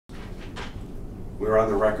We're on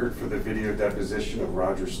the record for the video deposition of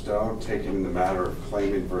Rodger Stone taken in the matter of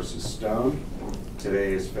Klayman versus Stone.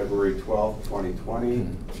 Today is February 12th, 2020,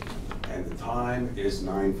 and the time is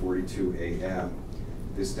 9:42 a.m.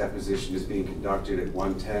 This deposition is being conducted at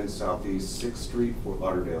 110 Southeast 6th Street, Fort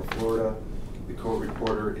Lauderdale, Florida. The court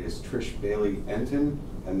reporter is Trish Bailey-Enton,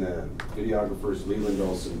 and the videographer is Leland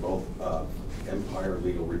Olson, both of Empire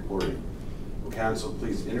Legal Reporting. Will counsel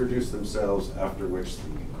please introduce themselves, after which the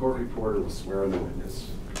court reporter will swear in the witness.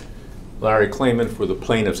 Larry Klayman for the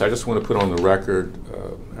plaintiffs. I just want to put on the record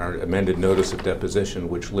our amended notice of deposition,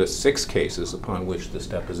 which lists 6 cases upon which this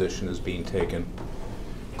deposition is being taken.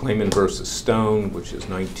 Klayman versus Stone, which is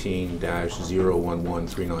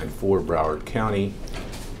 19-011394 Broward County.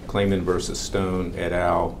 Klayman versus Stone et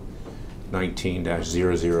al.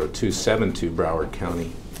 19-00272 Broward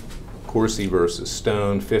County. Corsi versus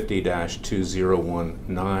Stone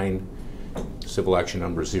 50-2019, civil action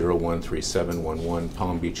number 013711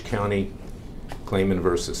 Palm Beach County. Klayman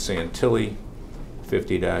versus Santilli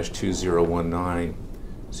 50-2019,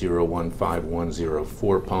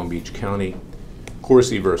 015104 Palm Beach County.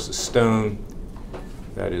 Corsi versus Stone,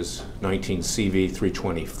 that is 19 CV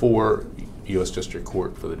 324, U.S. District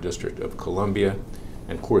Court for the District of Columbia.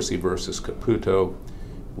 And Corsi versus Caputo,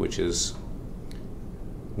 which is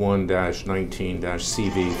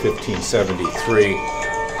 1-19-CV 1573,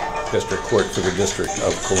 District Court for the District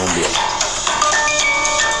of Columbia.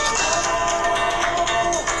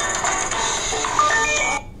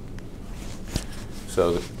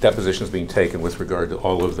 So the deposition is being taken with regard to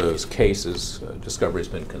all of those cases. Discovery has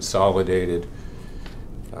been consolidated.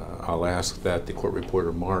 I'll ask that the court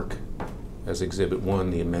reporter mark as Exhibit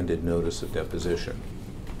 1 the amended notice of deposition.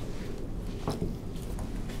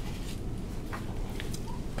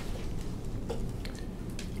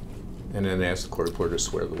 And then ask the court reporter to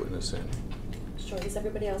swear the witness in. Sure. Does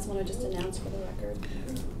everybody else want to just announce for the record?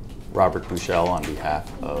 Robert Buchel on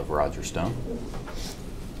behalf of Rodger Stone.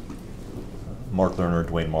 Mark Lerner,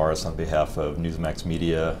 Dwayne Morris on behalf of Newsmax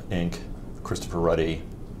Media, Inc., Christopher Ruddy,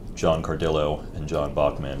 John Cardillo, and John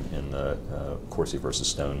Bachman in the Corsi versus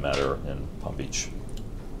Stone matter in Palm Beach.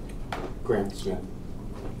 Grant Smith,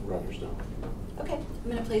 Rodger Stone. Okay, I'm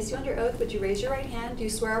going to place you under oath. Would you raise your right hand? Do you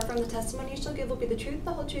swear affirm the testimony you shall give will be the truth,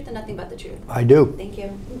 the whole truth, and nothing but the truth? I do. Thank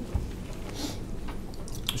you.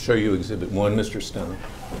 I'll show you Exhibit 1, Mr. Stone.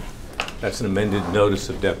 That's an amended notice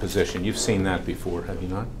of deposition. You've seen that before, have you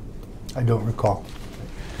not? I don't recall.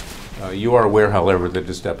 You are aware, however, that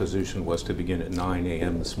this deposition was to begin at 9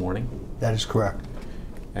 a.m. this morning? That is correct.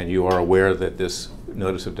 And you are aware that this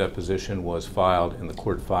notice of deposition was filed in the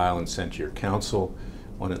court file and sent to your counsel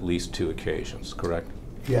on at least 2 occasions, correct?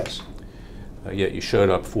 Yes. Yet you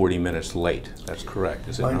showed up 40 minutes late. That's correct,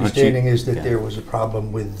 is it not? My understanding is that there was a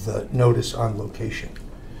problem with notice on location.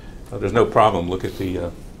 There's no problem. Look at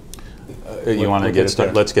the... You want to get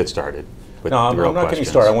started? Let's get started. No, I'm not getting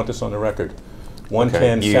started. I want this on the record.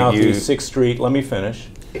 110 Southeast 6th Street, let me finish,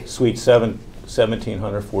 Suite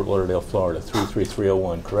 1700, Fort Lauderdale, Florida,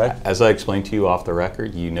 33301, correct? As I explained to you off the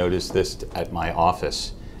record, you noticed this at my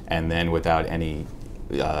office, and then without any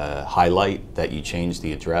highlight that you changed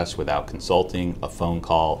the address without consulting, a phone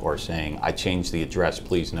call, or saying, I changed the address,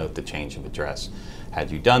 please note the change of address.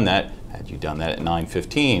 Had you done that at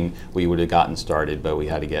 9:15, we would have gotten started, but we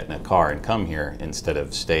had to get in a car and come here instead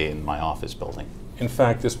of stay in my office building. In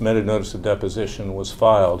fact, this amended notice of deposition was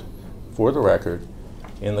filed, for the record,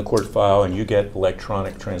 in the court file, and you get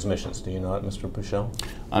electronic transmissions, do you not, Mr. Buchel?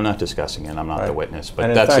 I'm not discussing it. I'm not the witness, but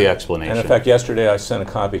and that's the explanation. And in fact, yesterday I sent a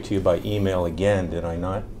copy to you by email again, did I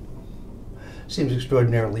not? Seems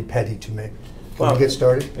extraordinarily petty to me. Can Well, we get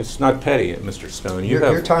started? It's not petty, Mr. Stone.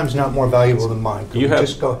 Your time's not more valuable than mine. Can we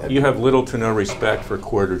just go ahead? You have little to no respect for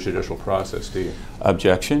court or judicial process, do you?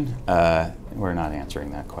 Objection. We're not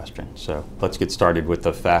answering that question. So let's get started with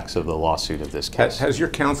the facts of the lawsuit of this case. Has your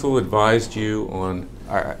counsel advised you on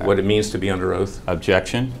what it means to be under oath?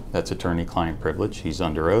 Objection. That's attorney-client privilege. He's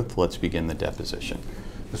under oath. Let's begin the deposition.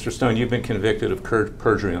 Mr. Stone, you've been convicted of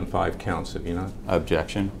perjury on 5 counts, have you not?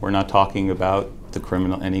 Objection. We're not talking about the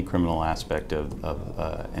any criminal aspect of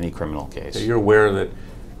any criminal case. So you're aware that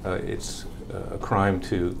it's a crime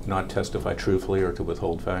to not testify truthfully or to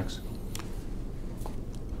withhold facts?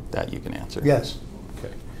 That you can answer. Yes.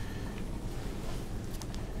 Okay.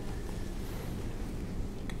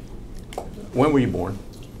 When were you born?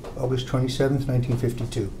 August 27th,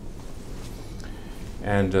 1952.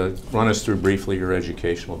 And run us through briefly your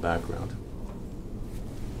educational background.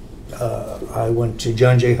 I went to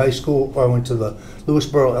John Jay High School. I went to the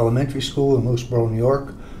Lewisboro Elementary School in Lewisboro, New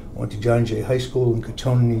York. I went to John Jay High School in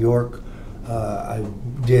Katona, New York. I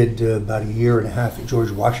did about a year and a half at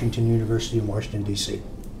George Washington University in Washington, D.C.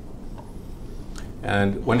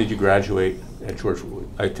 And when did you graduate at George?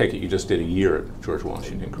 I take it you just did a year at George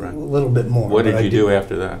Washington, correct? A little bit more. What but did I you do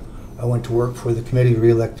after that? I went to work for the committee to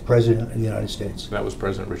re-elect the President of the United States. That was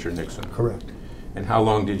President Richard Nixon. Correct. And how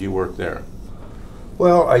long did you work there?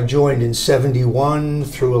 Well, I joined in 71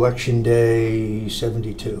 through Election Day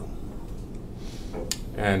 72.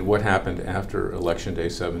 And what happened after Election Day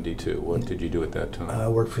 72? What did you do at that time? I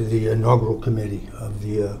worked for the inaugural committee for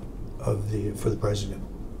the President.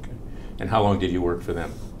 Okay. And how long did you work for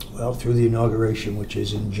them? Well, through the inauguration, which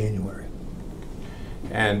is in January.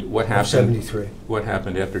 And what Of happened? 73. What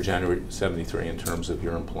happened after January 73 in terms of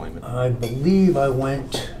your employment? I believe I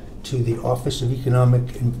went to the Office of Economic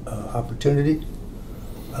Opportunity,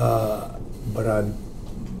 but I'm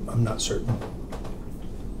not certain.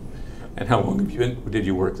 And how long did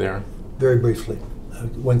you work there? Very briefly. I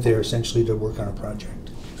went there essentially to work on a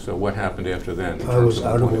project. So what happened after then? in I terms was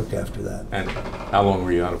out of employment? work after that. And how long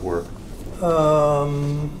were you out of work?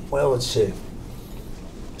 Well, let's see.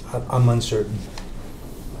 I'm uncertain.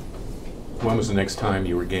 When was the next time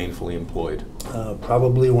you were gainfully employed?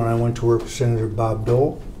 Probably when I went to work for Senator Bob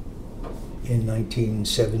Dole in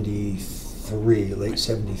 1973, late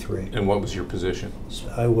 73. And what was your position?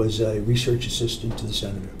 I was a research assistant to the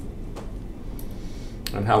senator.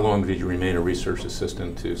 And how long did you remain a research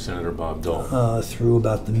assistant to Senator Bob Dole? Through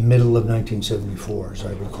about the middle of 1974, as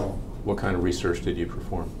I recall. What kind of research did you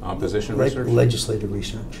perform? Opposition Le- research? Legislative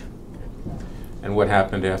research. And what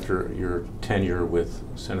happened after your tenure with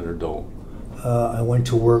Senator Dole? I went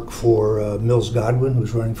to work for Mills Godwin, who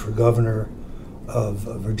was running for governor of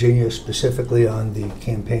Virginia, specifically on the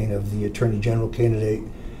campaign of the Attorney General candidate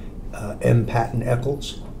M. Patton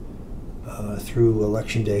Eccles through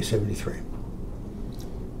Election Day 73.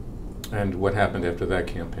 And what happened after that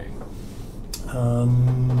campaign?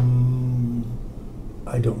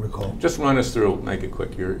 I don't recall. Just run us through, make it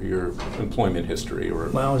quick, your employment history. Or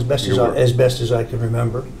Well, as best your work. as best as I can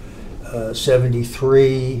remember,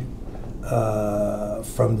 73.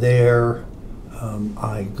 From there,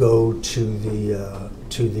 I go to the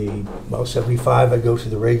 75. I go to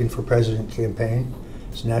the Reagan for President campaign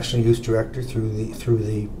as National Youth Director through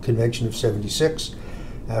the convention of 76.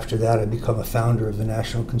 After that, I become a founder of the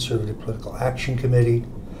National Conservative Political Action Committee.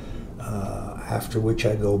 After which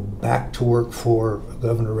I go back to work for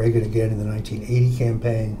Governor Reagan again in the 1980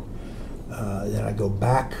 campaign. Then I go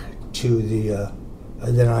back to the.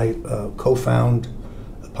 Then I co-found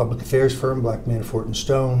a public affairs firm, Black Manafort and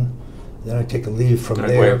Stone. Then I take a leave from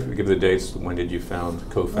there. Give the dates. When did you co-found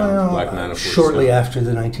Black Manafort? Shortly Stone? after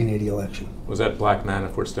the 1980 election. Was that Black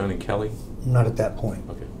Manafort, Stone, and Kelly? Not at that point.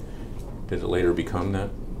 Okay. Did it later become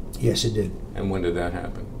that? Yes, it did. And when did that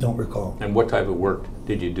happen? Don't recall. And what type of work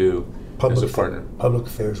did you do as a partner? Public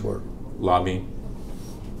affairs work. Lobbying?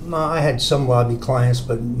 No, I had some lobby clients,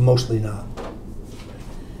 but mostly not.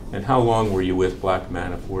 And how long were you with Black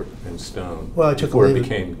Manafort and Stone Well, I took a before it leave.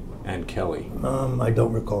 became and Kelly? I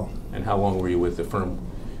don't recall. And how long were you with the firm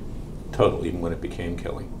total, even when it became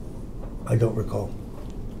Kelly? I don't recall.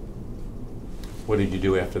 What did you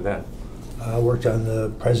do after that? I worked on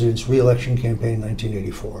the president's re-election campaign in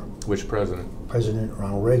 1984. Which president? President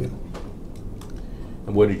Ronald Reagan.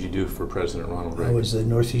 And what did you do for President Ronald Reagan? I was the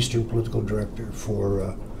Northeastern political director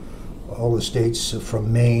for all the states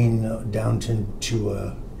from Maine down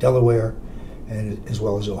to Delaware, and as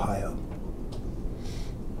well as Ohio.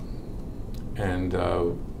 And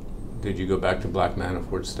did you go back to Black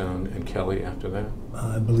Manafort, Stone, and Kelly after that?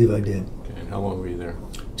 I believe I did. Okay. And how long were you there?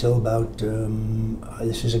 Till about,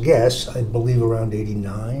 this is a guess, I believe around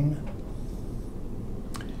 89.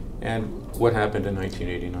 And what happened in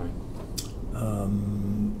 1989?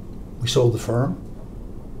 We sold the firm,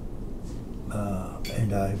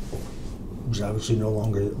 and I was obviously no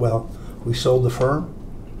longer, well, we sold the firm.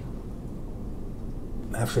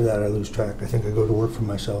 After that, I lose track. I think I go to work for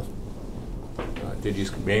myself. Did you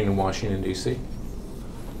remain in Washington, D.C.?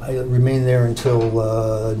 I remained there until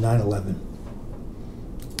 9/11,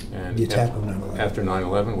 And the attack of 9/11. After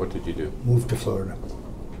 9/11, what did you do? Moved to Florida.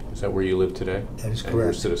 Is that where you live today? That is And you're a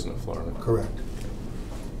correct. citizen of Florida. Correct.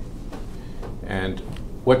 And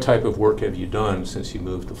what type of work have you done since you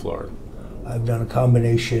moved to Florida? I've done a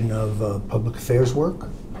combination of public affairs work.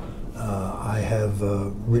 I have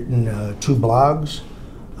written 2 blogs.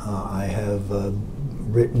 I have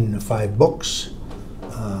written 5 books.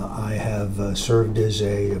 I have served as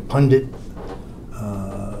a pundit,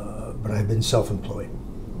 but I've been self-employed,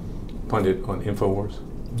 Pundit on InfoWars?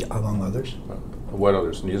 among others. What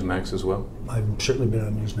others? Newsmax as well? I've certainly been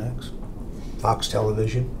on Newsmax, Fox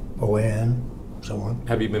Television, OAN. so on.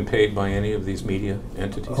 Have you been paid by any of these media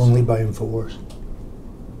entities? Only by InfoWars.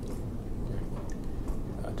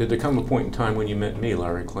 Did there come a point in time when you met me,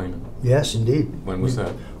 Larry Klayman? Yes, indeed. When was that?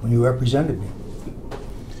 When you represented me.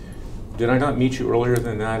 Did I not meet you earlier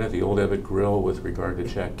than that at the Old Ebbitt Grill with regard to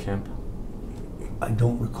Jack Kemp? I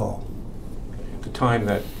don't recall. At the time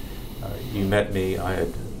that you met me, I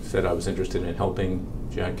had said I was interested in helping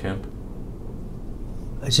Jack Kemp.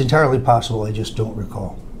 It's entirely possible, I just don't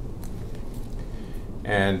recall.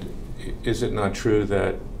 And is it not true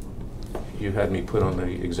that you had me put on the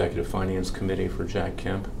Executive Finance Committee for Jack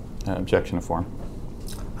Kemp? Objection to form.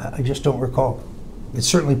 I just don't recall. It's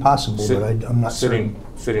certainly possible, but I'm not certain.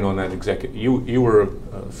 Sitting on that executive, you were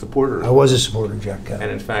a supporter. I was a supporter of Jack Kemp.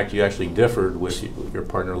 And in fact, you actually differed with your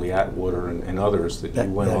partner Lee Atwater and others, that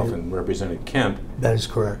you went off and represented Kemp. That is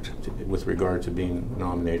correct. With regard to being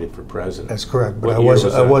nominated for president. That's correct, but What I year was,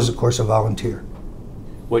 that? of course, a volunteer.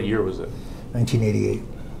 What year was it? 1988.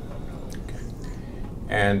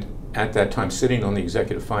 And at that time, sitting on the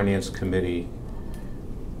Executive Finance Committee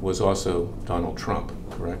was also Donald Trump,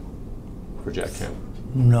 correct? For Jack Kemp.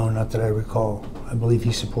 No, not that I recall. I believe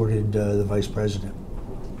he supported the vice president.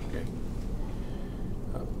 Okay.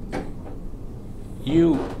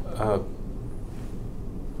 You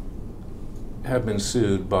have been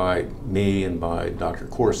sued by me and by Dr.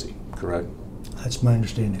 Corsi, correct? That's my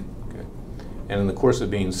understanding. Okay. And in the course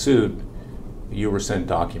of being sued, you were sent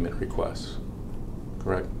document requests,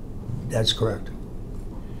 correct? That's correct.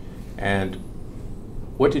 And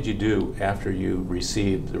what did you do after you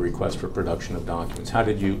received the request for production of documents? How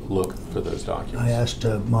did you look for those documents? I asked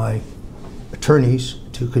my attorneys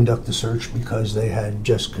to conduct the search because they had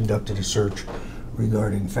just conducted a search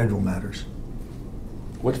regarding federal matters.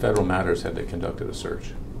 What federal matters had they conducted a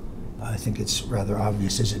search? I think it's rather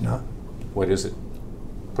obvious, is it not? What is it?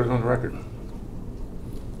 Put it on the record.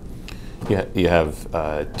 You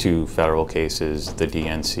have two federal cases, the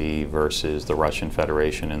DNC versus the Russian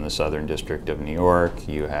Federation in the Southern District of New York.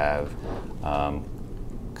 You have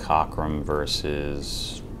Cochran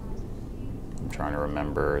versus, I'm trying to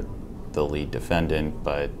remember the lead defendant,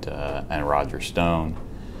 but and Rodger Stone.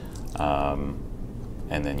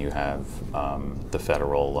 And then you have the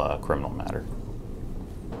federal criminal matter.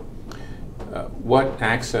 What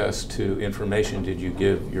access to information did you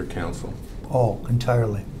give your counsel? All,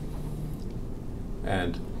 entirely.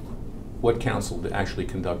 And what counsel actually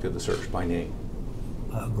conducted the search by name?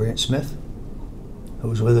 Grant Smith, who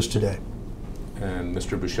was with us today. And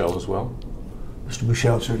Mr. Bushell as well? Mr.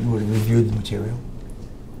 Bushell certainly would have reviewed the material.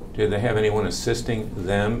 Did they have anyone assisting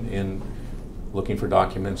them in looking for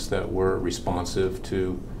documents that were responsive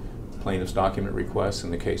to plaintiff's document requests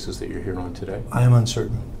in the cases that you're here on today? I am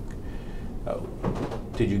uncertain.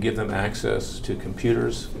 Did you give them access to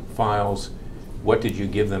computers, files? What did you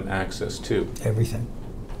give them access to? Everything.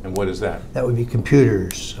 And what is that? That would be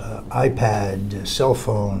computers, iPad, cell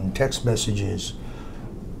phone, text messages,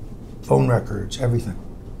 phone records, everything.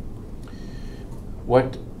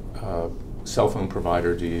 What cell phone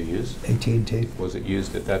provider do you use? AT&T. Was it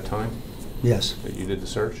used at that time Yes. that you did the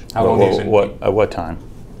search? At what time?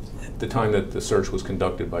 The time that the search was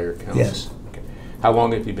conducted by your counsel? Yes. Okay. How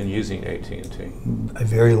long have you been using AT&T? A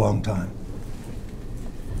very long time.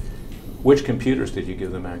 Which computers did you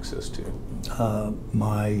give them access to?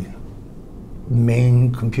 My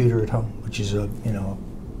main computer at home, which is a,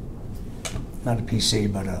 not a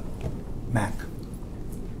PC, but a Mac.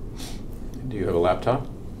 Do you have a laptop?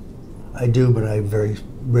 I do, but I very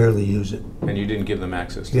rarely use it. And you didn't give them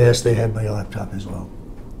access to Yes, that? they had my laptop as well.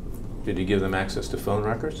 Did you give them access to phone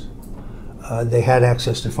records? They had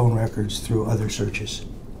access to phone records through other searches.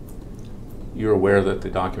 You're aware that the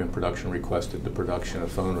document production requested the production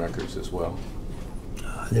of phone records as well?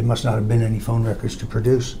 There must not have been any phone records to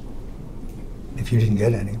produce, if you didn't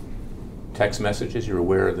get any. Text messages, you're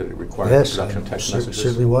aware that it required Yes, the production of text messages?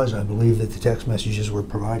 certainly was. I believe that the text messages were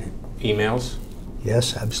provided. Emails?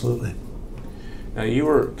 Yes, absolutely. Now, you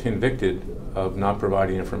were convicted of not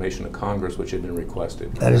providing information to Congress which had been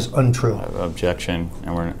requested. That is untrue. Objection,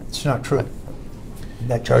 and we're It's not true.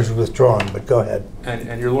 That charge was withdrawn, but go ahead.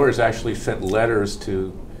 And your lawyers actually sent letters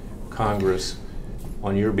to Congress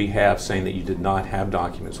on your behalf saying that you did not have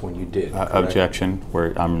documents when you did, correct? objection.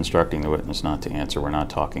 I'm instructing the witness not to answer. We're not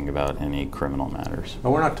talking about any criminal matters. No,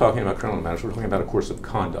 we're not talking about criminal matters. We're talking about a course of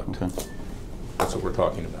conduct. Okay. That's what we're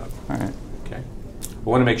talking about. All right. Okay. I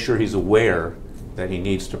want to make sure he's aware that he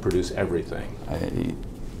needs to produce everything.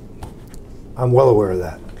 I'm well aware of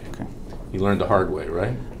that. Okay. You learned the hard way,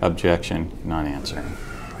 right? Objection, not answering.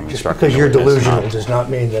 I'm Just instructing because the you're witness delusional not- does not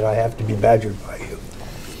mean that I have to be badgered by you.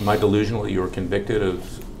 Am I delusional that you were convicted of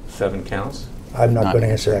 7 counts? I'm not Not going to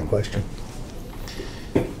answer that answering. question.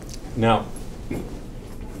 Now,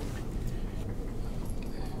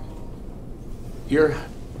 your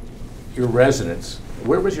residence,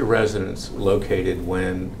 where was your residence located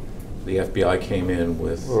when the FBI came in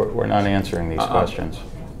with? We're not answering these questions.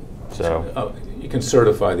 So you can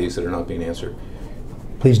certify these that are not being answered.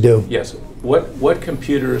 Please do. Yes. What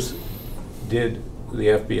computers did the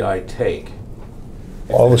FBI take?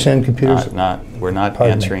 All the same computers? we're not Pardon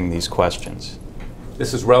me. answering these questions.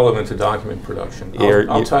 This is relevant to document production. I'll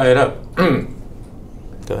You're- tie it up.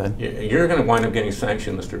 Go ahead. You're going to wind up getting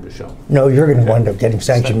sanctioned, Mr. Bichelle. No, you're going to wind up getting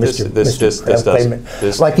sanctioned, This- Mr. this doesn't- Klayman,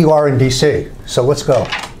 this- like you are in D.C. So let's go.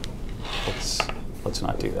 Let's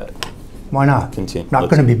not do that. Why not? Continue. Not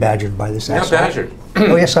Let's- going to be badgered by this You're not asshole. badgered.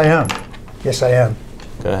 Oh, yes, I am. Yes, I am.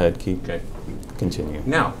 Go ahead. Keep. Okay. Continue.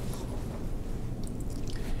 Now,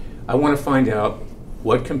 I want to find out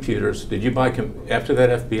what computers did you buy after that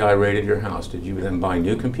FBI raided your house? Did you then buy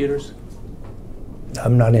new computers?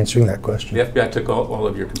 I'm not answering that question. The FBI took all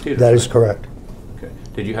of your computers. That is right? correct. Okay.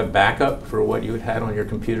 Did you have backup for what you had on your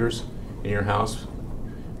computers in your house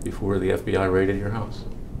before the FBI raided your house?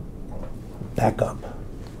 Back up.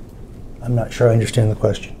 I'm not sure I understand the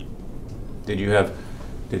question. Did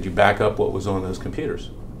you back up what was on those computers?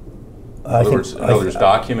 I think in other words,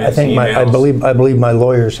 documents, I emails? I believe my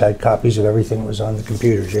lawyers had copies of everything that was on the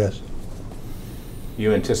computers. Yes.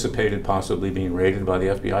 You anticipated possibly being raided by the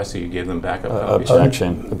FBI, so you gave them backup copies?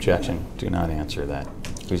 Objection. Objection. Do not answer that.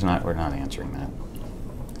 We're not answering that.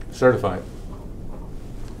 Certified.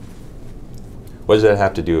 What does that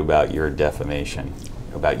have to do about your defamation?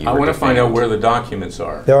 About you? I were want to find out defamed? where the documents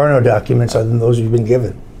are. There are no documents other than those you've been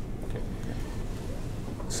given.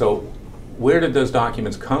 So where did those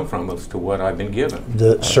documents come from as to what I've been given?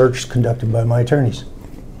 The search conducted by my attorneys.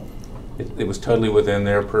 It was totally within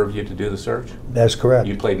their purview to do the search? That's correct.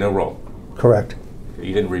 You played no role? Correct.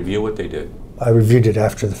 You didn't review what they did? I reviewed it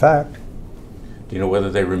after the fact. Do you know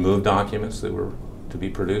whether they removed documents that were to be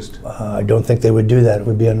produced? I don't think they would do that. It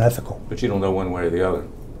would be unethical. But you don't know one way or the other.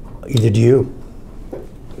 Either do you.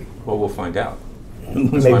 Well, we'll find out.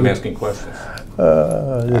 That's why I'm Maybe. asking questions.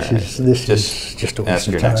 This is just a waste Ask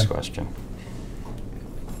of your time. next question.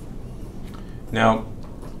 Now,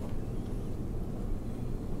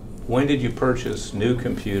 when did you purchase new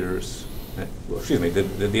computers? Well, excuse me,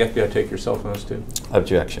 did the FBI take your cell phones too?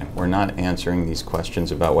 Objection. We're not answering these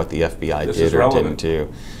questions about what the FBI This did is or relevant. didn't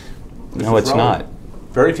do. This No, is it's relevant.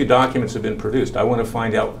 not. Very few documents have been produced. I want to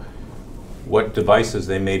find out what devices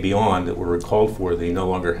they may be on that were recalled for that he no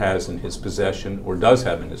longer has in his possession or does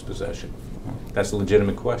have in his possession. That's a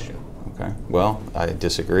legitimate question. Okay. Well, I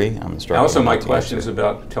disagree. I'm instructing. Also, you my not to questions answer.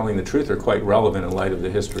 about telling the truth are quite relevant in light of the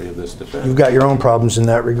history of this defense. You've got your own problems in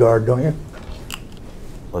that regard, don't you?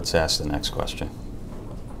 Let's ask the next question.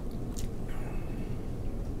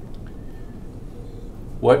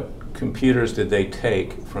 What computers did they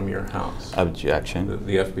take from your house? Objection.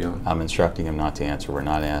 The FBI. I'm instructing him not to answer. We're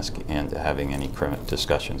not asking and having any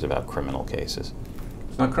discussions about criminal cases.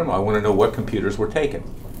 It's not criminal. I want to know what computers were taken.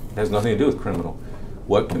 It has nothing to do with criminal.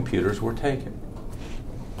 What computers were taken?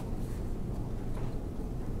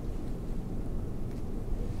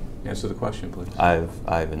 Answer the question, please.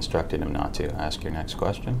 I've instructed him not to. Ask your next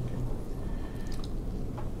question.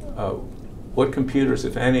 What computers,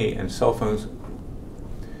 if any, and cell phones,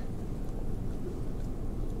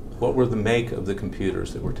 what were the make of the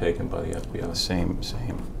computers that were taken by the FBI? Same.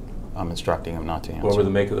 I'm instructing him not to answer. What were the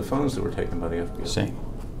make of the phones that were taken by the FBI? Same.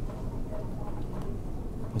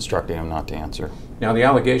 Instructing him not to answer. Now, the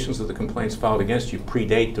allegations of the complaints filed against you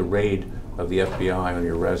predate the raid of the FBI on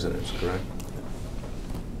your residence, correct?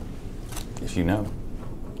 If you know.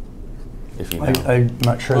 If you know. I'm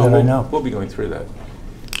not sure Well, that I we'll- know. We'll be going through that.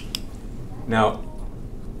 Now,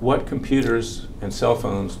 what computers and cell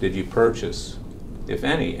phones did you purchase, if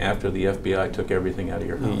any, after the FBI took everything out of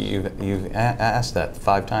your house? You've asked that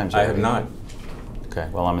 5 times I have already. not. Okay,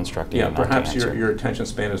 well, I'm instructing Yeah, you not to perhaps answer. your attention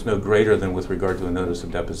span is no greater than with regard to a notice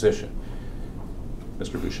of deposition,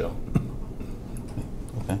 Mr. Bouchel.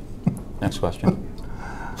 Okay. Next question.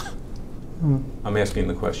 I'm asking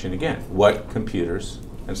the question again. What computers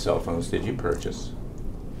and cell phones did you purchase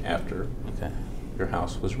after Okay. your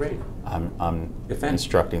house was raided? I'm If any.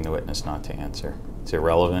 instructing the witness not to answer. It's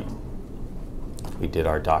irrelevant. We did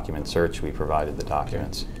our document search. We provided the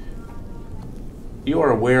documents. You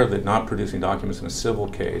are aware that not producing documents in a civil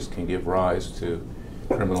case can give rise to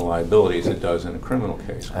criminal liability as it does in a criminal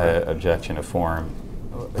case, correct? Objection to form.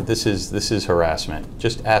 This is harassment.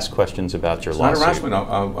 Just ask questions about your It's not lawsuit. harassment.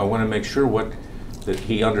 I want to make sure that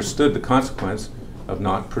he understood the consequence of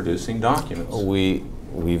not producing documents.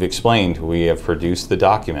 We've explained. We have produced the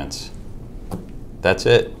documents. That's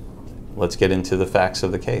it. let's get into the facts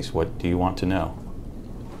of the case. What do you want to know?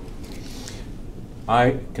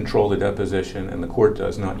 I control the deposition, and the court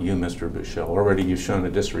does, not you, Mr. Bushell. Already you've shown a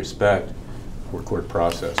disrespect for court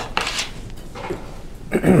process.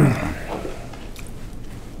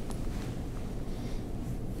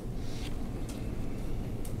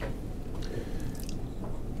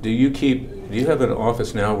 Do you have an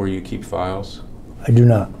office now where you keep files? I do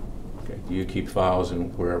not. Okay. Do you keep files in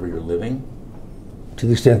wherever you're living? To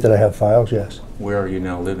the extent that I have files, yes. Where are you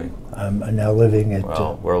now living? I'm now living at...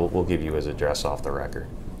 Well, we'll give you his address off the record.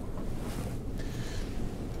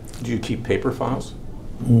 Do you keep paper files?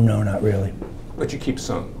 No, not really. But you keep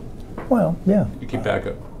some. Well, yeah. You keep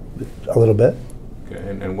backup. A little bit. Okay.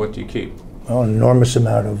 And what do you keep? Well, an enormous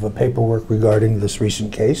amount of paperwork regarding this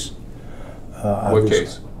recent case. What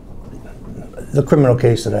case? The criminal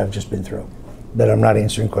case that I've just been through, that I'm not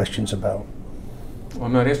answering questions about. Well,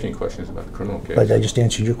 I'm not asking you questions about the criminal case. But I just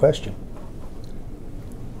answered your question.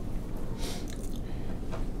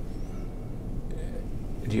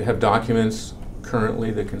 Do you have documents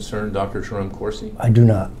currently that concern Dr. Jerome Corsi? I do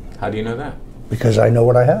not, How do you know that? because I know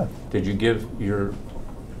what I have. Did you give your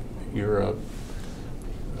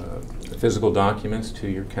physical documents to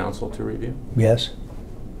your counsel to review? Yes.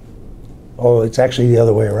 Oh, it's actually the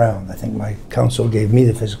other way around. I think my counsel gave me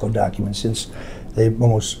the physical documents, since they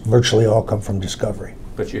almost virtually all come from discovery.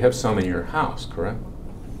 But you have some in your house, correct?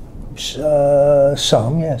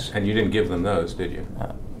 Some, yes. And you didn't give them those, did you?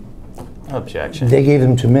 Objection. They gave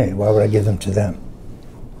them to me. Why would I give them to them?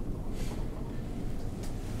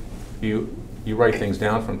 You write things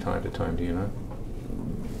down from time to time, do you not?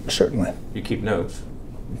 Certainly. You keep notes.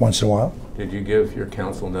 Once in a while. Did you give your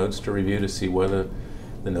counsel notes to review to see whether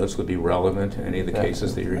the notes would be relevant to any of the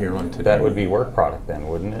cases that you're here on today? That would be work product then,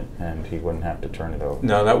 wouldn't it? And he wouldn't have to turn it over.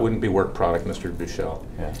 No, that wouldn't be work product, Mr. Bushell.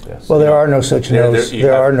 Yes. Well, there are no such notes. you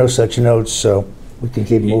There have- are no such notes, so we can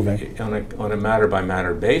keep moving. On a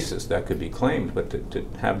matter-by-matter basis, that could be claimed, but to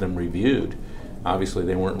have them reviewed, obviously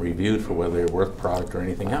they weren't reviewed for whether they're work product or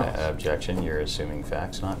anything else. Objection. You're assuming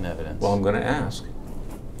facts, not evidence. Well, I'm going to ask.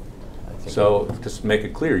 I think So, just make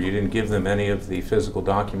it clear, you didn't give them any of the physical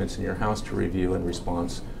documents in your house to review in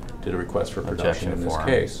response to the request for production Objection in this for him.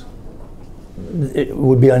 case. It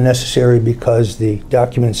would be unnecessary because the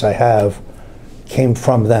documents I have came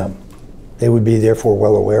from them. They would be therefore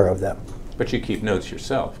well aware of them. But you keep notes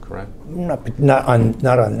yourself, correct? Not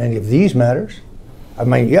on any of these matters. I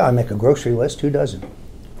mean, yeah, I make a grocery list. Who doesn't?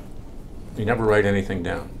 You never write anything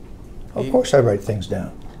down. Of course I write things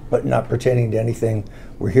down, but not pertaining to anything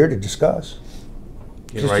we're here to discuss.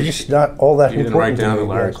 You didn't write- Just not all that You didn't write important to down me, that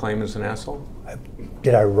Larry guys. Klayman's an asshole?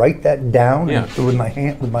 Did I write that down Yeah. with my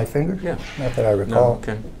hand, with my fingers? Yeah. Not that I No, recall.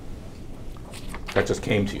 okay. That just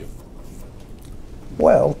came to you.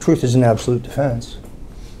 Well, truth is an absolute defense.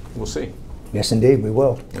 We'll see. Yes, indeed, we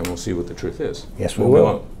will. And we'll see what the truth is. Yes, we We'll will. go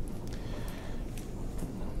on.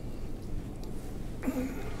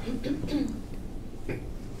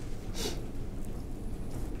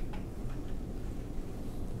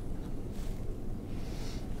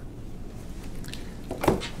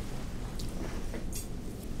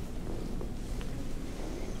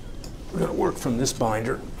 We're going to work from this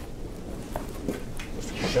binder.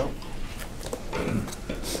 Mr. Michelle.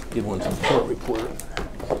 Give one to the court reporter.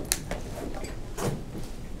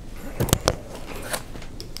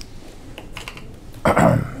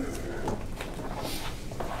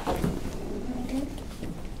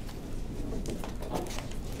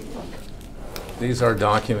 These are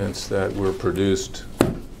documents that were produced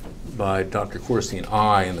by Dr. Corsi and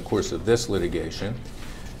I in the course of this litigation.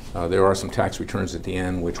 There are some tax returns at the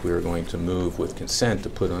end which we are going to move with consent to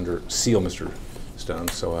put under seal, Mr. Stone,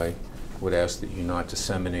 so I would ask that you not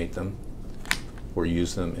disseminate them or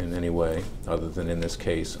use them in any way other than in this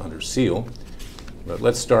case under seal. But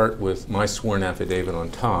let's start with my sworn affidavit on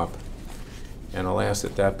top, and I'll ask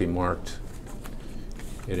that that be marked.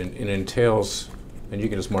 It entails, and you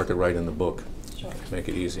can just mark it right in the book. Sure. To make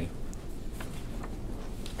it easy.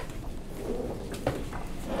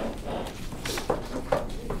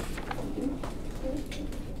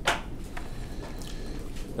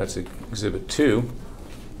 That's Exhibit 2,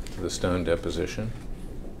 the Stone deposition.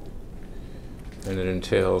 And it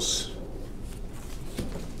entails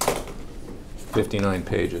 59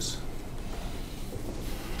 pages.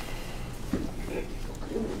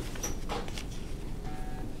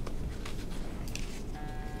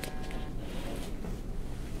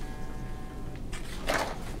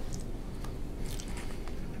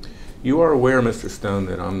 You are aware, Mr. Stone,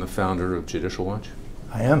 that I'm the founder of Judicial Watch?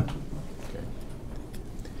 I am. Okay.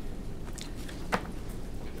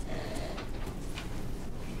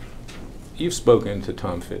 You've spoken to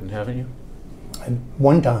Tom Fitton, haven't you?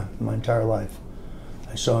 One time in my entire life.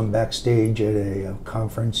 I saw him backstage at a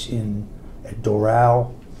conference at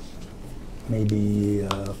Doral maybe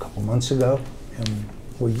a couple months ago, and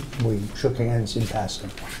we shook hands in passing.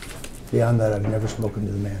 Beyond that, I've never spoken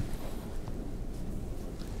to the man.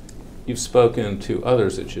 You've spoken to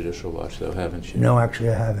others at Judicial Watch, though, haven't you? No, actually,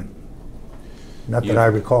 I haven't. Not that I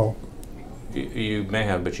recall. You may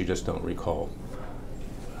have, but you just don't recall.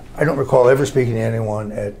 I don't recall ever speaking to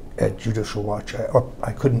anyone at Judicial Watch.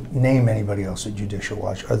 I couldn't name anybody else at Judicial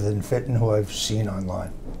Watch other than Fitton, who I've seen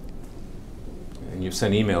online. And you've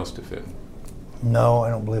sent emails to Fitton? No, I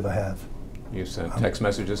don't believe I have. You've sent text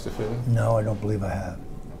messages to Fitton? No, I don't believe I have.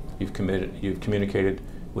 You've communicated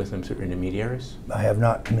with him through intermediaries? I have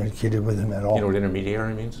not communicated with him at all. You know what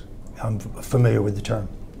intermediary means? I'm familiar with the term.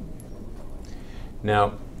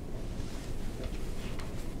 Now,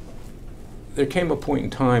 there came a point in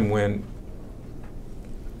time when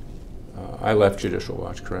I left Judicial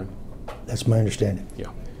Watch, correct? That's my understanding. Yeah.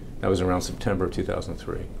 That was around September of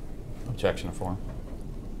 2003. Objection to form,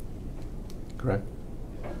 Correct?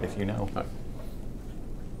 if you know.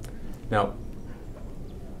 Now,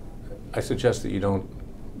 I suggest that you don't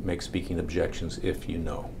make speaking objections if you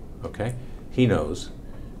know, okay? He knows.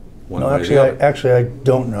 One No, way or the other. actually, I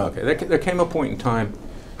don't know. Okay, there came a point in time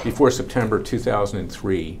before September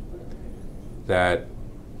 2003 that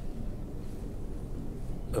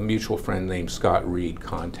a mutual friend named Scott Reed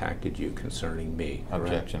contacted you concerning me. correct?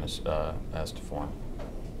 Objection is, as to form.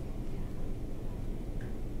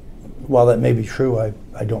 While that may be true,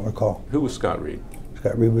 I don't recall. Who was Scott Reed?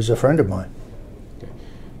 Scott Reed was a friend of mine. Okay.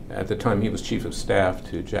 At the time, he was chief of staff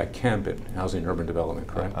to Jack Kemp at Housing and Urban Development,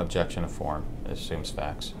 correct? Objection to form, assumes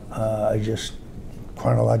facts. I just,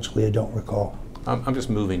 chronologically, I don't recall. I'm just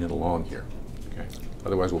moving it along here. Okay.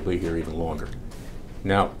 Otherwise, we'll be here even longer.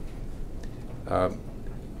 Now,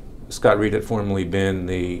 Scott Reed had formerly been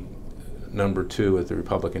the #2 at the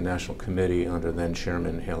Republican National Committee under then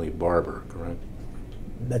Chairman Haley Barbour, correct?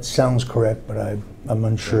 That sounds correct, but I'm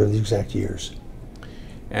unsure of the exact years.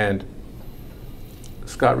 And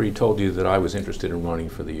Scott Reed told you that I was interested in running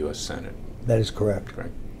for the U.S. Senate, That is correct.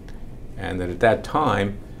 correct? And that at that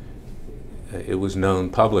time, it was known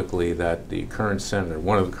publicly that the current senator,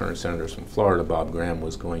 one of the current senators from Florida, Bob Graham,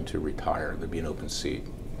 was going to retire. There'd be an open seat,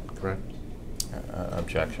 correct?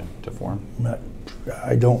 Objection to form.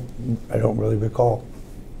 I don't really recall.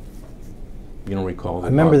 You don't recall that? I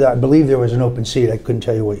remember Bob- that. I believe there was an open seat. I couldn't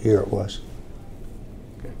tell you what year it was.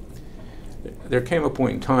 Okay. There came a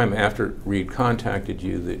point in time after Reed contacted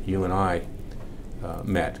you that you and I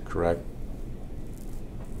met, correct?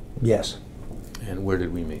 Yes. And where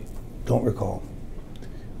did we meet? Don't recall.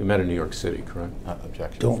 We met in New York City, correct?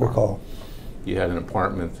 Objection to Don't form. recall. You had an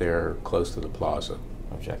apartment there close to the plaza.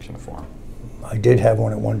 Objection to form. I did have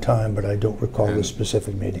one at one time, but I don't recall the And-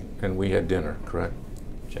 specific meeting. And we had dinner, correct?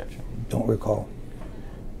 Objection. Don't recall.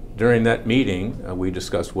 During that meeting, we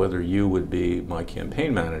discussed whether you would be my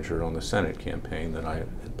campaign manager on the Senate campaign that I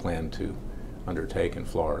had planned to undertake in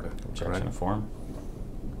Florida, Objection to correct? form.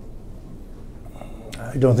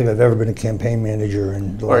 I don't think I've ever been a campaign manager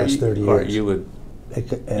in the last 30 Or years. you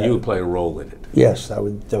would play a role in it. Yes, I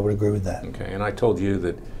would agree with that. Okay, and I told you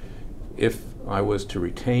that if I was to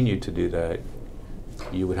retain you to do that,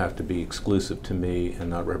 you would have to be exclusive to me and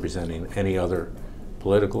not representing any other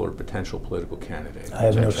political or potential political candidate. I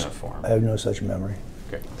have Objection to form. no such memory.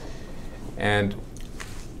 Okay. And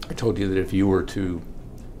I told you that if you were to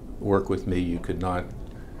work with me, you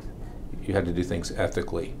had to do things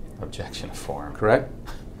ethically, Objection to form. correct?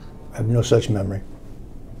 I have no such memory.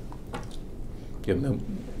 You have no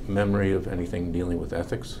memory of anything dealing with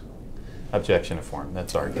ethics? Objection to form.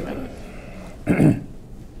 That's argument.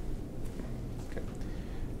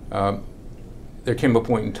 There came a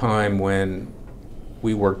point in time when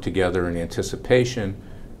we worked together in anticipation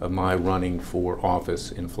of my running for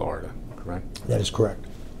office in Florida, correct? That is correct.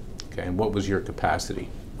 Okay, and what was your capacity?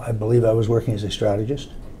 I believe I was working as a strategist.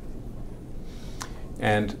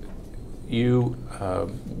 And you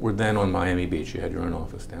were then on Miami Beach. You had your own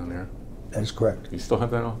office down there. That is correct. You still have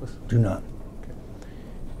that office? Do not.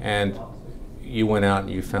 And you went out and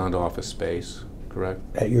you found office space, correct?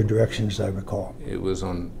 At your direction, as I recall. It was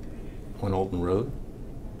on Alton Road,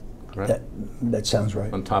 correct? That sounds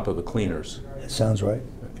right. On top of the cleaners. That sounds right.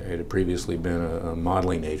 Okay, it had previously been a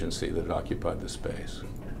modeling agency that had occupied the space,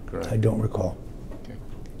 correct? I don't recall. Okay.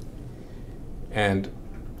 And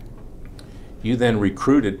you then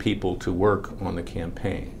recruited people to work on the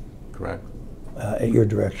campaign, correct? At your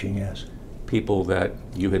direction, yes. People that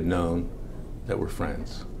you had known that were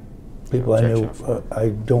friends. People I knew,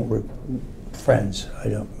 Objection. friends. I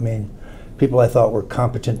don't mean People I thought were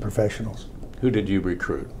competent professionals. Who did you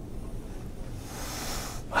recruit?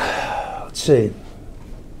 Let's see.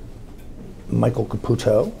 Michael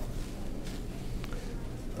Caputo,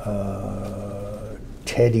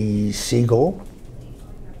 Teddy Siegel.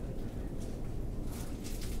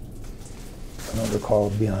 I don't recall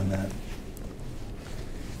beyond that.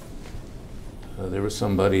 There was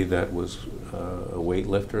somebody that was a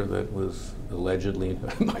weightlifter that was allegedly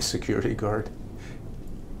my security guard.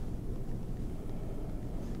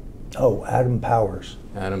 Oh, Adam Powers.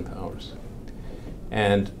 Adam Powers.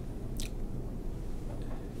 And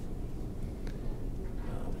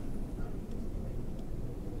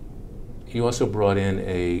you also brought in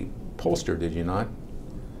a pollster, did you not?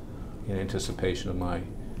 In anticipation of my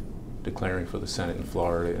declaring for the Senate in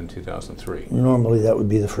Florida in 2003. Normally that would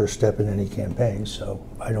be the first step in any campaign, so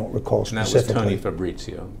I don't recall And that was specifically. Tony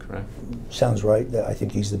Fabrizio, correct? Sounds right. I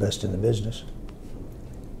think he's the best in the business.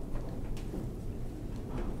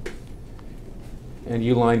 And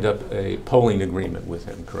you lined up a polling agreement with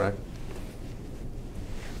him, correct?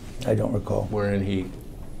 I don't recall. Wherein he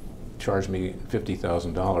charged me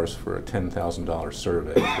 $50,000 for a $10,000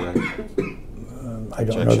 survey, correct? I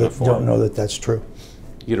don't Objection to form. know that that's true.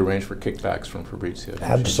 You'd arranged for kickbacks from Fabrizio. didn't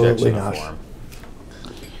you? Absolutely Objection to not. form.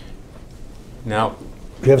 Now,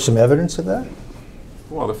 Do you have some evidence of that?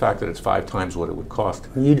 well, the fact that it's 5 times what it would cost.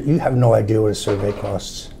 You have no idea what a survey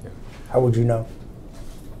costs. Yeah. How would you know?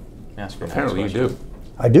 Ask your next Apparently you question. do.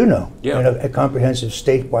 I do know. Yeah. And a comprehensive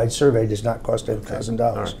statewide survey does not cost $10,000.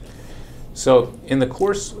 All right. So in the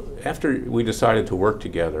course, after we decided to work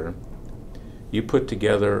together, you put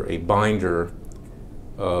together a binder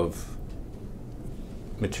of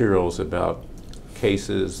materials about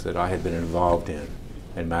cases that I had been involved in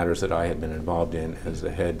and matters that I had been involved in as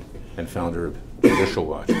the head and founder of Judicial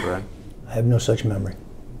Watch, correct? I have no such memory.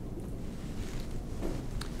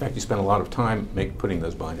 In fact, you spent a lot of time putting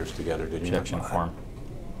those binders together, didn't you? Objection to form.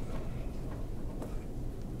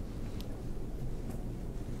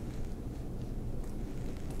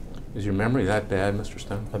 Is your memory that bad, Mr.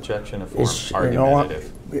 Stone? Objection to form. It's,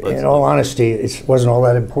 Argumentative. in all honesty, it wasn't all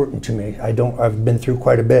that important to me. I've been through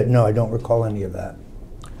quite a bit. No, I don't recall any of that.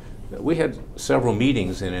 We had several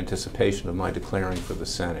meetings in anticipation of my declaring for the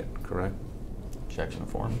Senate, correct? Objection to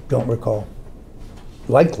form. Don't recall.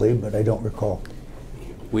 Likely, but I don't recall.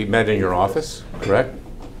 We met in your office, correct?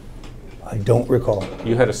 I don't recall.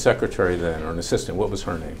 You had a secretary then, or an assistant. What was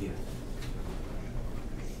her name?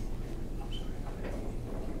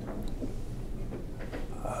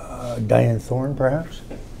 Diane Thorne, perhaps?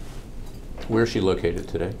 Where is she located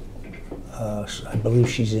today? I believe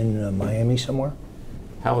she's in Miami somewhere.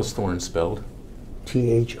 How is Thorne spelled?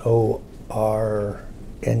 Thorne.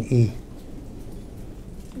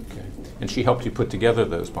 Okay. And she helped you put together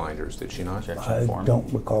those binders, did she not? Objection to I form.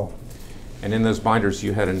 don't recall. And in those binders,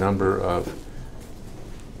 you had a number of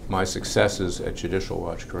my successes at Judicial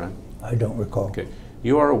Watch, correct? I don't recall. Okay.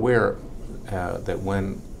 You are aware that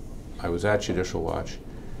when I was at Judicial Watch,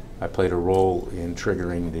 I played a role in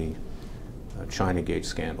triggering the Chinagate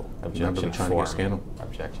scandal. Remember the Objection to Chinagate form. scandal?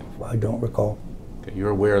 Objection to form. I don't recall. Okay.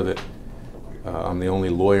 You're aware that I'm the only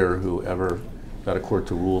lawyer who ever got a court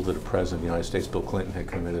to rule that a president of the United States, Bill Clinton, had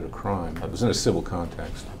committed a crime. It was in a civil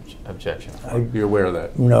context. Objection to form. You're aware of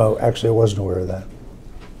that? No, actually, I wasn't aware of that.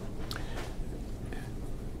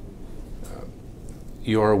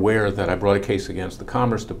 You are aware that I brought a case against the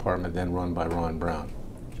Commerce Department, then run by Ron Brown.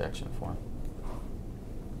 Objection to form.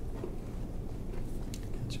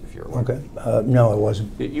 If you're aware. Okay. No, I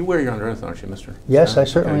wasn't. You wear your under oath, aren't you, Mr.? Yes, Stone? I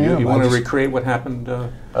certainly Okay. am. You I want to just- recreate what happened?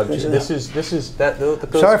 This is that. Those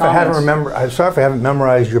Sorry if I haven't comments- I'm sorry if I haven't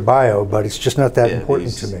memorized your bio, but it's just not that Yeah, important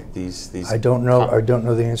these- to me. These I don't know. I don't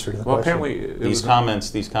know the answer to the Well, question. apparently, it These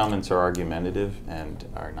was- comments are argumentative and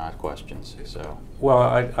are not questions. So Well,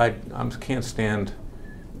 I can't stand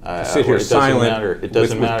to sit well, here it doesn't silent matter. It with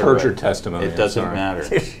doesn't matter. perjured testimony. It I'm doesn't sorry. matter.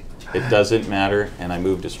 It doesn't matter, and I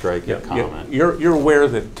move to strike your Yeah, comment. You're aware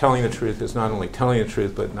that telling the truth is not only telling the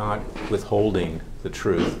truth, but not withholding the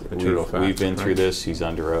truth, material facts. We've been through right? this. He's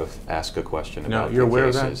under oath. Ask a question No, about you're the aware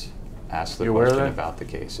of cases. that? Ask the You're aware of question that? about the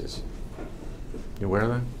cases. You aware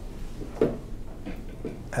of that?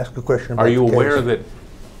 Ask a question about Are you the aware case. that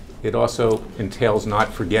it also entails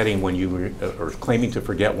not forgetting when you, or claiming to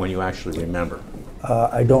forget when you actually remember?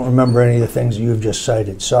 I don't remember any of the things you've just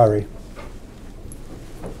cited. Sorry.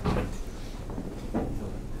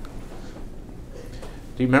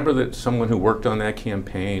 Do you remember that someone who worked on that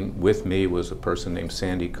campaign with me was a person named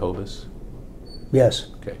Sandy Kovas? Yes.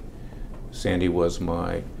 Okay. Sandy was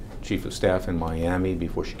my chief of staff in Miami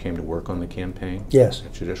before she came to work on the campaign? Yes.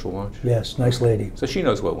 At Judicial Watch? Yes. Nice lady. So she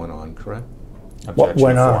knows what went on, correct? What Objection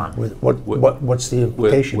went to on? form. What's the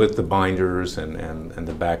implication? With the binders and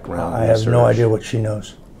the background I have no research. idea what she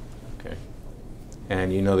knows. Okay.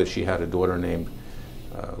 And you know that she had a daughter named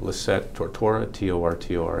Lisette Tortora,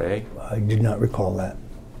 T-O-R-T-O-R-A? I did not recall that.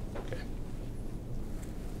 Okay.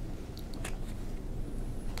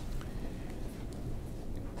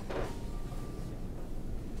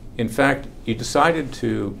 In fact, you decided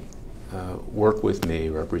to work with me,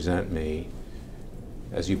 represent me,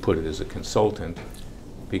 as you put it, as a consultant,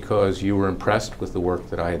 because you were impressed with the work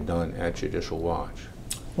that I had done at Judicial Watch.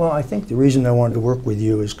 Well, I think the reason I wanted to work with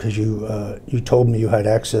you is because you told me you had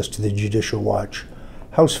access to the Judicial Watch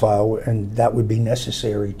House file, and that would be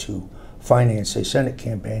necessary to finance a Senate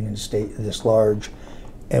campaign in a state this large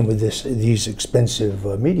and with these expensive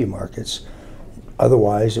media markets.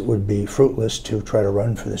 Otherwise, it would be fruitless to try to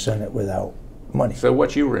run for the Senate without money. So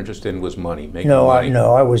what you were interested in was money, making No, money.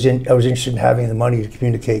 I was interested in having the money to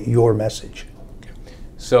communicate your message.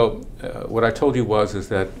 So what I told you is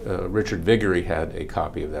that Richard Viguerie had a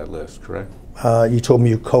copy of that list, correct? You told me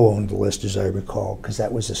you co-owned the list, as I recall, because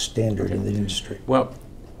that was a standard in the industry. Well,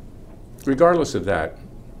 regardless of that,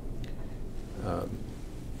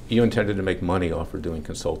 you intended to make money off of doing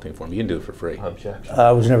consulting for me. You can do it for free. Objection.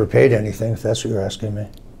 I was never paid anything, if that's what you're asking me.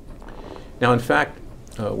 Now, in fact,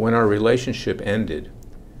 when our relationship ended,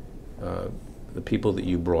 the people that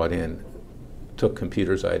you brought in took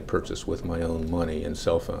computers I had purchased with my own money and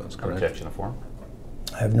cell phones, correct? Objection to form.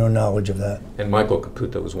 I have no knowledge of that. And Michael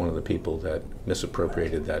Caputo was one of the people that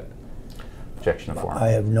misappropriated that Objection to form. I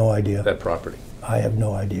have no idea. property. I have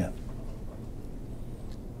no idea.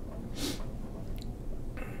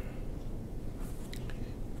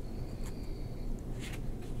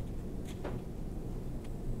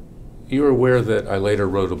 You're aware that I later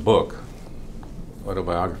wrote a book,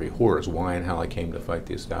 autobiography, Horrors, Why and How I Came to Fight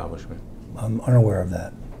the Establishment. I'm unaware of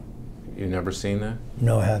that. You never seen that?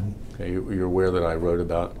 No, I haven't. Okay, you're aware that I wrote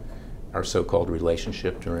about our so-called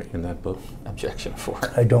relationship in that book? Objection to form.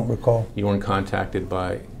 I don't recall. You weren't contacted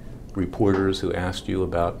by reporters who asked you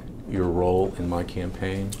about your role in my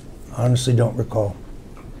campaign? Honestly, don't recall.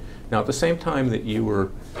 Now, at the same time that you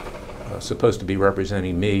were supposed to be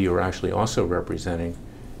representing me, you were actually also representing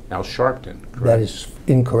Al Sharpton, correct? That is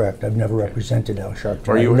incorrect. I've never represented Al Sharpton.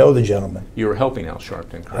 Or you I know the gentleman. You were helping Al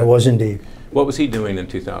Sharpton, correct? I was indeed. What was he doing in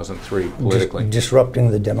 2003 politically?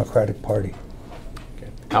 Disrupting the Democratic Party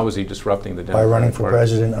Okay. How was he disrupting the by Democratic running for Party?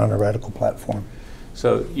 president on a radical platform.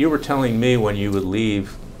 So you were telling me when you would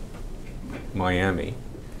leave Miami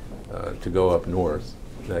to go up north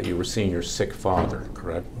that you were seeing your sick father,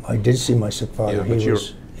 correct? I did see my sick father. Yeah, but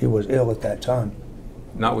He was ill at that time.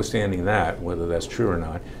 Notwithstanding that, whether that's true or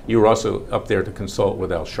not, you were also up there to consult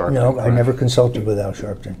with Al Sharpton. No, I correct? never consulted with Al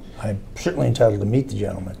Sharpton. I'm certainly entitled to meet the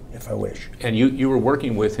gentleman if I wish. And you were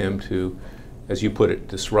working with him to, as you put it,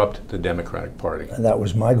 disrupt the Democratic Party. And that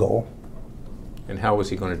was my goal, And how was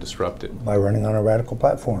he going to disrupt it? by running on a radical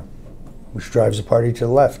platform, which drives the party to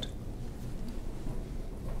the left.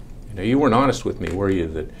 You know, you weren't honest with me, were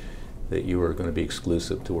you, that you were going to be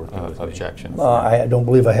exclusive to working with me? Objection. I don't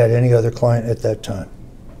believe I had any other client at that time.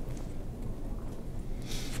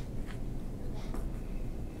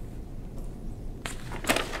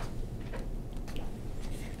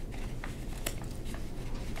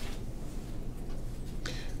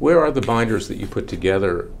 Where are the binders that you put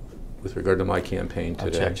together with regard to my campaign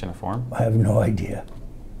today? Objection to form. I have no idea.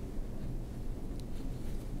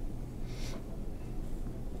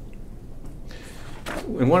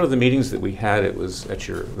 In one of the meetings that we had, it was at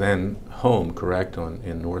your then home, correct,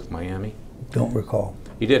 in North Miami? Don't recall.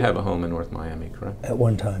 You did have a home in North Miami, correct? At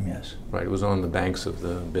one time, yes. Right, it was on the banks of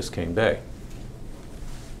the Biscayne Bay.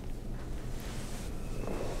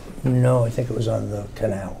 No, I think it was on the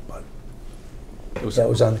canal, but It was, that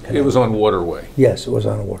was on the canal. It was on Waterway. Yes, it was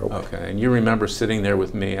on a waterway. Okay, and you remember sitting there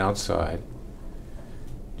with me outside,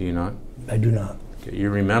 do you not? I do not. Okay. You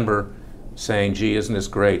remember saying, gee, isn't this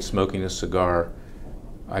great, smoking a cigar?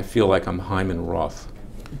 I feel like I'm Hyman Roth.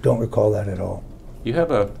 Don't recall that at all. You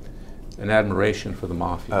have an admiration for the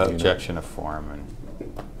mafia. do you not? Objection to form.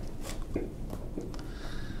 Do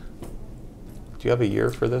you have a year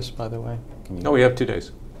for this, by the way? Can you? No, we have 2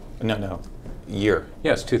 days. No. Year.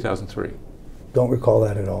 Yes, 2003. Don't recall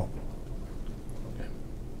that at all.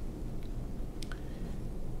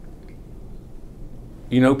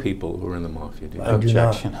 You know people who are in the mafia, do you? I do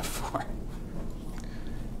not. Objection to form.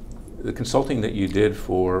 The consulting that you did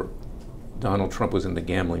for Donald Trump was in the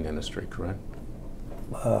gambling industry, correct?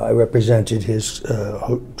 I represented his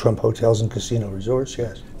Trump hotels and casino resorts,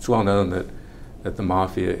 yes. It's well known that the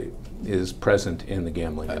mafia is present in the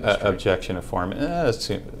gambling industry. Objection to form.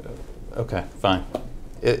 Okay, fine.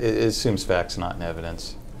 It assumes facts, not in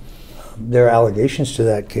evidence. There are allegations to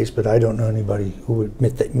that case, but I don't know anybody who would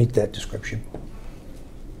meet that description.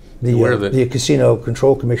 The Casino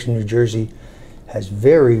Control Commission in New Jersey has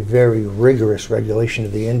very, very rigorous regulation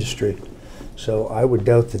of the industry. So I would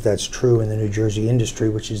doubt that that's true in the New Jersey industry,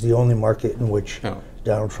 which is the only market in which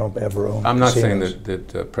Donald Trump ever owned I'm not casinos. saying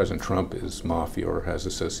that President Trump is mafia or has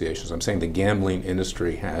associations. I'm saying the gambling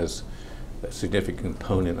industry has a significant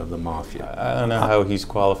component of the mafia. I don't know how he's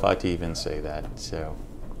qualified to even say that. So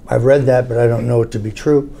I've read that, but I don't know it to be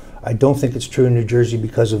true. I don't think it's true in New Jersey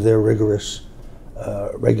because of their rigorous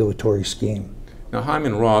regulatory scheme. Now,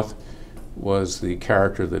 Hyman Roth was the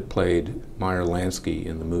character that played Meyer Lansky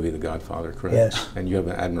in the movie The Godfather, correct? Yes. And you have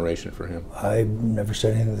an admiration for him. I never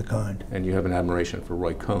said anything of the kind. And you have an admiration for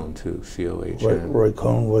Roy Cohn, too, C-O-H-N. Roy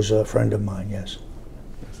Cohn was a friend of mine, yes.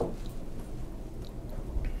 Yes.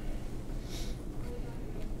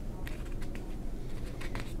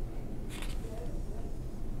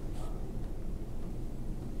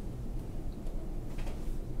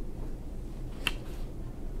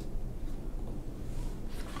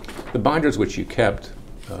 The binders which you kept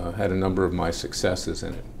had a number of my successes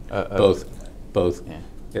in it, both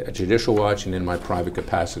at Judicial Watch and in my private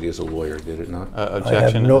capacity as a lawyer, did it not?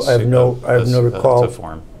 Objection. I have no recall. To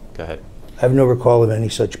form. Go ahead. I have no recall of any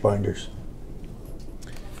such binders.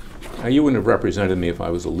 Now, you wouldn't have represented me if I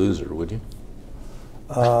was a loser, would you?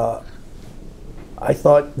 I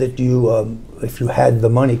thought that you, if you had the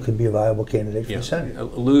money, could be a viable candidate for the Senate. A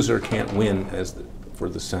loser can't win for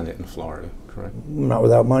the Senate in Florida, correct? Not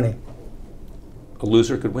without money. A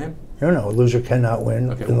loser could win? No, a loser cannot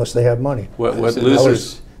win unless they have money. What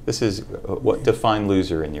losers? This is what define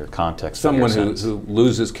loser in your context. Someone who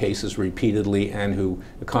loses cases repeatedly and who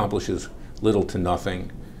accomplishes little to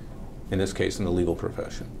nothing, in this case, in the legal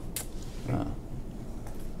profession. I'm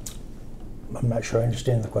not sure I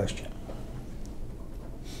understand the question.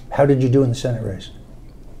 How did you do in the Senate race?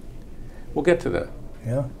 We'll get to that.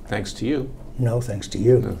 Yeah? Thanks to you. No, thanks to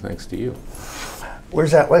you. No, thanks to you.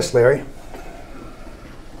 Where's that list, Larry?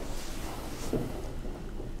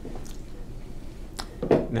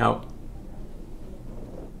 Now,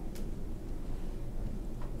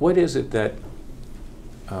 what is it that,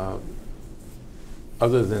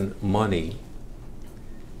 other than money,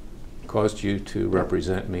 caused you to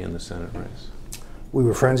represent me in the Senate race? We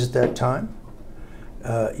were friends at that time.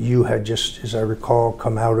 You had just, as I recall,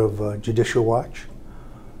 come out of Judicial Watch.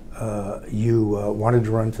 You wanted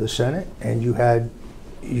to run for the Senate, and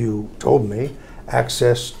you told me,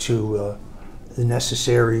 access to the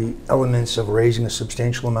necessary elements of raising a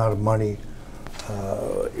substantial amount of money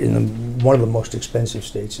in one of the most expensive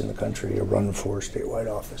states in the country to run for a statewide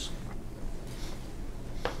office.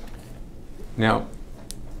 Now,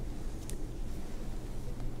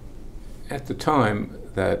 at the time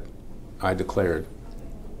that I declared,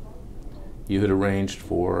 you had arranged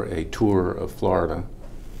for a tour of Florida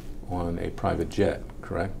on a private jet,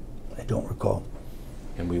 correct? I don't recall.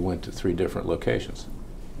 And we went to 3 different locations.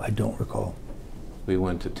 I don't recall. We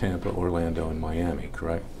went to Tampa, Orlando, and Miami,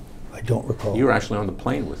 correct? I don't recall. You were actually on the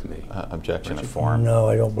plane with me. Objection to form. No,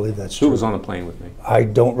 I don't believe that's true. Who was on the plane with me? I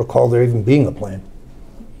don't recall there even being a plane.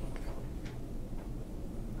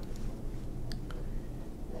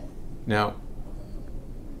 Now,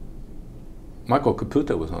 Michael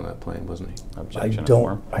Caputo was on that plane, wasn't he? Objection to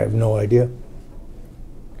form. I have no idea.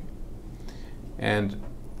 And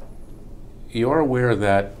you're aware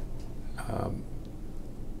that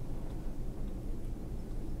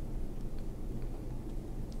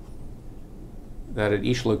that at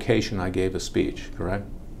each location I gave a speech, correct?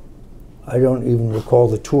 I don't even recall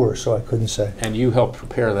the tour, so I couldn't say. And you helped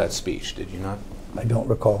prepare that speech, did you not? I don't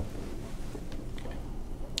recall.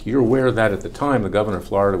 You're aware that at the time the governor of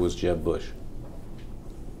Florida was Jeb Bush.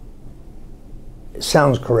 It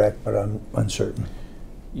sounds correct, but I'm uncertain.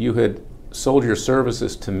 You had sold your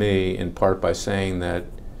services to me in part by saying that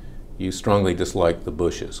you strongly disliked the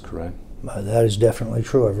Bushes, correct? That is definitely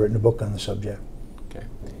true. I've written a book on the subject. Okay.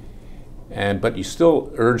 But you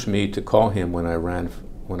still urged me to call him when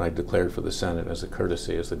I declared for the Senate as a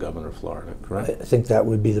courtesy as the governor of Florida, correct? I think that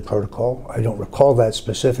would be the protocol. I don't recall that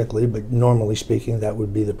specifically, but normally speaking, that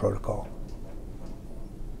would be the protocol.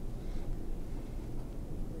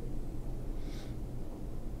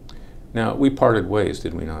 Now, we parted ways,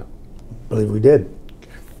 did we not? I believe we did.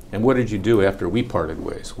 And what did you do after we parted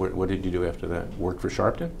ways? What did you do after that? Work for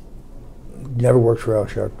Sharpton? Never worked for Al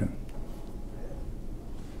Sharpton.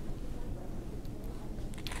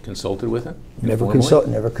 Consulted with him? Never consulted.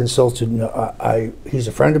 No, he's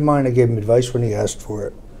a friend of mine. I gave him advice when he asked for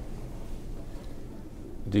it.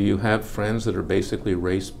 Do you have friends that are basically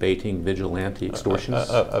race-baiting vigilante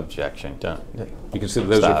extortionists? Objection. Don't. You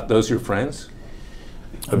consider Stop. those your friends?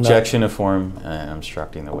 Objection to form, and I'm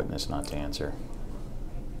instructing the witness not to answer.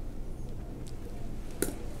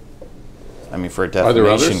 I mean, for a Are there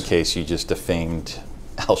defamation others? case, you just defamed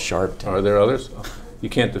Al Sharpton. Are there others? You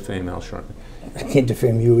can't defame Al Sharpton. I can't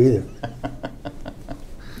defame you either.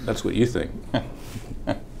 That's what you think.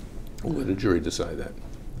 We'll let a jury decide that.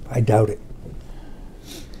 I doubt it.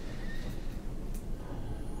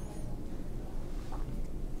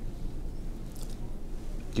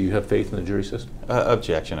 Do you have faith in the jury system?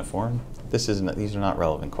 Objection to form. These are not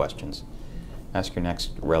relevant questions. Ask your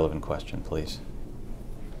next relevant question, please.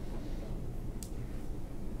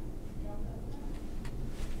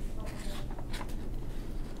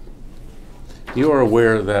 You are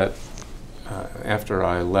aware that after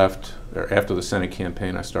I left, or after the Senate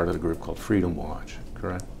campaign, I started a group called Freedom Watch,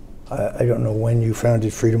 correct? I don't know when you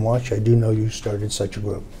founded Freedom Watch. I do know you started such a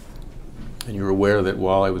group. And you're aware that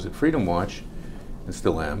while I was at Freedom Watch, and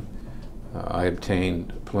still am, I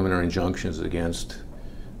obtained preliminary injunctions against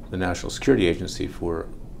the National Security Agency for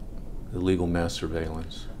illegal mass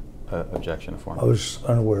surveillance. Objection to form. I was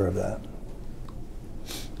unaware of that.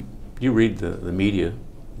 You read the media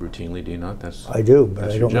routinely, do you not? I do, but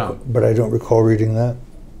that's I your don't. job. But I don't recall reading that.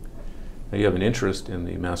 Now, you have an interest in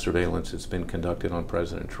the mass surveillance that's been conducted on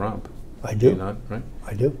President Trump. I Do do. you not, right?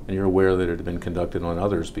 I do. And you're aware that it had been conducted on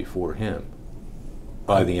others before him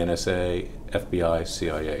by the NSA, FBI,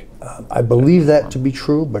 CIA. I believe that to be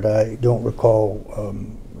true, but I don't recall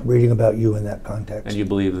reading about you in that context. And you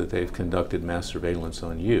believe that they've conducted mass surveillance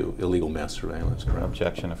on you, illegal mass surveillance, correct?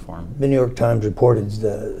 Objection to form. The New York Times reported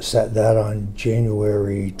that on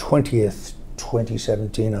January 20th,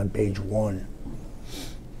 2017 on page 1.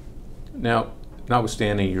 Now,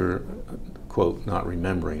 notwithstanding your, quote, not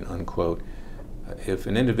remembering, unquote, if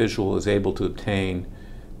an individual is able to obtain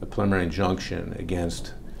a preliminary injunction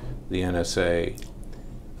against the NSA,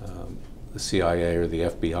 the CIA, or the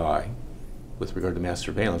FBI with regard to mass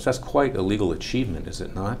surveillance, that's quite a legal achievement, is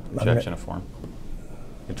it not? Objection to form.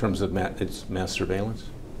 In terms of its mass surveillance?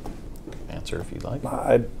 Answer if you'd like.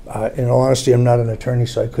 In all honesty, I'm not an attorney,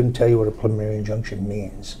 so I couldn't tell you what a preliminary injunction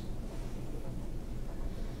means.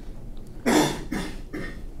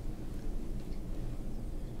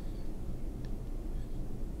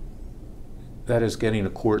 That is getting a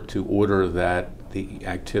court to order that the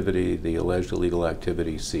activity, the alleged illegal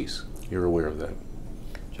activity, cease. You're aware of that?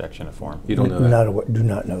 Objection to form. You don't know that? Do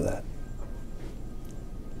not know that.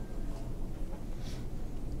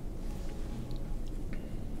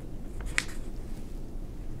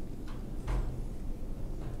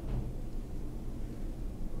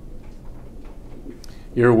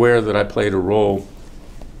 You're aware that I played a role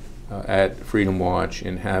at Freedom Watch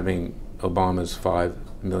in having Obama's $5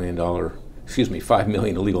 million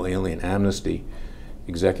illegal alien amnesty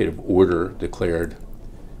executive order declared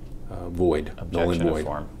void, null and Objection to void.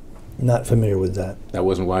 form. Not familiar with that. That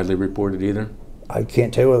wasn't widely reported either? I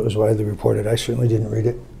can't tell you what was widely reported. I certainly didn't read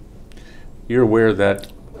it. You're aware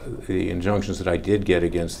that the injunctions that I did get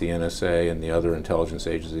against the NSA and the other intelligence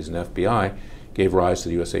agencies and FBI gave rise to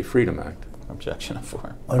the USA Freedom Act. Objection to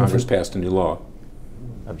form. Congress passed a new law.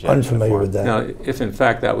 Objection Unfamiliar to form. with that. Now, if in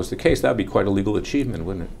fact that was the case, that would be quite a legal achievement,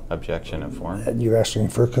 wouldn't it? Objection to form. You're asking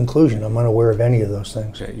for a conclusion. I'm unaware of any of those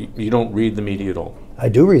things. Okay, you don't read the media at all. I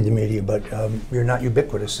do read the media, but you're not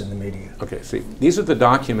ubiquitous in the media. Okay, see, these are the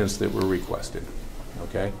documents that were requested,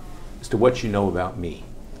 okay, as to what you know about me,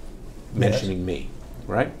 mentioning me,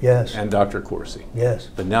 right? Yes. And Dr. Corsi. Yes.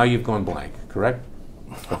 But now you've gone blank, correct?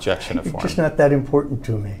 Objection to It's form. just not that important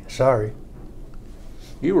to me. Sorry.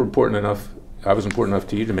 You were important enough, I was important enough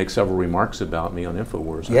to you to make several remarks about me on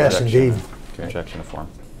InfoWars. Yes, Objection. indeed. Okay. Objection to form.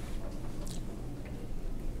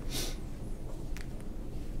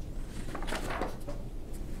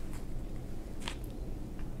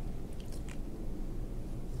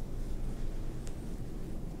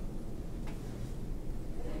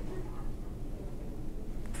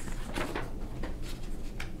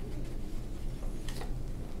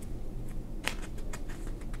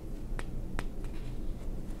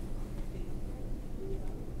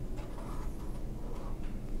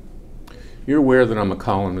 You're aware that I'm a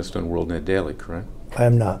columnist on WorldNet Daily, correct? I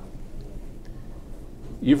am not.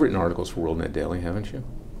 You've written articles for WorldNet Daily, haven't you?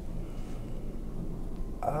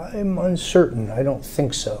 I'm uncertain. I don't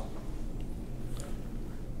think so.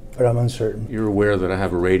 But I'm uncertain. You're aware that I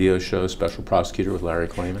have a radio show, Special Prosecutor with Larry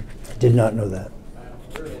Klayman? Did not know that.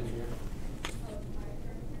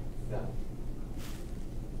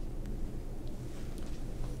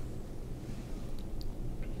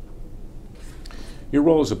 Your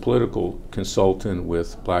role as a political consultant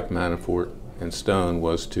with Black Manafort and Stone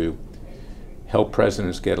was to help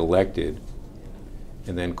presidents get elected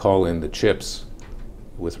and then call in the chips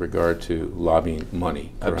with regard to lobbying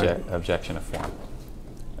money, correct? Objection of form.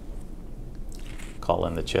 Call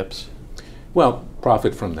in the chips. Well,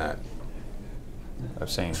 profit from that.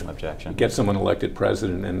 Abstain from objection. Get someone elected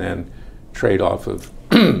president and then trade off of,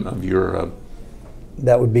 of your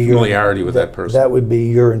That would be familiarity with that person. That would be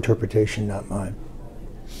your interpretation, not mine.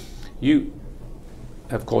 You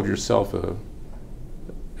have called yourself a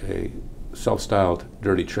self-styled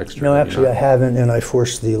dirty trickster. No, have you actually, I not? haven't, and I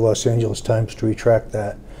forced the Los Angeles Times to retract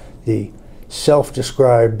that. The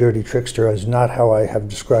self-described dirty trickster is not how I have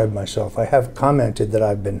described myself. I have commented that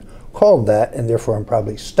I've been called that, and therefore I'm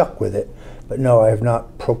probably stuck with it. But no, I have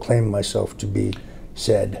not proclaimed myself to be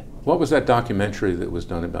said. What was that documentary that was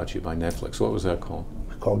done about you by Netflix? What was that called?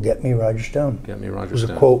 It's called Get Me, Rodger Stone. Get Me, Rodger It was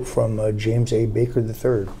Stone. a quote from James A. Baker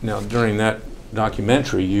III. Now, during that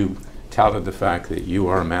documentary, you touted the fact that you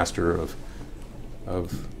are a master of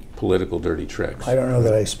political dirty tricks. I don't know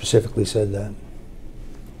that I specifically said that.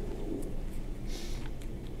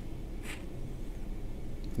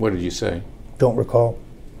 What did you say? Don't recall.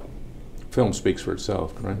 Film speaks for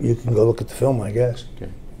itself, correct? You can go look at the film, I guess. Okay.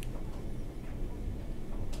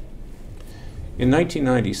 In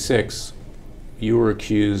 1996, you were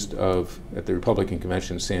accused of, at the Republican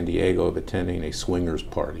Convention in San Diego, of attending a swingers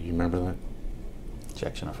party. You remember that?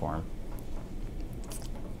 Objection of form.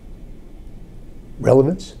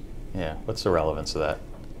 Relevance? Yeah, what's the relevance of that?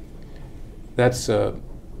 That's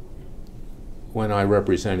when I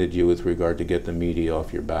represented you with regard to get the media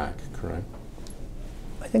off your back, correct?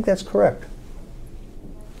 I think that's correct.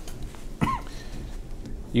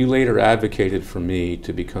 You later advocated for me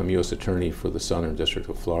to become U.S. Attorney for the Southern District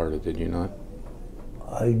of Florida, did you not?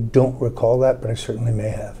 I don't recall that, but I certainly may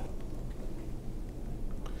have.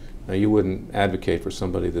 Now, you wouldn't advocate for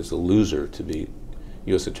somebody that's a loser to be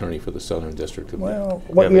U.S. Attorney for the Southern District of Well,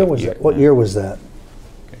 what Yeah, year but was you- that? What year was that?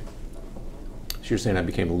 So you're saying I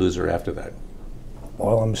became a loser after that?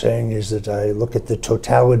 All I'm saying is that I look at the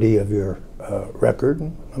totality of your record,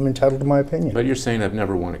 and I'm entitled to my opinion. But you're saying I've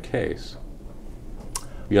never won a case.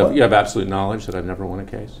 You have absolute knowledge that I've never won a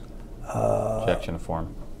case? Objection of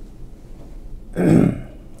form.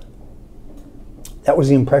 That was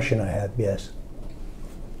the impression I had, yes.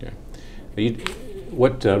 Okay.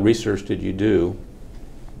 What research did you do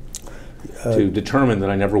to determine that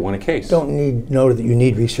I never won a case? Don't know that you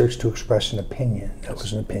need research to express an opinion. That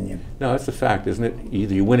was an opinion. No, that's the fact, isn't it?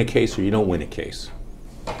 Either you win a case or you don't win a case.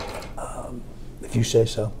 If you say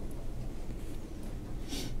so.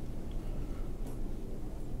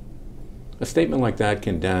 A statement like that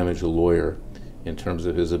can damage a lawyer in terms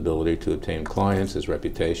of his ability to obtain clients, his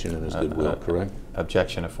reputation, and his goodwill, correct?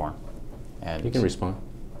 Objection of form. And You can respond.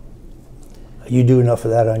 You do enough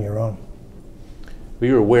of that on your own. But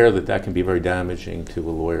you're aware that that can be very damaging to a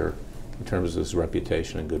lawyer in terms of his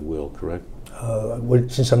reputation and goodwill, correct?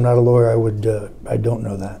 Since I'm not a lawyer, I don't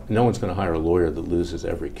know that. No one's going to hire a lawyer that loses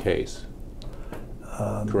every case,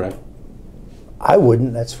 correct? I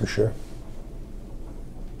wouldn't, that's for sure.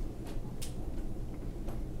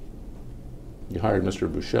 You hired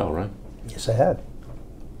Mr. Bushell, right? Yes, I have.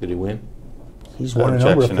 Did he win? He's won a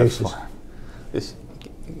number of objection cases. form. This,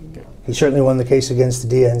 He certainly won the case against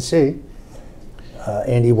the DNC,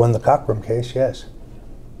 and he won the Cockrum case, yes.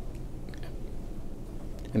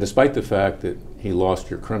 And despite the fact that he lost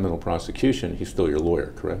your criminal prosecution, he's still your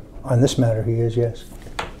lawyer, correct? On this matter, he is, yes.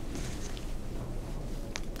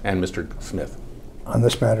 And Mr. Smith. On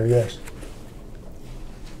this matter, yes.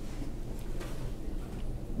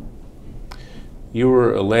 You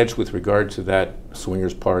were alleged with regard to that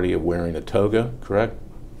swingers party of wearing a toga, correct?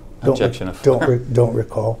 Objection of form. Don't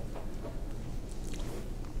recall.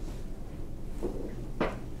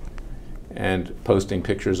 And posting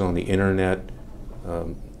pictures on the internet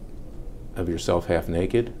of yourself half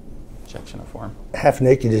naked. Objection of form. Half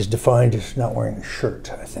naked is defined as not wearing a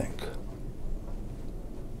shirt, I think.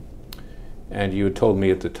 And you had told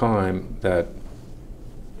me at the time that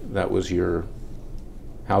that was your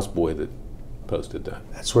houseboy that posted that.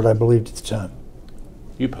 That's what I believed at the time.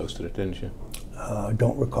 You posted it, didn't you?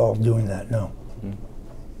 Don't recall doing that, no.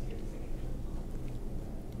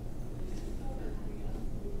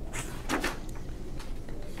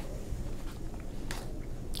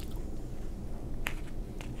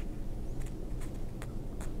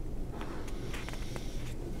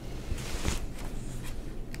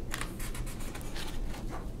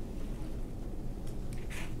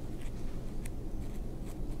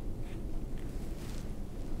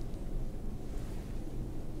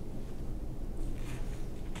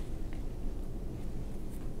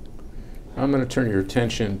 I'm going to turn your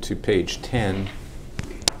attention to page 10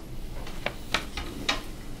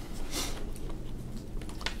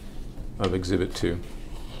 of Exhibit 2,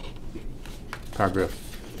 paragraph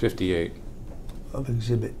 58. Of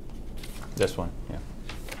exhibit. This one, yeah.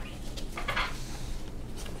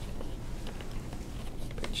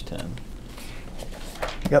 Page 10.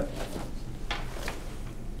 Yep.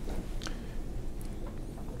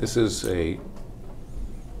 This is a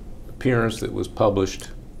appearance that was published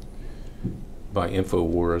by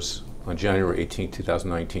InfoWars on January 18,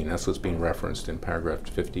 2019. That's what's being referenced in paragraph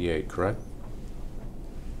 58, correct?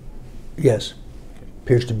 Yes.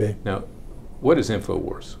 Appears to be. Now, what is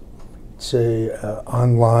InfoWars? It's a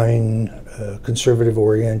online,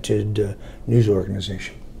 conservative-oriented news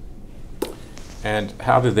organization. And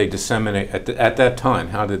how did they disseminate, at that time,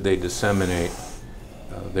 how did they disseminate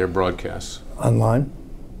their broadcasts? Online?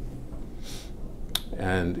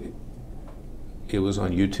 And it was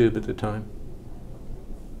on YouTube at the time?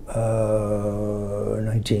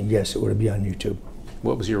 19, yes, it would be on YouTube.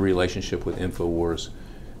 What was your relationship with InfoWars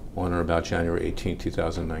on or about January 18,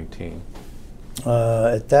 2019?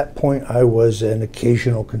 At that point, I was an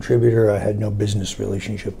occasional contributor. I had no business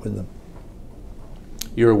relationship with them.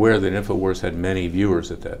 You're aware that InfoWars had many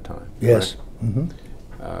viewers at that time? Yes. Correct?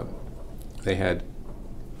 Mm-hmm. They had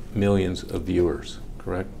millions of viewers,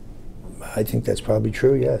 correct? I think that's probably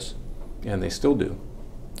true, yes. And they still do.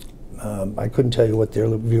 I couldn't tell you what their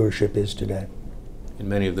viewership is today. And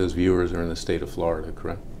many of those viewers are in the state of Florida,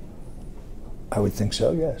 correct? I would think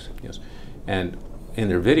so, yes. Yes. And in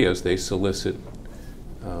their videos, they solicit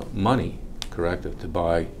money, correct, to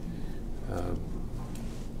buy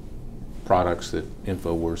products that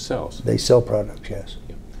InfoWars sells. They sell products, yes.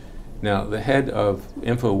 Yeah. Now, the head of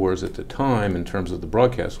InfoWars at the time, in terms of the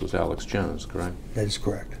broadcast, was Alex Jones, correct? That is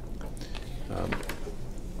correct.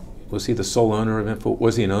 Was he the sole owner of InfoWars?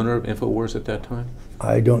 Was he an owner of InfoWars at that time?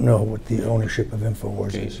 I don't know what the ownership of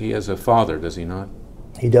InfoWars is. He has a father, does he not?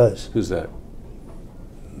 He does. Who's that?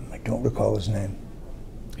 I don't recall his name.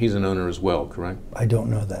 He's an owner as well, correct? I don't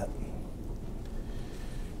know that.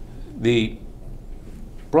 The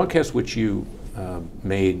broadcast which you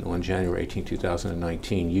made on January 18,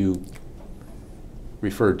 2019, you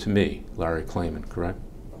referred to me, Larry Klayman, correct?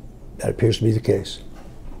 That appears to be the case.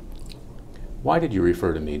 Why did you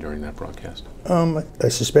refer to me during that broadcast? I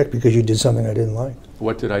suspect because you did something I didn't like.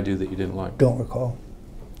 What did I do that you didn't like? Don't recall.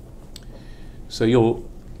 So you'll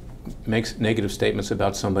make negative statements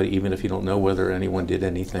about somebody even if you don't know whether anyone did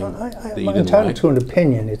anything that you I'm didn't entitled like? to an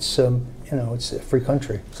opinion. It's, you know, it's a free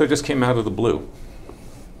country. So it just came out of the blue.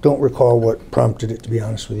 Don't recall what prompted it, to be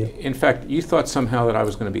honest with you. In fact, you thought somehow that I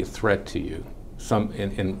was going to be a threat to you,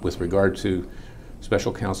 with regard to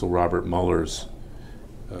Special Counsel Robert Mueller's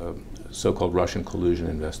so-called Russian collusion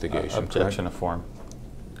investigation. Objection correct? to form.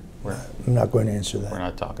 I'm not going to answer that. We're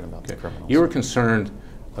not talking about the Okay. criminals. You were concerned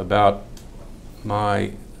about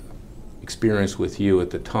my experience with you at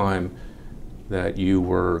the time that you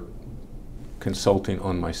were consulting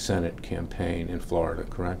on my Senate campaign in Florida,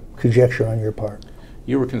 correct? Conjecture on your part.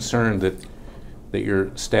 You were concerned that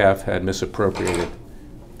your staff had misappropriated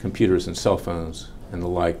computers and cell phones and the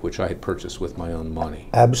like, which I had purchased with my own money.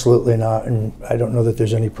 Absolutely not, and I don't know that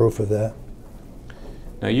there's any proof of that.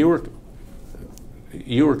 Now, you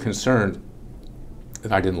were concerned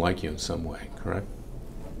that I didn't like you in some way, correct?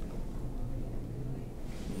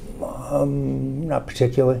 Not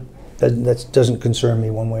particularly. That doesn't concern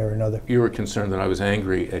me one way or another. You were concerned that I was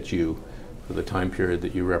angry at you for the time period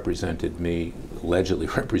that you represented me, allegedly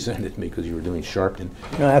represented me because you were doing Sharpton.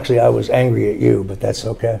 No, actually, I was angry at you, but that's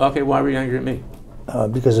okay. Okay, why were you angry at me?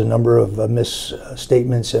 Because a number of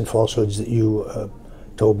misstatements and falsehoods that you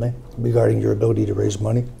told me regarding your ability to raise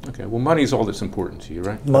money. Okay, well, money's all that's important to you,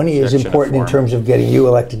 right? Money is Objection to important in form. terms of getting you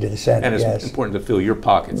elected to the Senate, And it's yes. important to fill your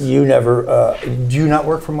pockets. You never, do you not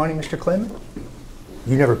work for money, Mr. Klayman?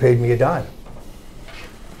 You never paid me a dime.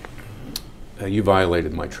 You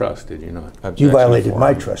violated my trust, did you not? Objection You to violated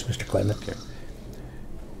my form. trust, Mr. Klayman. Okay.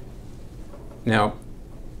 Now,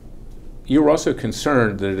 you were also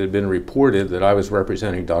concerned that it had been reported that I was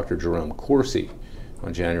representing Dr. Jerome Corsi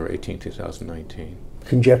on January 18, 2019.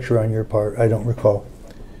 Conjecture on your part, I don't recall.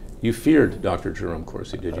 You feared Dr. Jerome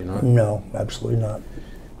Corsi, did you not? No, absolutely not.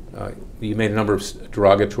 You made a number of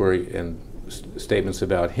derogatory and statements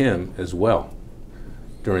about him as well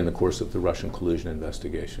during the course of the Russian collusion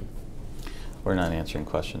investigation. We're not answering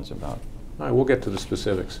questions about. All right, we'll get to the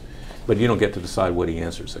specifics. But you don't get to decide what he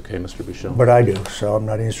answers, okay, Mr. Bichon? But I do, so I'm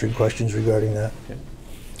not answering questions regarding that. Okay.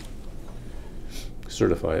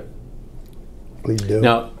 Certify it. Please do.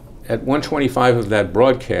 Now, at 1:25 of that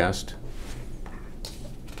broadcast,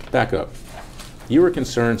 back up. You were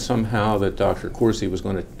concerned somehow that Dr. Corsi was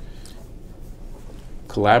going to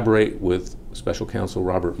collaborate with Special Counsel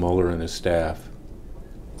Robert Mueller and his staff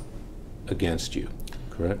against you,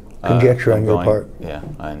 correct? Conjecture on I'm your going- part. Yeah,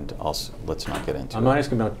 and also, let's not get into I'm it. not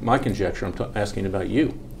asking about my conjecture, I'm asking about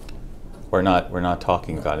you. We're not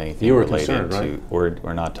talking about anything You were related concerned, to. right?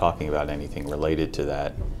 We're not talking about anything related to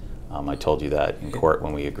that. I told you that in court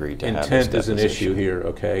when we agreed to have this Intent is an issue deposition. here,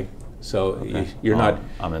 okay? So Okay. you're not,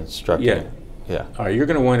 I'm instructing. Yeah. Yeah. all right, you're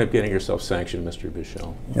going to wind up getting yourself sanctioned, Mr.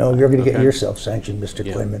 Bichel. No, you're going to get Okay. yourself sanctioned, Mr.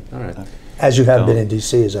 Yeah. Klayman, All right. as you have been Don't- in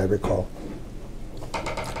D.C., as I recall.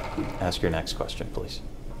 Ask your next question, please.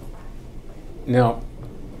 Now,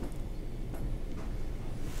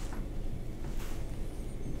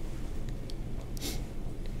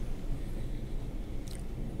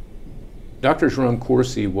 Dr. Jerome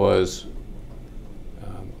Corsi was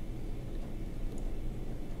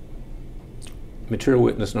material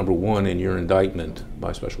witness number 1 in your indictment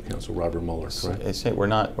by Special Counsel Robert Mueller, correct? I say we're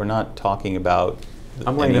not talking about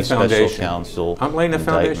I'm laying any the foundation. special counsel. I'm laying the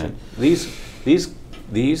indictment. foundation.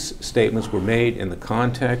 These statements were made in the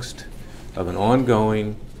context of an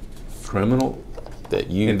ongoing criminal That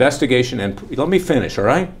you investigation and, let me finish, all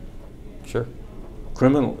right? Sure.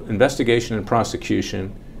 Criminal investigation and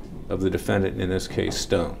prosecution of the defendant, in this case,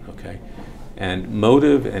 Stone, okay? And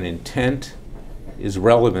motive and intent is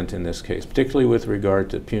relevant in this case, particularly with regard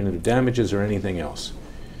to punitive damages or anything else.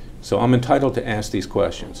 So I'm entitled to ask these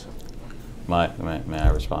questions. May I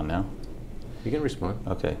respond now? You can respond.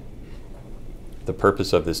 Okay. The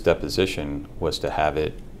purpose of this deposition was to have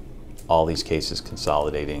all these cases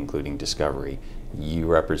consolidated, including discovery. You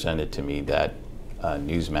represented to me that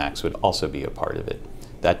Newsmax would also be a part of it.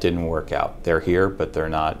 That didn't work out. They're here, but they're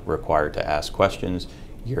not required to ask questions.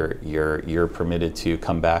 You're permitted to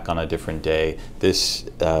come back on a different day.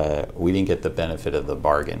 We didn't get the benefit of the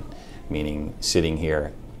bargain, meaning sitting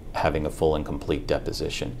here having a full and complete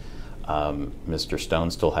deposition. Mr.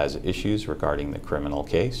 Stone still has issues regarding the criminal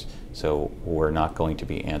case, so we're not going to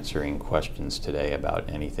be answering questions today about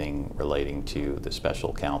anything relating to the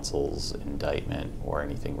special counsel's indictment or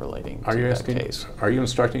anything relating Are to you that asking, case. are you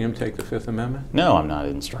instructing him to take the Fifth Amendment? No, I'm not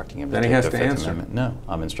instructing him Then to he take has the to Fifth answer. Amendment. No,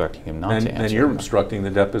 I'm instructing him not to answer. Then you're them. obstructing the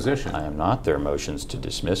deposition. I am not. There are motions to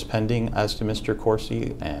dismiss pending as to Mr.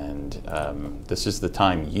 Corsi, and this is the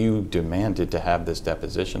time you demanded to have this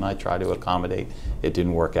deposition. I try to accommodate. It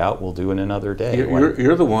didn't work out. We'll do it another day.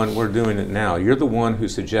 You're the one, we're doing it now. You're the one who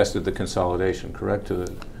suggested the consolidation, correct,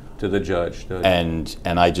 to the judge? And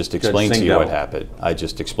I just explained to you Singh what Devil. happened. I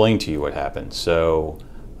just explained to you what happened. So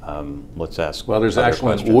let's ask. Well, there's other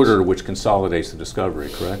actually an questions, order which consolidates the discovery,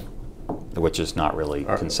 correct? which is not really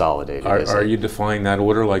Are- consolidated. is Are it? you defying that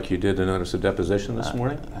order like you did the notice of deposition this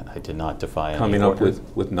morning? I did not defy any Coming up order.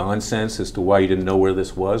 with nonsense as to why you didn't know where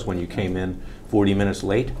this was when you came in 40 minutes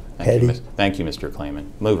late? Thank you, Petty. Thank you, Mr. Klayman.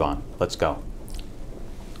 Move on. Let's go.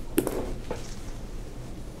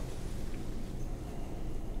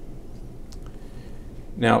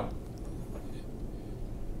 Now,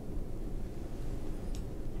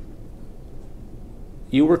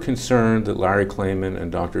 you were concerned that Larry Klayman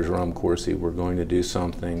and Dr. Jerome Corsi were going to do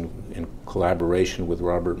something in collaboration with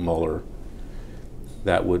Robert Mueller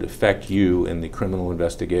that would affect you in the criminal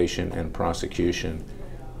investigation and prosecution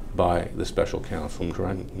by the special counsel,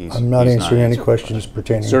 correct? I'm not answering any questions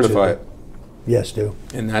pertaining to Certify the- it. Yes, do.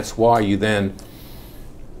 And that's why you then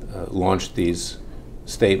launched these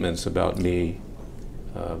statements about me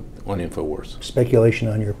on InfoWars. Speculation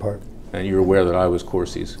on your part. And you're aware that I was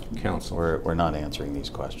Corsi's counsel. We're not answering these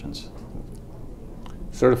questions.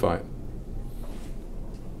 Certify it.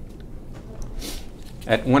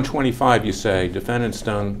 At 125, you say, defendant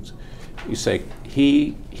Stone, you say,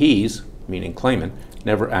 he's, meaning Klayman,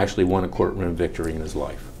 never actually won a courtroom victory in his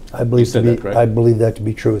life. I believe said that, correct? I believe that to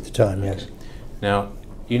be true at the time, yes. Now,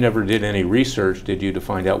 you never did any research, did you, to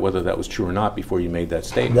find out whether that was true or not before you made that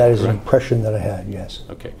statement? That is an correct? impression that I had, yes.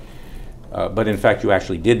 Okay. But in fact, you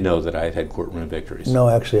actually did know that I had had courtroom victories. No,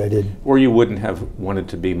 actually, I didn't. Or you wouldn't have wanted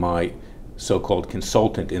to be my so-called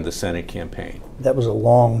consultant in the Senate campaign. That was a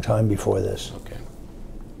long time before this. Okay.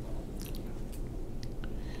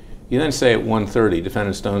 You then say at 1:30,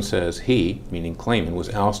 defendant Stone says he, meaning Klayman, was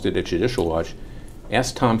ousted at Judicial Watch.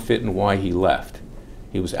 Ask Tom Fitton why he left.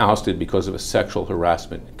 He was ousted because of a sexual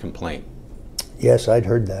harassment complaint. Yes, I'd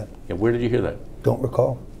heard that. Yeah, where did you hear that? Don't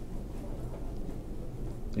recall.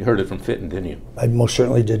 You heard it from Fitton, didn't you? I most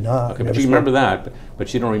certainly did not. Okay, Never but you spoke- remember that,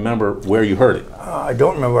 but you don't remember where you heard it. I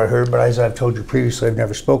don't remember what I heard, but as I've told you previously, I've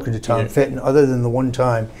never spoken to Tom Yeah. Fitton other than the one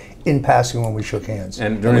time in passing when we shook hands.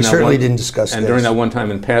 And we during that certainly one, didn't discuss And this. during that one time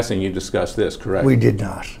in passing, you discussed this, correct? We did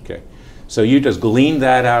not. Okay. So you just gleaned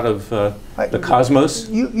that out of the cosmos?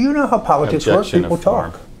 You know how politics work. Objection People of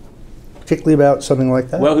form. talk, particularly about something like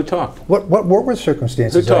that. Well, who talked? What were the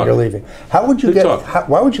circumstances Who that talked? you're leaving? How would you Who talked?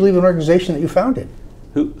 why would you leave an organization that you founded?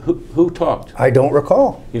 Who talked? I don't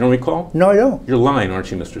recall. You don't recall? No, I don't. You're lying, aren't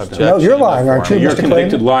you, Mr. Stone? Objection No, you're of lying, aren't you, form. You're a Mr.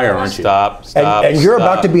 convicted Klayman? liar, aren't you? Stop, stop, And you're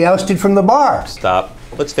about to stop. be ousted from the bar. Stop.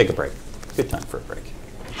 Let's take a break. Good time for a break.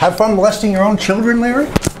 Have fun molesting your own children, Larry?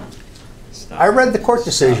 Stop. I read the court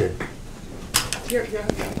decision.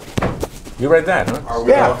 You read that, huh? Are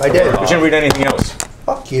we Yeah, off I the did. You record? didn't read anything else.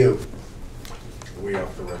 Fuck you. Are we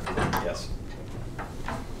off the record? Yes.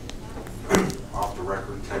 Off the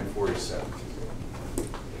record, 10:47.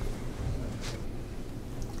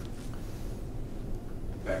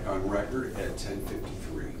 Back on record at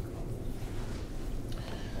 10:53.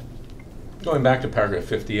 Going back to paragraph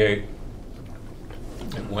 58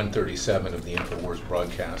 and 137 of the InfoWars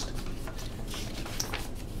broadcast.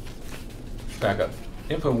 Back up.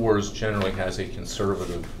 InfoWars generally has a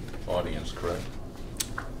conservative audience, correct?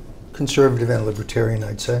 Conservative and libertarian,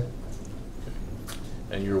 I'd say.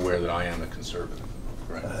 And you're aware that I am a conservative,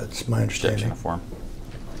 correct? That's my Objection understanding. of form.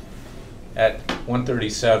 At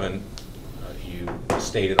 137, you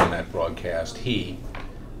stated on that broadcast, he,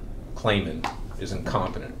 Klayman, is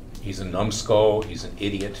incompetent. He's a numbskull, he's an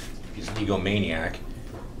idiot, he's an egomaniac,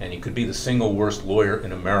 and he could be the single worst lawyer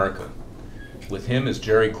in America. With him as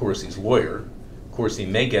Jerry Corsi's lawyer, Corsi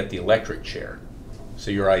may get the electric chair.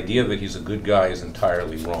 So your idea that he's a good guy is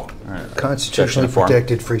entirely wrong. All right. Objection Constitutionally of form.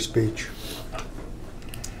 protected free speech.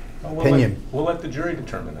 Opinion. We'll let the jury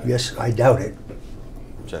determine that. Yes, I doubt it.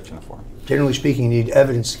 Objection of form. Generally speaking, you need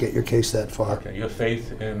evidence to get your case that far. Okay, you have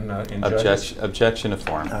faith in judges? Objection of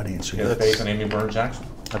form. Not answer You have that. faith in Amy Byrne Jackson?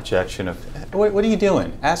 Objection of. What are you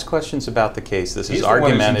doing? Ask questions about the case. This is He's the one who's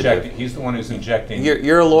argumentative. injecting- He's the one who's injecting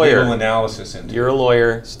You're a lawyer. legal analysis into You're it. a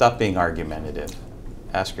lawyer. Stop being argumentative.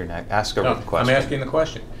 Ask a No, question. I'm asking the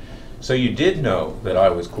question. So you did know that I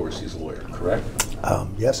was Corsi's lawyer, correct?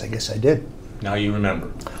 Yes, I guess I did. Now you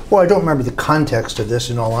remember. Well, I don't remember the context of this.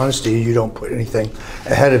 In all honesty, you don't put anything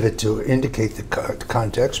ahead of it to indicate the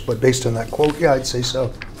context. But based on that quote, yeah, I'd say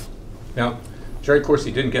so. Now, Jerry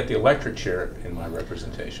Corsi didn't get the electric chair in my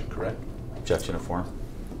representation, correct? Objection of form.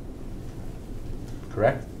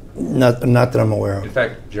 Correct? Not that I'm aware In of.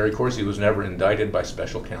 fact, Jerry Corsi was never indicted by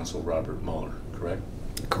special counsel Robert Mueller, correct?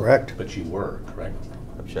 Correct. But you were, correct?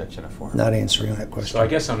 Objection of form. Not answering that question. So I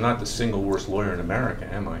guess I'm not the single worst lawyer in America,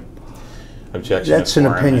 am I? Objection That's of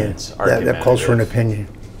an form. opinion. It's That calls for an argumentative. opinion.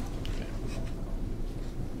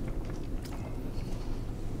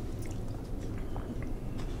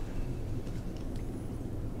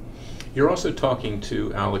 You're also talking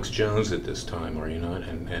to Alex Jones at this time, are you not?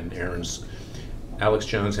 And Alex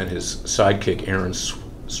Jones and his sidekick Aaron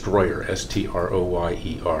Stroyer,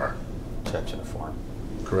 S-T-R-O-Y-E-R, Objection of form.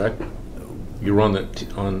 correct? You were on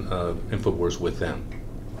InfoWars with them.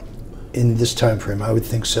 In this time frame, I would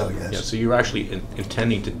think so, yes. Yeah, so you're actually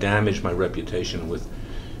intending to damage my reputation with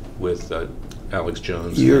Alex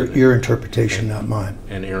Jones Your interpretation, not mine.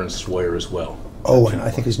 and Aaron Stroyer as well. Owen, I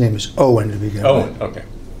think his name is Owen to begin Owen, with. okay.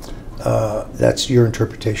 That's your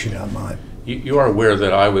interpretation, not mine. You are aware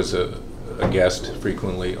that I was a guest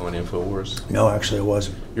frequently on InfoWars? No, actually, I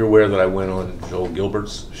wasn't. You're aware that I went on Joel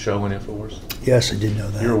Gilbert's show on InfoWars? Yes, I did know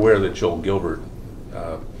that. You're aware that Joel Gilbert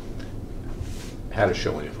had a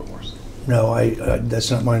show on InfoWars? No,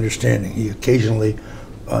 that's not my understanding. He occasionally,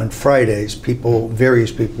 on Fridays,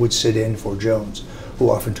 various people would sit in for Jones, who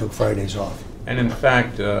often took Fridays off. And in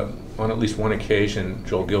fact, on at least one occasion,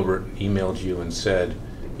 Joel Gilbert emailed you and said,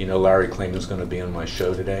 you know, Larry Klayman's going to be on my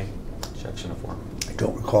show today? Objection of form. I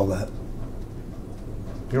don't recall that.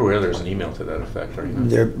 You're aware there's an email to that effect, are you not?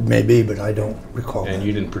 There may be, but I don't recall And that.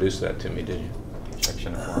 you didn't produce that to me, did you?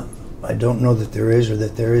 Objection of form. I don't know that there is or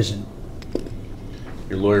that there isn't.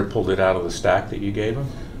 Your lawyer pulled it out of the stack that you gave him?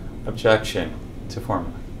 Objection to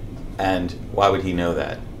form. And why would he know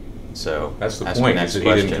that? So That's the ask your point, next is that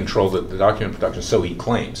he didn't question. control the document production, so he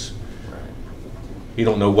claims. Right. You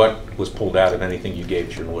don't know what was pulled out of anything you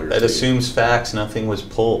gave to your lawyer. That do you? assumes facts. Nothing was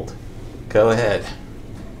pulled. Go ahead.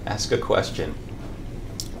 Ask a question.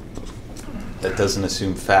 That doesn't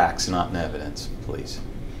assume facts, not an evidence, please.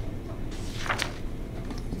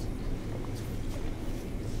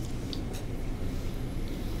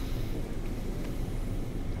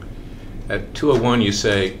 At 2:01, you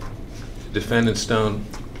say, Defendant Stone,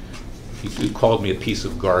 you called me a piece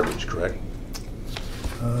of garbage, correct?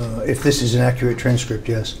 If this is an accurate transcript,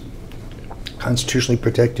 yes. Constitutionally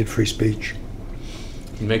protected free speech.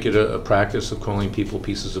 You make it a practice of calling people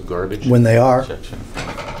pieces of garbage? When they are, Objection.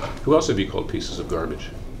 Who else have you called pieces of garbage?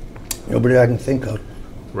 nobody I can think of.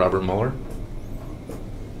 Robert Mueller?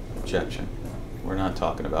 Objection. We're not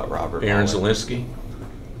talking about Robert Aaron Mueller. Zelinsky?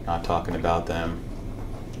 Not talking about them.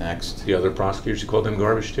 Next. The other prosecutors, you called them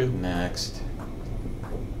garbage too? Next.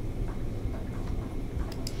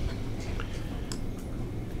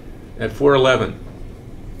 At 411,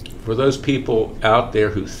 for those people out there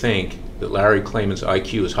who think that Larry Klayman's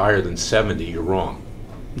IQ is higher than 70, you're wrong.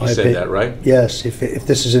 You said that, right? Yes, if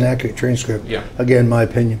this is an accurate transcript. Yeah. Again, my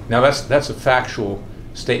opinion. Now that's a factual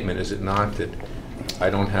statement, is it not, that I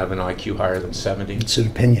don't have an IQ higher than 70? It's an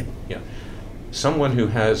opinion. Yeah. Someone who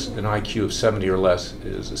has an IQ of 70 or less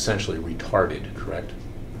is essentially retarded, correct?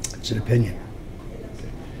 It's an opinion.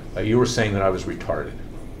 You were saying that I was retarded.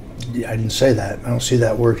 I didn't say that. I don't see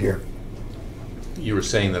that word here. You were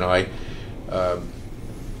saying that I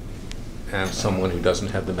am someone who doesn't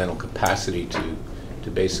have the mental capacity to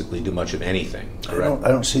basically do much of anything, correct? I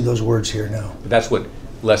don't see those words here, no. But that's what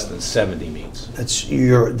less than 70 means. That's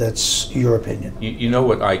your opinion. You know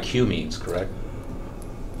what IQ means, correct?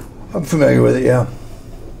 I'm familiar with it, yeah.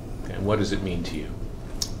 And what does it mean to you?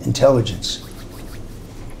 Intelligence.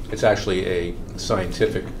 It's actually a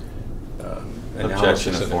scientific Objection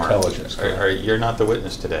analysis of of form. intelligence. correct? You're not the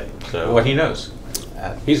witness today, so Well, he knows.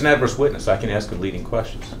 He's an adverse witness. I can ask him leading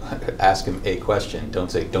questions. ask him a question. Don't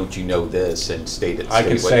say, "Don't you know this?" and state it. I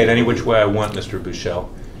can state what say it you any believe. which way I want, Mr. Buchel.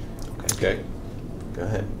 Okay. Go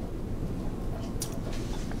ahead.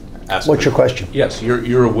 Ask What's me. your question? Yes,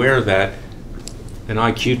 you're aware that an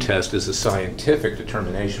IQ test is a scientific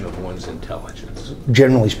determination of one's intelligence.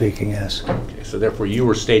 Generally speaking, yes. Okay, so therefore you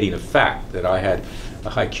were stating a fact that I had a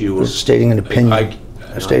IQ of... Stating an opinion.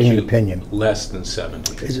 Stating an IQ opinion. less than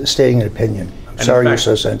 70. Is it stating an opinion? I'm in sorry you're fact-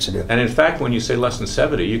 so sensitive. And in fact, when you say less than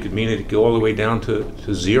 70, you could mean it go all the way down to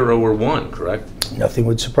 0 or 1, correct? Nothing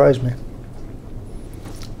would surprise me.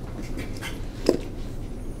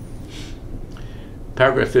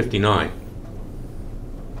 Paragraph 59.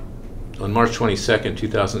 On March 22nd,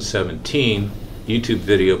 2017, YouTube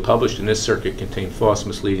video published in this circuit contained false,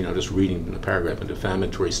 misleading, I'm just reading the paragraph, and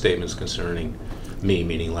defamatory statements concerning me,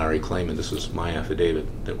 meaning Larry Klayman. This was my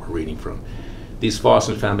affidavit that we're reading from. These false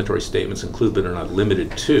and defamatory statements include but are not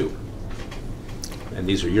limited to, and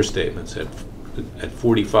these are your statements, at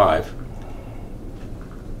 45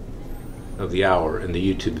 of the hour in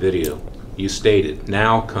the YouTube video, you stated,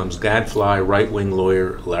 "Now comes gadfly right-wing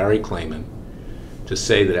lawyer Larry Klayman to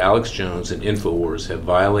say that Alex Jones and InfoWars have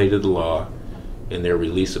violated the law in their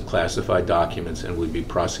release of classified documents and would be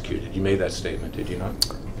prosecuted." You made that statement, did you not?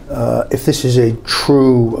 If this is a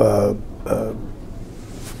true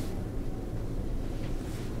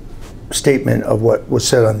statement of what was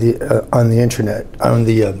said on the internet, on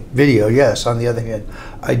the video, yes. On the other hand,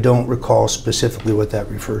 I don't recall specifically what that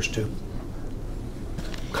refers to.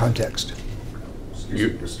 Context.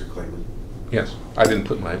 Excuse me, Mr. Klayman. Yes. I didn't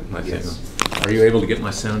put my thing Yes. on. Are you able to get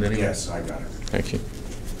my sound anyway? Yes, I got it. Thank you.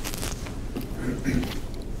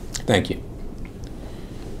 Thank you.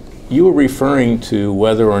 You were referring to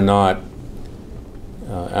whether or not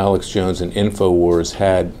Alex Jones and InfoWars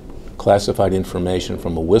had classified information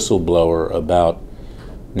from a whistleblower about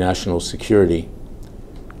national security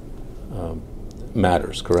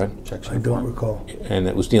matters, correct? I don't recall. And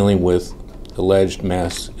it was dealing with alleged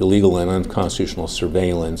mass illegal and unconstitutional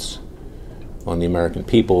surveillance on the American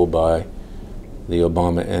people by the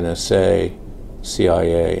Obama NSA,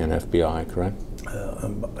 CIA, and FBI, correct?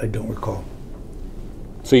 I don't recall.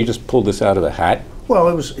 So you just pulled this out of a hat?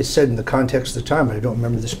 Well, it said in the context of the time, but I don't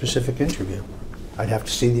remember the specific interview. I'd have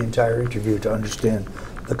to see the entire interview to understand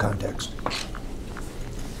the context.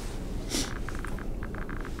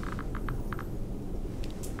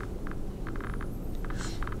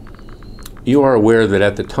 You are aware that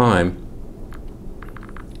at the time,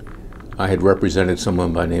 I had represented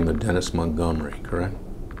someone by the name of Dennis Montgomery, correct?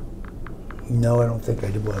 No, I don't think I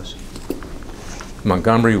was.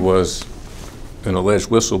 Montgomery was an alleged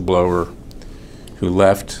whistleblower who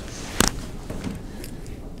left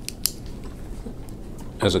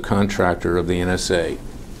as a contractor of the NSA,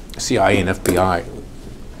 CIA, and FBI,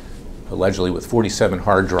 allegedly with 47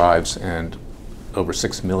 hard drives and over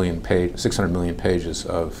 600 million pages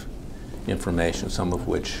of information, some of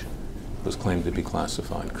which was claimed to be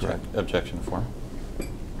classified, correct? Objection to form.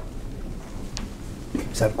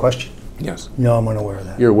 Is that a question? Yes. No, I'm unaware of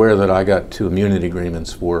that. You're aware that I got 2 immunity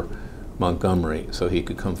agreements for Montgomery so he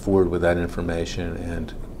could come forward with that information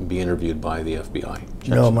and be interviewed by the FBI.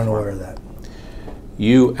 No, I'm unaware of that.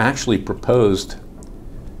 You actually proposed,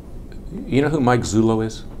 you know who Mike Zullo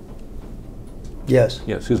is? Yes.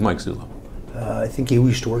 Yes, who's Mike Zullo? I think he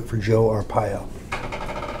used to work for Joe Arpaio.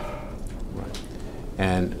 Right.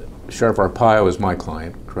 And Sheriff Arpaio is my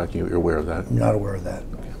client, correct? You're aware of that? I'm not aware of that.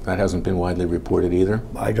 That hasn't been widely reported either?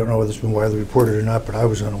 I don't know whether it's been widely reported or not, but I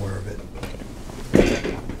was unaware of it.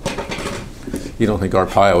 You don't think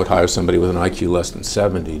Arpaio would hire somebody with an IQ less than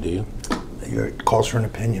 70, do you? It calls for an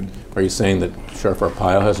opinion. Are you saying that Sheriff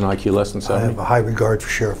Arpaio has an IQ less than I 70? have a high regard for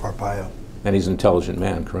Sheriff Arpaio. And he's an intelligent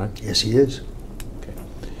man, correct? Yes, he is. Okay.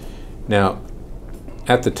 Now,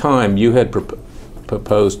 at the time, you had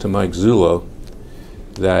proposed to Mike Zullo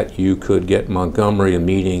that you could get Montgomery a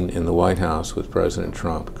meeting in the White House with President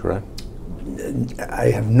Trump, correct? I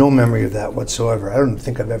have no memory of that whatsoever. I don't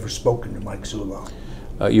think I've ever spoken to Mike Zullo.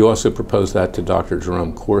 You also proposed that to Dr.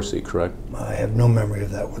 Jerome Corsi, correct? I have no memory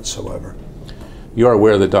of that whatsoever. You are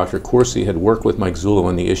aware that Dr. Corsi had worked with Mike Zullo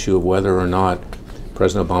on the issue of whether or not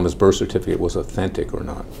President Obama's birth certificate was authentic or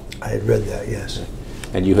not. I had read that, yes.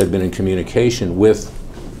 And you had been in communication with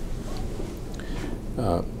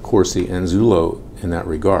Corsi and Zullo in that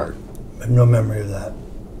regard. I have no memory of that.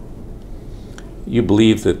 You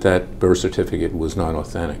believe that that birth certificate was not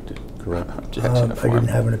authentic, correct? Objection to I form. didn't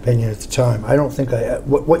have an opinion at the time. I don't think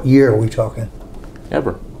what year are we talking?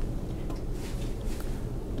 Ever.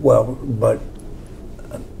 Well, but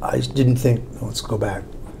I didn't think, let's go back.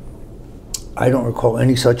 I don't recall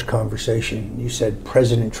any such conversation. You said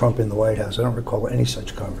President Trump in the White House. I don't recall any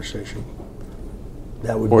such conversation.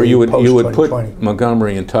 That would Or be you would put post-2020.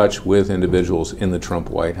 Montgomery in touch with individuals in the Trump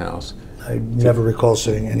White House. I never recall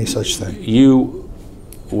saying any such thing. You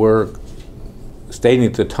were stating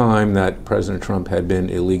at the time that President Trump had been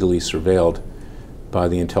illegally surveilled by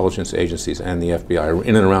the intelligence agencies and the FBI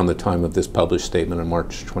in and around the time of this published statement on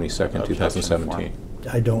March 22nd, 2017.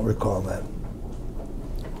 I don't recall that.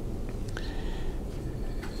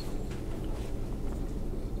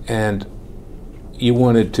 And you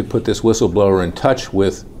wanted to put this whistleblower in touch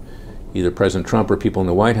with either President Trump or people in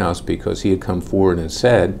the White House because he had come forward and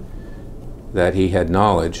said that he had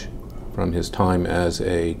knowledge from his time as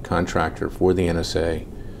a contractor for the NSA,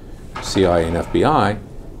 CIA, and FBI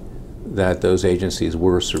that those agencies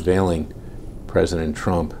were surveilling President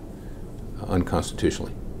Trump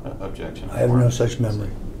unconstitutionally. Objection to I have form. no such memory.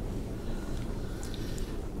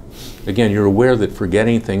 Again, you're aware that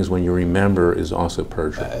forgetting things when you remember is also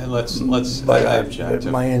perjury. But I object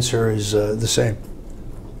to my answer is the same.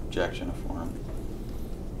 objection to form.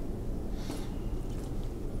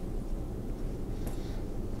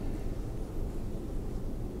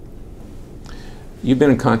 You've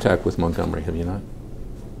been in contact with Montgomery, have you not?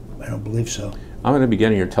 I don't believe so. I'm going to be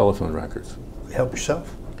getting your telephone records. Help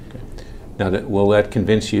yourself. Now, will that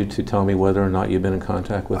convince you to tell me whether or not you've been in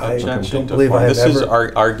contact with I Montgomery? don't believe I have This is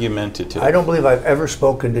ever- argumentative. I don't believe I've ever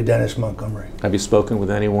spoken to Dennis Montgomery. Have you spoken with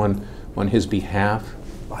anyone on his behalf?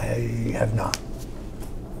 I have not.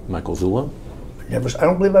 Michael Zullo? I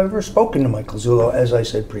don't believe I've ever spoken to Michael Zullo, as I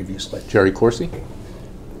said previously. Jerry Corsi?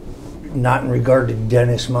 Not in regard to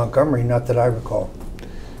Dennis Montgomery, not that I recall.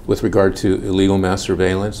 With regard to illegal mass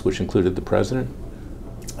surveillance, which included the president?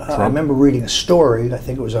 I remember reading a story, I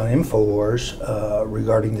think it was on InfoWars,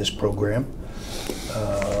 regarding this program.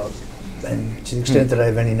 And to the extent that I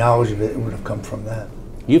have any knowledge of it, it would have come from that.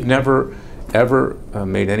 You've never, ever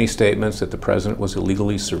made any statements that the president was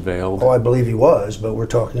illegally surveilled? Oh, I believe he was, but we're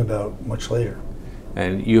talking about much later.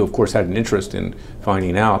 And you, of course, had an interest in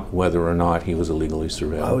finding out whether or not he was illegally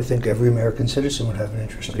surveilled. I would think every American citizen would have an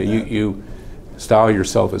interest Okay, in that. you style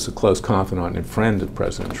yourself as a close confidant and friend of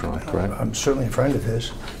President Trump, correct? I'm certainly a friend of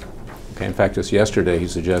his. Okay, in fact, just yesterday he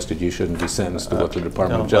suggested you shouldn't be sentenced to what the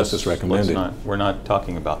Department of Justice recommended. We're not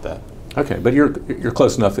talking about that. Okay, but you're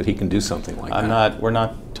close enough that he can do something like that. We're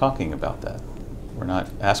not talking about that. We're not,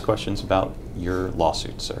 ask questions about your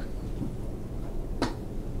lawsuit, sir.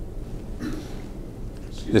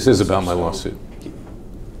 This is about my lawsuit. Can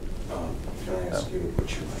I ask you to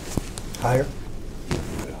put your mic Higher? a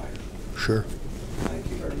little bit higher? Sure. Thank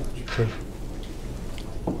you very much. Sure.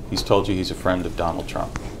 He's told you he's a friend of Donald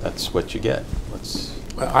Trump. That's what you get. Let's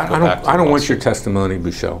I go back to don't the want your lawsuit. testimony,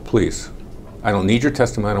 Bouchel, please. I don't need your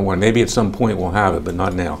testimony. I don't want it. Maybe at some point we'll have it, but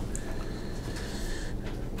not now.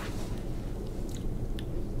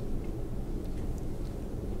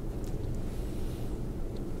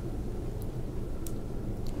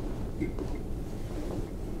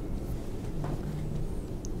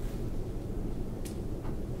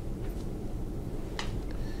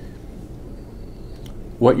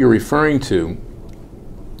 What you're referring to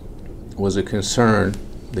was a concern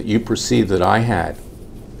that you perceived that I had,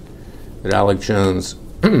 that Alec Jones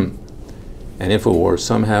and InfoWars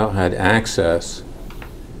somehow had access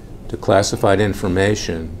to classified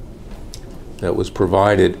information that was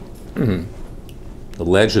provided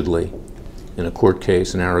allegedly in a court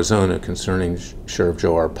case in Arizona concerning Sheriff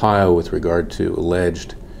Joe Arpaio with regard to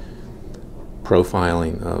alleged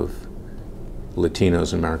profiling of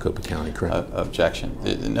Latinos in Maricopa County, correct? Objection.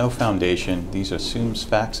 No foundation. These assumes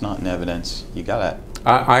facts, not in evidence. You gotta.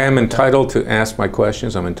 I am entitled to ask my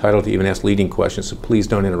questions. I'm entitled to even ask leading questions, so please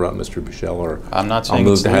don't interrupt Mr. Bichelle, or I'm not saying I'll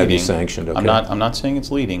move it's to have you leading. sanctioned. Okay? I'm not saying it's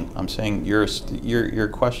leading. I'm saying your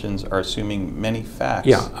questions are assuming many facts.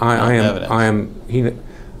 Yeah, I am. Evidence.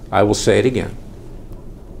 I will say it again.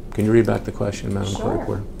 Can you read back the question, Madam Sure. Court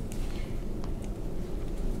Reporter?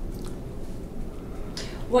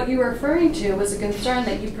 What you were referring to was a concern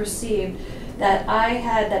that you perceived that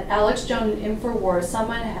that Alex Jones in InfoWars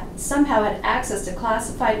somehow had access to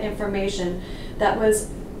classified information that was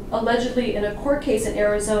allegedly in a court case in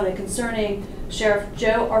Arizona concerning Sheriff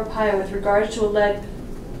Joe Arpaio with regards to alleged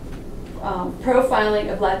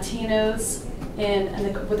profiling of Latinos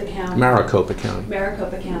with the county. Maricopa County.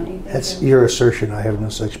 Maricopa County. That's your assertion. I have no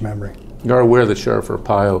such memory. You are aware that Sheriff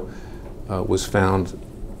Arpaio was found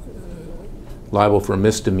liable for a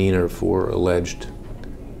misdemeanor for alleged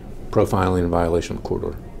profiling in violation of court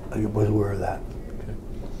order. I was aware of that. Okay.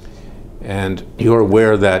 And you're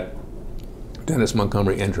aware that Dennis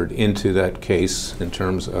Montgomery entered into that case in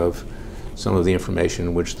terms of some of the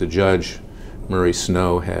information which the judge, Murray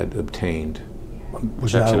Snow, had obtained.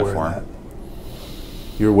 Was not Objection to aware form. of that.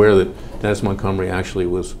 You're aware that Dennis Montgomery actually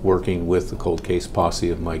was working with the cold case posse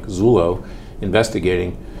of Mike Zullo,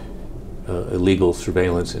 investigating illegal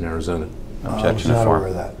surveillance in Arizona. I was Objection to not form. aware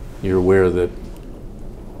of that. You're aware that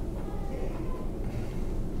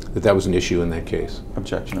that was an issue in that case.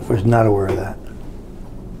 Objection to I was form. not aware of that.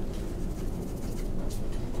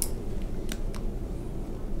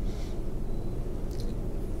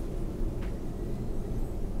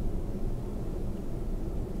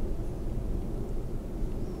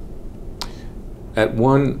 At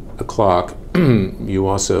 1 o'clock, you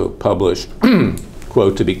also published,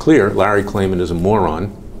 quote, "To be clear, Larry Klayman is a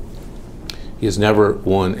moron. He has never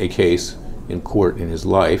won a case in court in his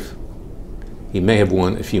life. He may have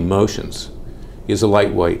won a few motions. He is a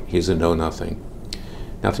lightweight. He is a know-nothing."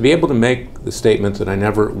 Now, to be able to make the statement that I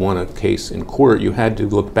never won a case in court, you had to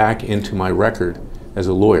look back into my record as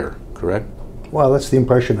a lawyer, correct? Well, that's the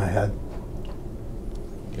impression I had.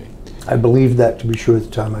 Okay. I believed that to be true at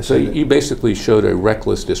the time I So said it. you basically showed a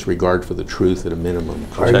reckless disregard for the truth at a minimum.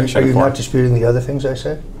 Are you Objection to not form. disputing the other things I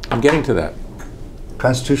said? I'm getting to that.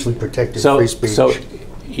 Constitutionally protected So, free speech. so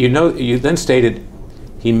you then stated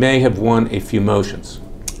he may have won a few motions.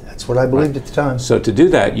 That's what I believed at the time. So to do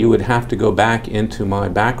that, you would have to go back into my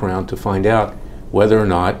background to find out whether or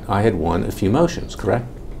not I had won a few motions, correct?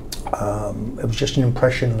 It was just an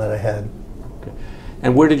impression that I had.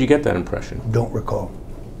 And where did you get that impression? Don't recall.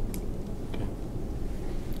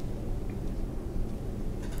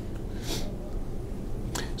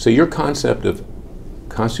 So your concept of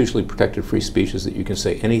constitutionally protected free speech is that you can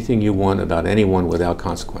say anything you want about anyone without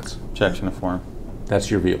consequence. Objection to form. That's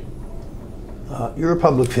your view. You're a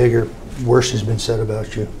public figure. Worse has been said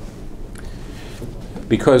about you.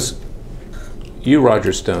 Because you,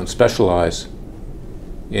 Rodger Stone, specialize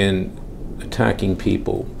in attacking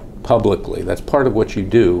people publicly. That's part of what you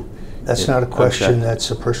do. That's not a question. Objection. That's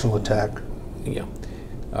a personal attack. Yeah.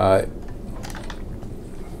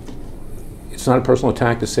 It's not a personal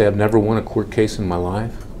attack to say I've never won a court case in my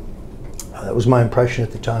life. That was my impression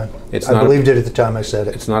at the time. It's I not believed it at the time I said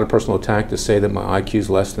it. It's not a personal attack to say that my IQ is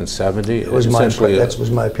less than 70. It was that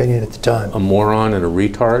was my opinion at the time. a moron and a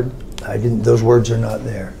retard. I didn't. Those words are not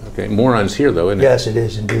there. Okay, moron's here though, isn't it? Yes, it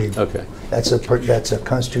is indeed. Okay. That's a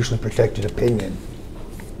constitutionally protected opinion.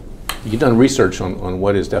 You've done research on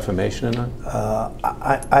what is defamation and not?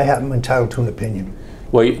 I am entitled to an opinion.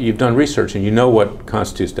 Well, you've done research and you know what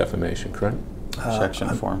constitutes defamation, correct? Objection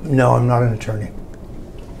to form. No, I'm not an attorney.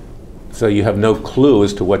 So you have no clue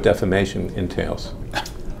as to what defamation entails.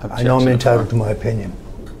 I know I'm entitled to my opinion.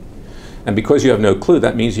 And because you have no clue,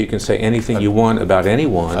 that means you can say anything you want about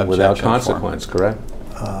anyone without Objection to form. consequence, correct?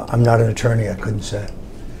 I'm not an attorney. I couldn't say.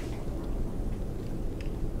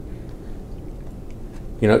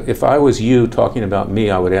 You know, if I was you talking about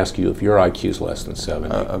me, I would ask you if your IQ is less than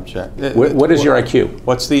 70. Object. What is your IQ?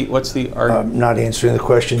 What's the argument? I'm not answering the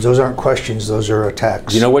questions. Those aren't questions. Those are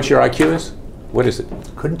attacks. Do you know what your IQ is? What is it?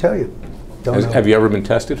 Couldn't tell you. Don't know. Have you ever been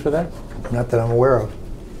tested for that? Not that I'm aware of.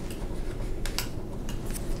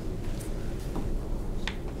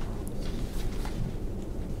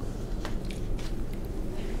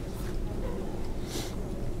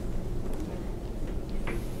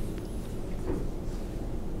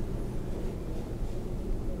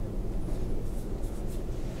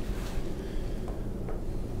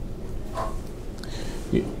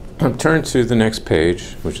 Turn to the next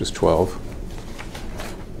page, which is 12.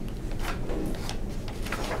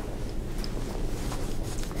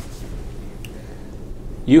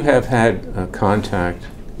 You have had contact.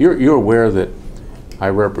 You're aware that I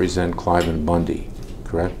represent Klayman Bundy,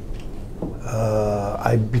 correct?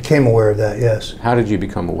 I became aware of that, yes. How did you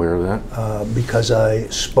become aware of that? Because I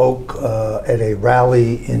spoke at a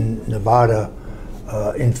rally in Nevada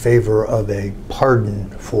in favor of a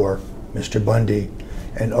pardon for Mr. Bundy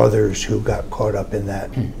and others who got caught up in that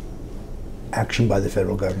action by the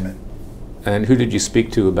federal government. And who did you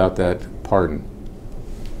speak to about that pardon?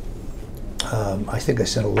 I think I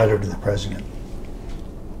sent a letter to the president.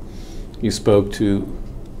 You spoke to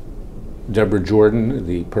Deborah Jordan,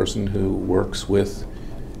 the person who works with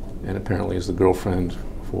and apparently is the girlfriend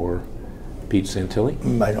for Pete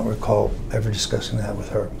Santilli? I don't recall ever discussing that with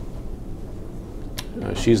her.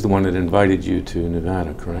 She's the one that invited you to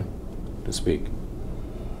Nevada, correct? To speak.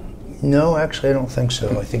 No, actually, I don't think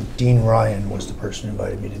so. I think Dean Ryan was the person who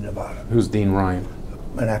invited me to Nevada. Who's Dean Ryan?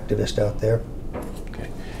 An activist out there. Okay.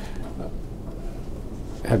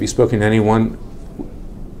 Have you spoken to anyone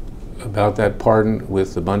about that pardon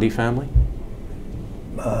with the Bundy family?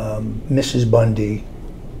 Mrs. Bundy,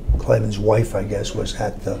 Klayman's wife, I guess, was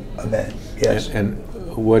at the event, yes. And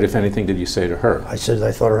what, if anything, did you say to her? I said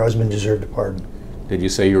I thought her husband deserved a pardon. Did you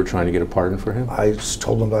say you were trying to get a pardon for him? I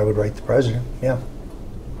told him I would write the president, yeah.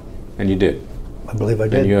 And you did? I believe I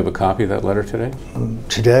did. And you have a copy of that letter today?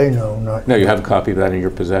 Today? No, not. No, you have a copy of that in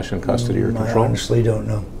your possession, custody, or control? I honestly don't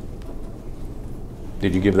know.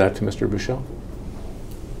 Did you give that to Mr. Bushell?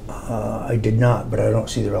 I did not, but I don't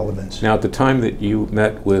see the relevance. Now, at the time that you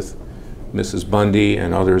met with Mrs. Bundy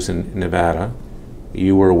and others in Nevada,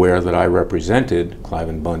 you were aware that I represented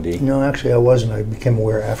Klayman Bundy. No, actually I wasn't. I became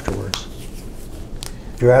aware afterwards.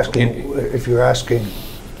 If you're asking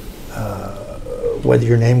whether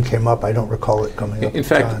your name came up, I don't recall it coming up. In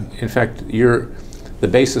fact, the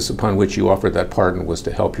basis upon which you offered that pardon was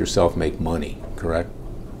to help yourself make money, correct?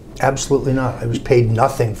 Absolutely not. I was paid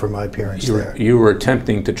nothing for my appearance there. You were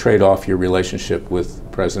attempting to trade off your relationship with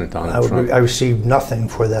President Donald Trump. I received nothing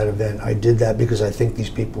for that event. I did that because I think these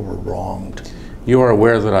people were wronged. You are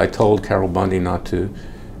aware that I told Carol Bundy not to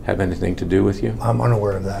have anything to do with you? I'm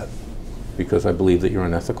unaware of that. Because I believe that you're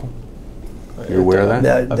unethical? You're aware of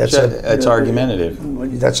that? That's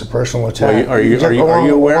argumentative. That's a personal attack. Well, are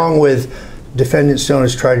you aware? Along with Defendant Stone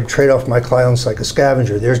has tried to trade off my clients like a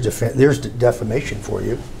scavenger, there's defamation for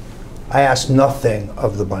you. I asked nothing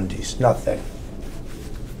of the Bundys, nothing.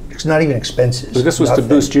 It's not even expenses. But this was to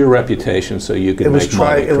boost your reputation so you could make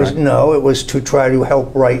money, correct? No, it was to try to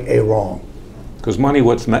help right a wrong. Because money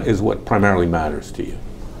is what primarily matters to you.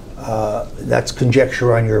 That's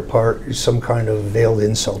conjecture on your part, some kind of veiled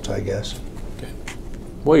insult, I guess. Okay.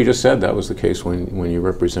 Well, you just said that was the case when you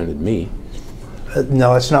represented me.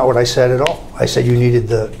 No, that's not what I said at all. I said you needed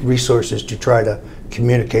the resources to try to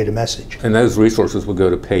communicate a message. And those resources would go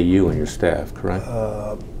to pay you and your staff, correct?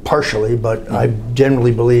 Partially, but I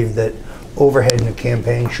generally believe that overhead in a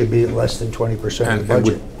campaign should be less than 20% of the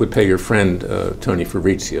budget. And would pay your friend Tony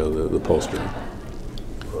Fabrizio, the pollster.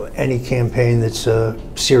 Any campaign that's a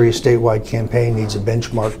serious statewide campaign needs a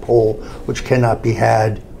benchmark poll, which cannot be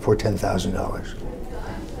had for $10,000.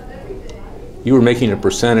 You were making a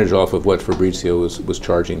percentage off of what Fabrizio was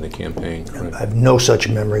charging the campaign, correct? I have no such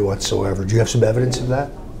memory whatsoever. Do you have some evidence of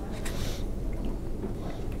that?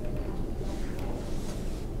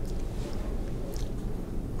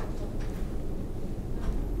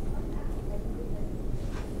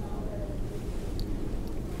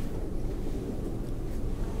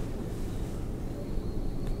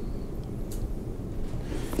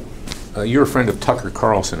 You're a friend of Tucker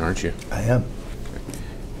Carlson, aren't you? I am.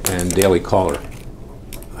 And Daily Caller.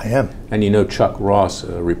 I am. And you know Chuck Ross,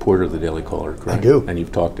 a reporter of the Daily Caller, correct? I do. And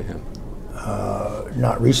you've talked to him?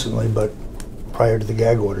 Not recently, but prior to the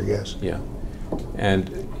gag order, yes. Yeah.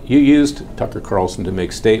 And you used Tucker Carlson to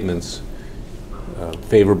make statements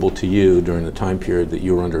favorable to you during the time period that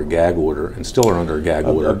you were under a gag order and still are under a gag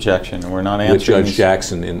order. Objection. We're not answering with Judge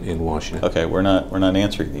Jackson in Washington. Okay, we're not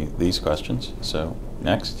answering these questions. So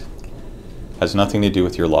next. Has nothing to do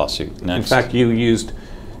with your lawsuit. Next. In fact, you used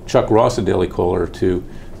Chuck Ross, a Daily Caller, to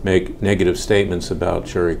make negative statements about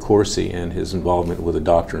Jerry Corsi and his involvement with a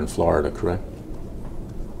doctor in Florida, correct?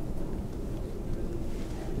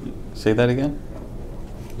 Say that again?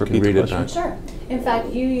 Repeat the question. Sure. In fact,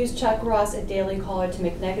 you used Chuck Ross, a Daily Caller, to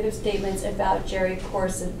make negative statements about Jerry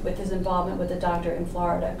Corsi with his involvement with a doctor in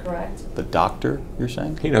Florida, correct? The doctor, you're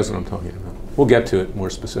saying? He knows what I'm talking about. We'll get to it more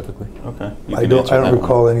specifically. Okay. I don't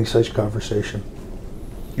recall any such conversation.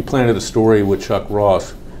 You planted a story with Chuck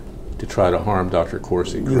Ross to try to harm Dr.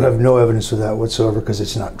 Corsi. You have no evidence of that whatsoever because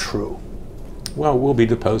it's not true. Well, we'll be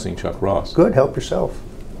deposing Chuck Ross. Good, help yourself.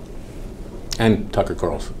 And Tucker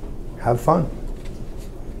Carlson. Have fun.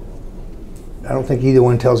 I don't think either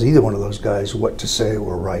one tells either one of those guys what to say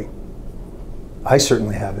or write. I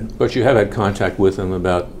certainly haven't. But you have had contact with them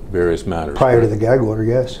about various matters. Prior to the gag order,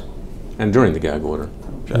 yes. And during the gag order.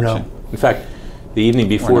 No. In fact, the evening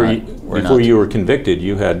before We're you were convicted,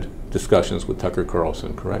 you had discussions with Tucker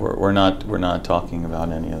Carlson, correct? We're not talking about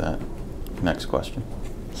any of that. Next question.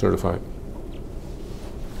 Certified.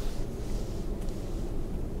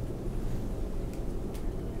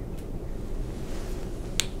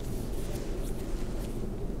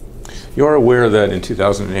 You're aware that in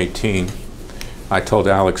 2018, I told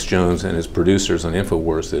Alex Jones and his producers on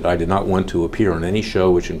InfoWars that I did not want to appear on any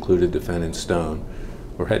show which included Defendant Stone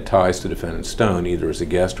or had ties to Defendant Stone, either as a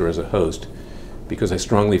guest or as a host, because I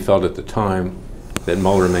strongly felt at the time that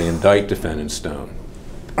Mueller may indict Defendant Stone.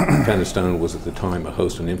 Defendant Stone was at the time a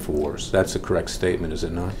host on InfoWars. That's a correct statement, is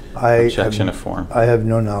it not? Objection to form. I have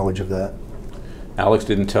no knowledge of that. Alex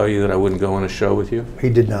didn't tell you that I wouldn't go on a show with you? He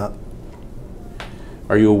did not.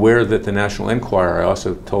 Are you aware that the National Enquirer, I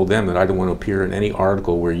also told them that I didn't want to appear in any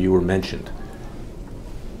article where you were mentioned?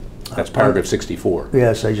 That's paragraph 64.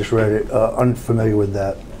 Yes, I just read it. Unfamiliar with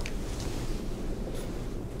that.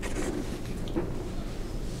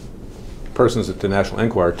 Persons at the National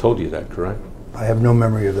Enquirer told you that, correct? I have no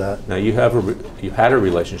memory of that. Now, you had a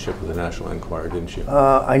relationship with the National Enquirer, didn't you?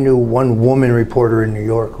 I knew one woman reporter in New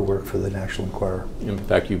York who worked for the National Enquirer. In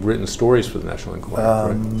fact, you've written stories for the National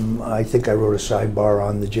Enquirer, correct? I think I wrote a sidebar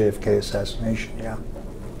on the JFK assassination, yeah.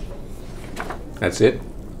 That's it?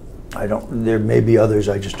 There may be others,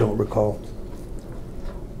 I just don't recall.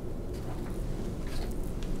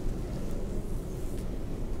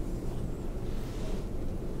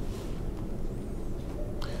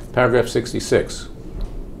 Paragraph 66.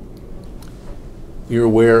 You're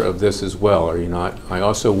aware of this as well, are you not? I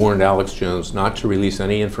also warned Alex Jones not to release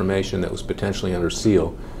any information that was potentially under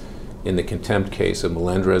seal in the contempt case of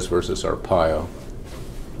Melendrez versus Arpaio,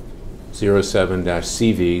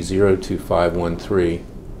 07-CV02513,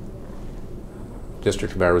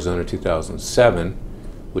 District of Arizona, 2007,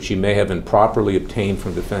 which he may have improperly obtained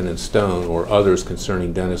from Defendant Stone or others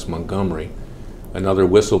concerning Dennis Montgomery, another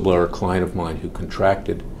whistleblower client of mine who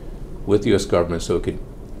contracted with the U.S. government so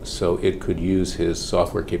it could use his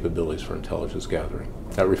software capabilities for intelligence gathering.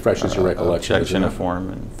 That refreshes your recollection. Objection to form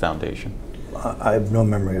and foundation. I have no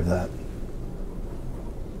memory of that.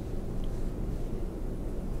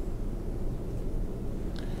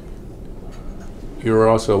 You're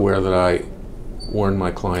also aware that I warned my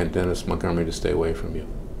client Dennis Montgomery to stay away from you.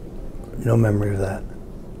 No memory of that.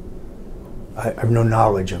 I have no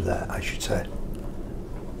knowledge of that, I should say.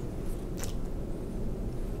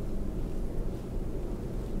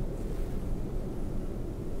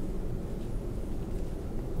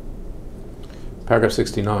 Paragraph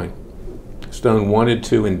 69. Stone wanted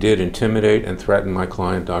to and did intimidate and threaten my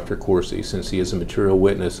client, Dr. Corsi, since he is a material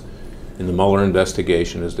witness in the Mueller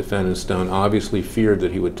investigation, as Defendant Stone obviously feared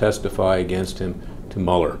that he would testify against him to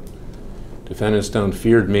Mueller. Defendant Stone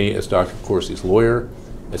feared me as Dr. Corsi's lawyer,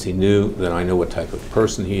 as he knew that I know what type of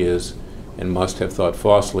person he is, and must have thought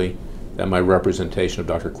falsely that my representation of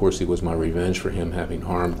Dr. Corsi was my revenge for him having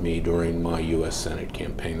harmed me during my U.S. Senate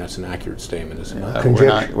campaign. That's an accurate statement, isn't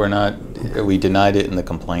it? We denied it in the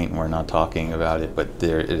complaint, and we're not talking about it, but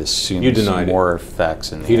it assumes You denied more it.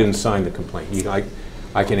 facts in the He didn't sign the complaint.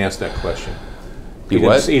 I can ask that question. He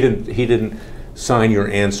what? He didn't sign your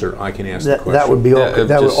answer. I can ask the question. That would be all, that would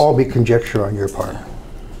just- all be conjecture on your part.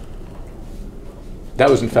 That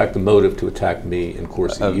was in fact the motive to attack me and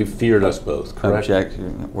Corsi. You feared us both, correct?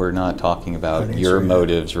 Objection. We're not talking about Don't your answer that.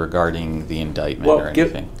 motives regarding the indictment or Well,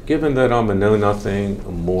 anything. given that I'm a know-nothing,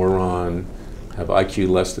 a moron, have IQ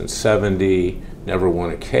less than 70, never won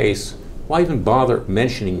a case, why even bother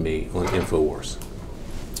mentioning me on InfoWars?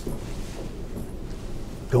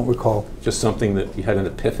 Don't recall. Just something that you had an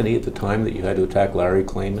epiphany at the time that you had to attack Larry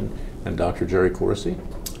Klayman and Dr. Jerry Corsi?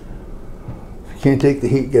 If you can't take the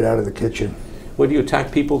heat, get out of the kitchen. Would you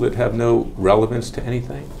attack people that have no relevance to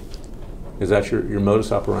anything? Is that your modus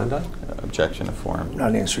operandi? Objection to form.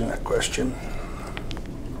 Not answering that question.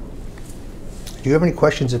 Do you have any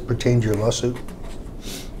questions that pertain to your lawsuit?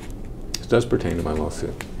 This does pertain to my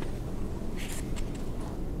lawsuit.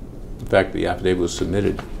 In fact, the affidavit was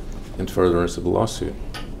submitted in furtherance of the lawsuit.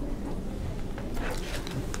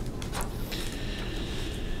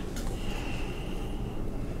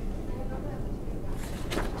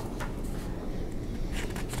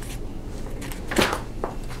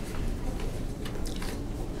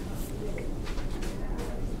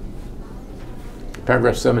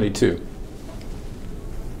 Paragraph 72,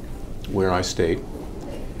 where I state,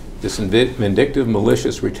 this vindictive,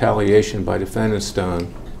 malicious retaliation by defendant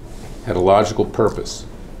Stone had a logical purpose.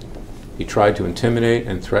 He tried to intimidate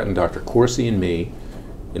and threaten Dr. Corsi and me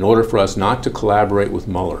in order for us not to collaborate with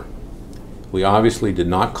Mueller. We obviously did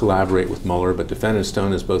not collaborate with Mueller, but defendant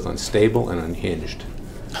Stone is both unstable and unhinged.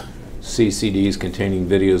 See CDs containing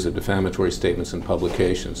videos of defamatory statements and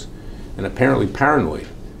publications, and apparently paranoid,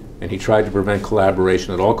 and he tried to prevent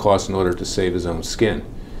collaboration at all costs in order to save his own skin.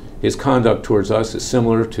 His conduct towards us is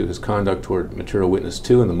similar to his conduct toward material witness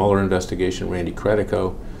 2 in the Mueller investigation, Randy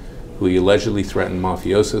Credico, who he allegedly threatened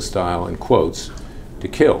mafioso style, in quotes, to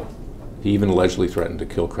kill. He even allegedly threatened to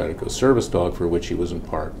kill Credico's service dog, for which he was in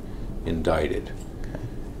part indicted.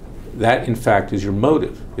 That, in fact, is your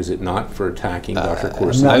motive, is it not, for attacking Dr.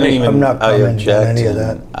 Corsi? I'm not commenting on any of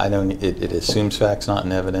that. I don't. It assumes facts, not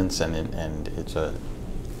in evidence, and it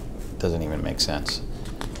doesn't even make sense.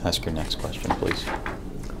 Ask your next question, please.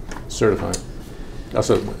 Certified.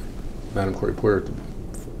 Also, Madam Court Reporter,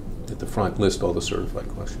 at the front, list all the certified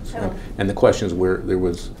questions. Oh. And the questions where he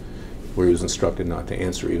was instructed not to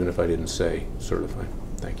answer, even if I didn't say certified.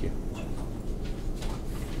 Thank you.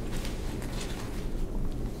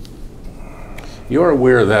 You are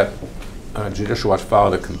aware that Judicial Watch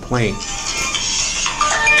filed a complaint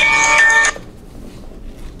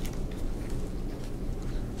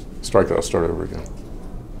I'll start over again.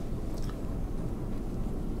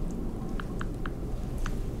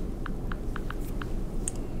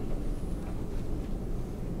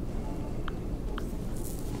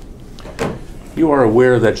 You are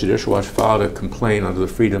aware that Judicial Watch filed a complaint under the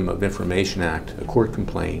Freedom of Information Act, a court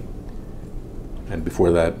complaint, and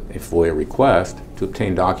before that a FOIA request to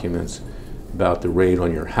obtain documents about the raid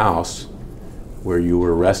on your house where you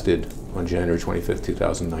were arrested on January 25th,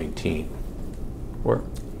 2019.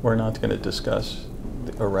 We're not going to discuss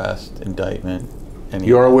the arrest, indictment, any.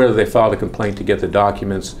 You are aware that they filed a complaint to get the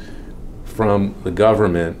documents from the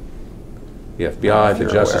government, the FBI,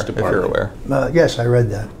 the Justice Department. If you're aware. Yes, I read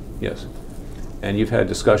that. Yes. And you've had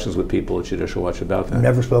discussions with people at Judicial Watch about that. I've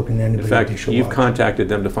never spoken to anybody In fact, at Judicial you've Watch. contacted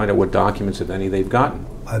them to find out what documents, if any, they've gotten.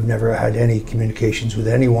 I've never had any communications with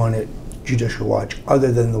anyone at Judicial Watch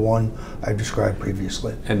other than the one I described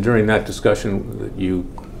previously. And during that discussion that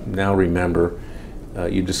you now remember,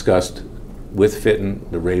 you discussed with Fitton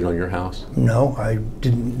the raid on your house? No, I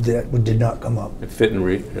didn't. That did not come up. And Fitton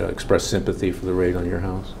expressed sympathy for the raid on your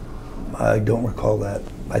house? I don't recall that.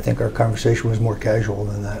 I think our conversation was more casual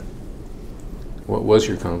than that. What was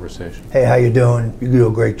your conversation? Hey, how you doing? You do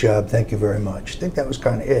a great job. Thank you very much. I think that was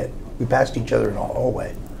kind of it. We passed each other in a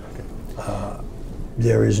hallway.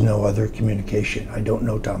 There is no other communication. I don't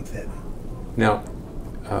know Tom Fitton. Now,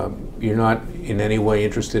 you're not in any way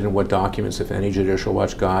interested in what documents, if any, Judicial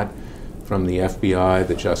Watch got from the FBI,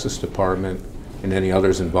 the Justice Department, and any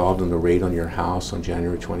others involved in the raid on your house on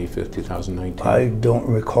January 25th, 2019? I don't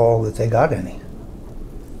recall that they got any.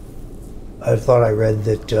 I thought I read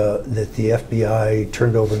that that the FBI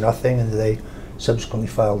turned over nothing and they subsequently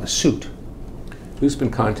filed a suit. Who's been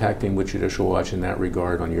contacting with Judicial Watch in that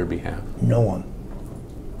regard on your behalf? No one.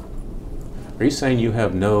 Are you saying you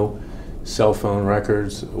have no cell phone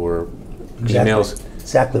records or emails?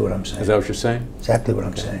 Exactly what I'm saying. Is that what you're saying? Exactly what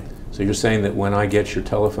I'm saying. So you're saying that when I get your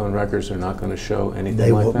telephone records, they're not going to show anything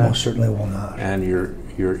They like will, that? most certainly will not. And your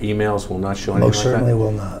emails will not show anything Most like that? certainly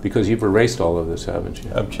will not. Because you've erased all of this, haven't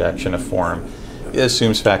you? Objection of form. It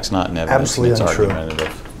assumes facts, not in evidence. Absolutely and untrue. It's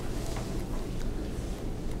argumentative.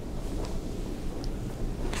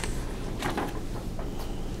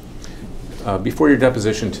 Before your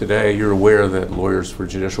deposition today, you're aware that lawyers for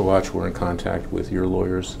Judicial Watch were in contact with your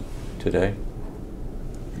lawyers today?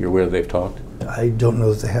 You're aware they've talked? I don't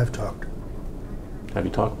know that they have talked. Have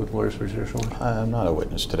you talked with lawyers for Judicial Watch? I'm not a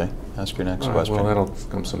witness today. Ask your next All right, question. well, that'll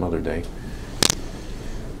come some other day.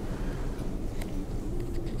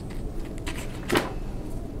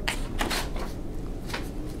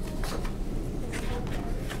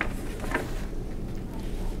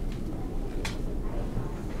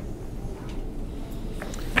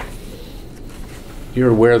 You're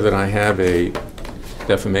aware that I have a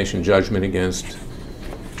defamation judgment against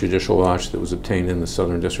Judicial Watch that was obtained in the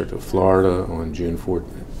Southern District of Florida on June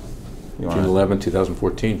 11,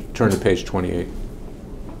 2014. Turn to page 28.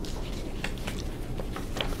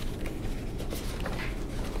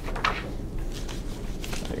 I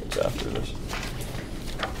think it's after this.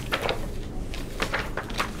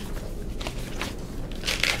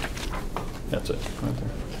 That's it, right there.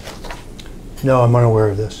 No, I'm unaware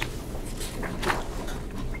of this.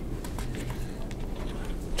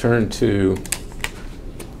 Turn to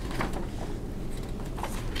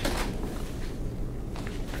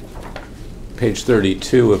page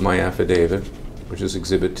 32 of my affidavit, which is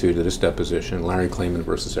Exhibit 2 to this deposition, Larry Klayman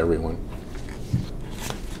versus everyone.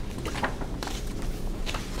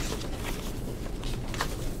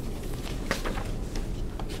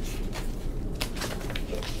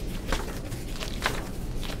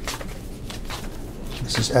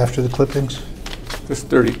 This is after the clippings? This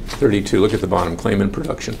 32, look at the bottom, Klayman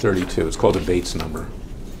Production 32. It's called a Bates number.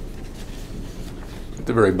 At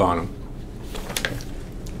the very bottom.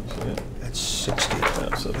 That's 60.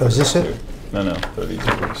 Yeah, so Oh, is this it? 32. No, 32,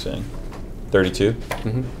 what are you saying? 32?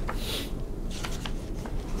 Mm-hmm.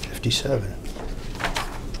 57.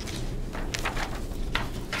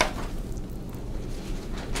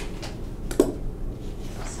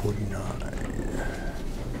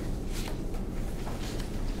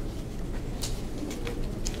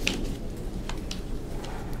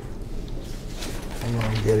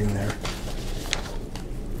 I'm getting there.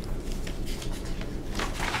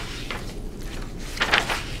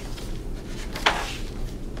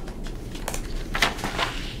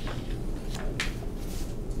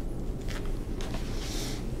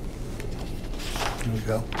 There we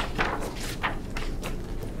go.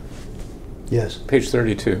 Yes. Page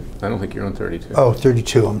 32. I don't think you're on 32. Oh,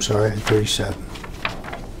 32, I'm sorry, 37.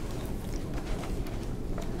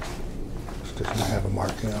 This doesn't have a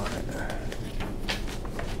marking on it.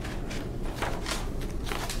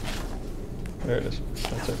 There it is.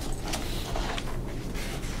 That's it.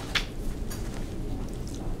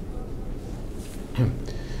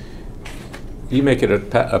 You make it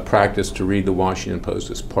a practice to read the Washington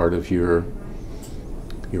Post as part of your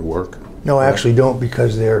work? No, I actually don't,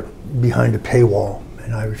 because they're behind a paywall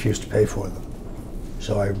and I refuse to pay for them.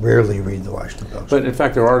 So I rarely read the Washington Post. But in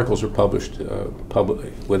fact, their articles are published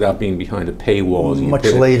publicly without being behind a paywall. You Much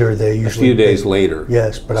get it later, they usually. a few days later.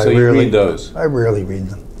 Yes, but so I you rarely read those. I rarely read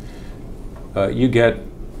them. You get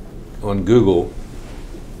on Google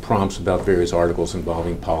prompts about various articles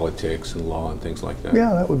involving politics and law and things like that.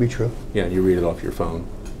 Yeah, that would be true. Yeah, and you read it off your phone.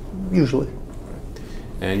 Usually.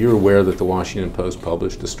 And you're aware that the Washington Post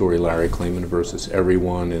published the story Larry Klayman versus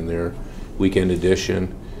everyone in their weekend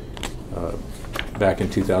edition back in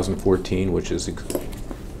 2014, which is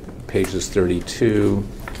pages 32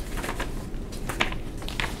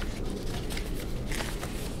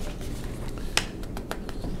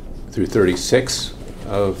 through 36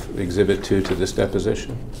 of Exhibit 2 to this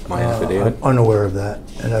deposition, my affidavit. I'm unaware of that,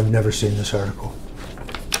 and I've never seen this article.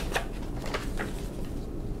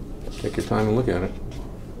 Take your time and look at it.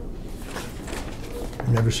 I've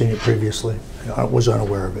never seen it previously. I was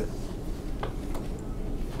unaware of it.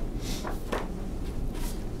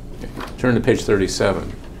 Turn to page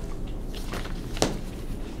 37.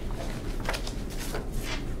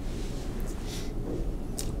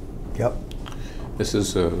 Yep. This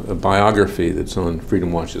is a biography that's on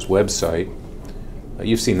Freedom Watch's website.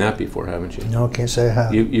 You've seen that before, haven't you? No, I can't say I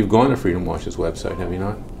have. You've gone to Freedom Watch's website, have you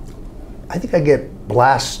not? I think I get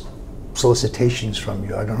blast solicitations from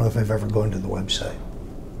you. I don't know if I've ever gone to the website.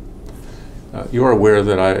 You're aware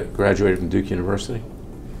that I graduated from Duke University?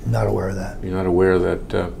 Not aware of that. You're not aware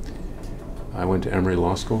that I went to Emory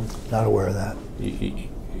Law School? Not aware of that.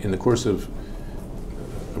 In the course of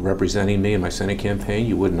representing me in my Senate campaign,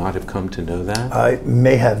 you would not have come to know that? I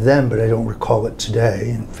may have then, but I don't recall it today.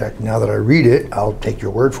 In fact, now that I read it, I'll take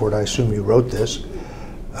your word for it. I assume you wrote this,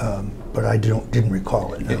 but I didn't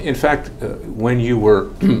recall it. No. In fact, when you were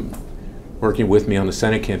working with me on the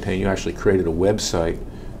Senate campaign, you actually created a website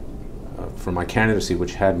for my candidacy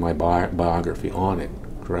which had my biography on it,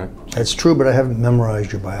 correct? That's true, but I haven't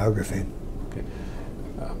memorized your biography. Okay.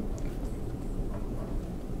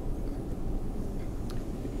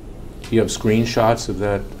 You have screenshots of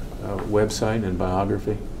that website and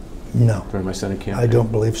biography No, during my Senate campaign? I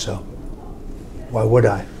don't believe so. Why would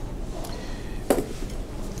I?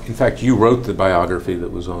 In fact, you wrote the biography that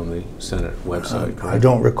was on the Senate website, correct? I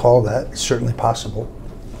don't recall that. It's certainly possible.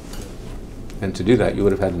 And to do that, you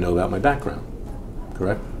would have had to know about my background,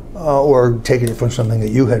 correct? Or taking it from something that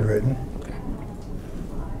you had written. Okay.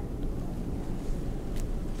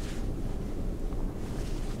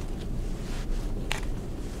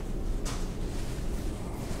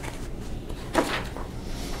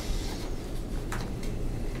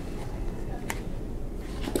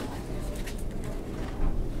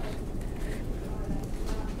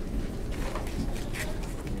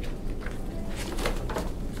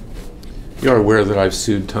 You're aware that I've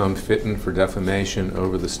sued Tom Fitton for defamation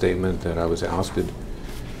over the statement that I was ousted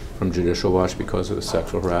from Judicial Watch because of a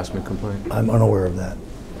sexual harassment complaint? I'm unaware of that.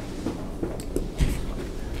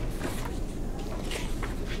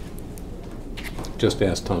 Just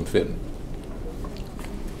ask Tom Fitton.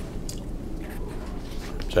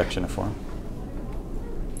 Objection to form.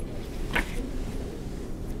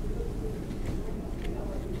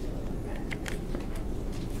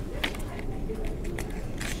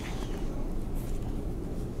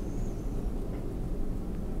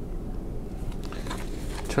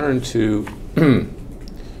 turn to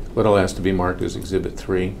what I'll ask to be marked as Exhibit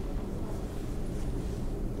 3.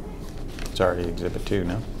 It's already Exhibit 2,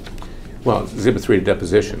 no? Well, Exhibit 3 to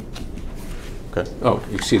deposition. Okay. Oh,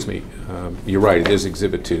 excuse me. You're right, it is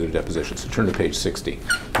Exhibit 2 to deposition. So turn to page 60.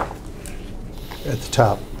 At the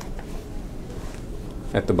top.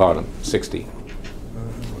 At the bottom, 60.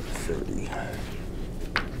 30.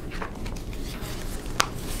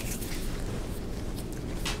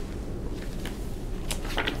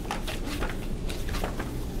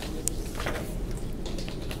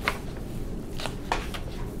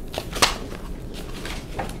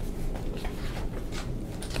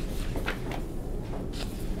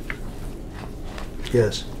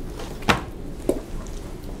 Yes.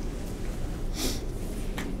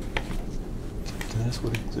 Can I ask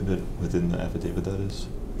what exhibit within the affidavit that is?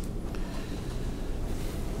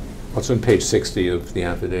 What's on page 60 of the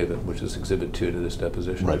affidavit, which is Exhibit 2 to this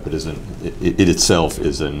deposition? Right, but isn't it itself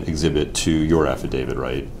is an exhibit to your affidavit,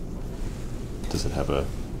 right? Does it have a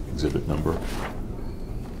exhibit number?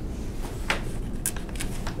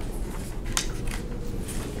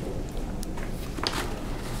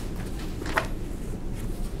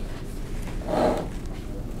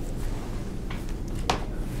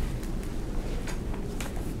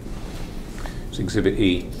 It's Exhibit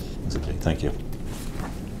E. Exhibit A, thank you.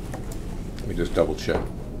 Let me just double check.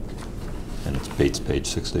 And it's page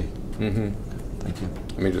 60. Mm-hmm. Thank you.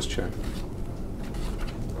 Let me just check.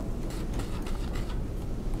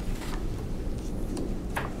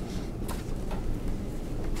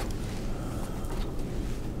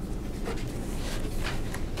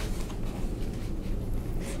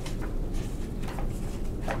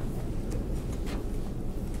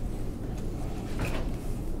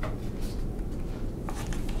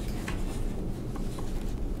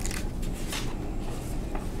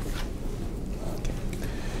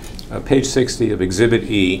 Page 60 of Exhibit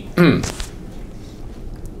E to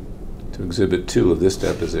Exhibit 2 of this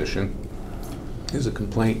deposition is a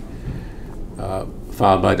complaint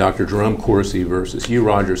filed by Dr. Jerome Corsi versus you,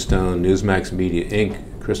 Rodger Stone, Newsmax Media,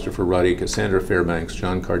 Inc., Christopher Ruddy, Cassandra Fairbanks,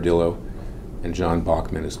 John Cardillo, and John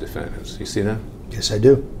Bachman as defendants. You see that? Yes, I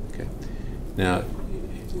do. Okay. Now,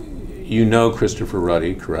 you know Christopher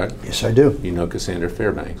Ruddy, correct? Yes, I do. You know Cassandra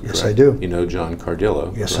Fairbanks, correct? Yes, I do. You know John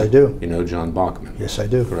Cardillo, Yes, correct? I do. You know John Bachman? Yes, I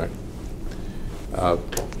do. Correct.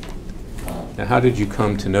 Now, how did you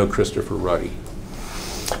come to know Christopher Ruddy?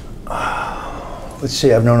 Let's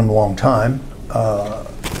see, I've known him a long time.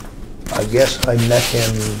 I guess I met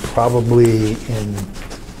him probably in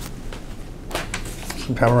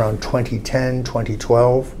sometime around 2010,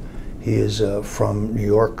 2012. He is from New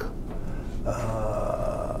York.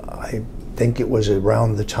 I think it was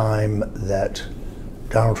around the time that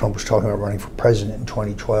Donald Trump was talking about running for president in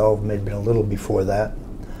 2012, may have been a little before that,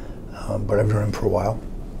 but I've known him for a while.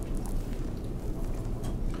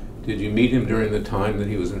 Did you meet him during the time that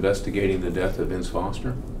he was investigating the death of Vince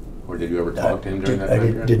Foster? Or did you ever talk to him during that time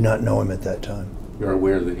period? I did not know him at that time. You're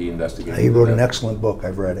aware that he investigated He wrote the an death? excellent book.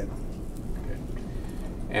 I've read it. Okay.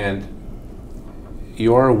 And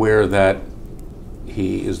you are aware that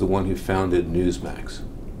he is the one who founded Newsmax?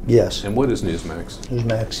 Yes. And what is Newsmax?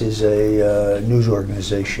 Newsmax is a news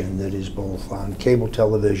organization that is both on cable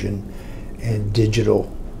television and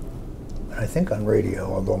digital, and I think on radio,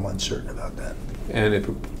 although I'm uncertain about that. And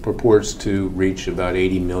it purports to reach about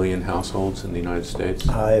 80 million households in the United States?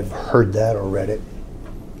 I've heard that or read it.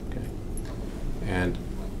 Okay. And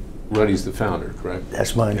Ruddy's the founder, correct?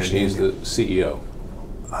 That's my understanding. And he's the CEO?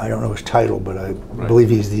 I don't know his title, but I believe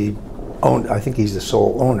he's the I think he's the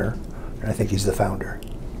sole owner, and I think he's the founder.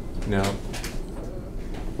 Now,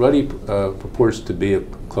 Ruddy purports to be a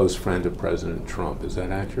close friend of President Trump. Is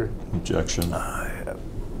that accurate? Objection. I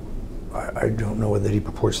don't know whether he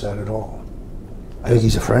purports that at all. I think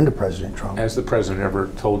he's a friend of President Trump. Has the president ever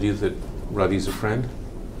told you that Ruddy's a friend?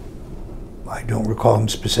 I don't recall him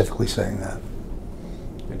specifically saying that.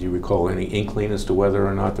 And do you recall any inkling as to whether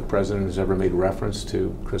or not the president has ever made reference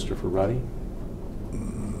to Christopher Ruddy?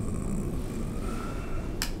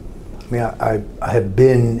 I mean, I have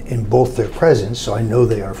been in both their presence, so I know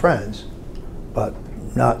they are friends, but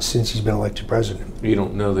not since he's been elected president. You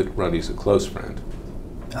don't know that Ruddy's a close friend?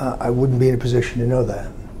 I wouldn't be in a position to know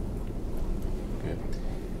that.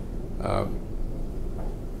 Okay.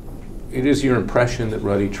 It is your impression that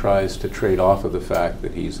Ruddy tries to trade off of the fact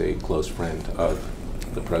that he's a close friend of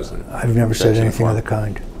the president? I've never said anything of the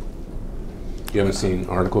kind. You haven't seen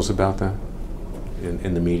articles about that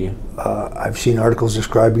in the media? I've seen articles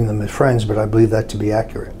describing them as friends, but I believe that to be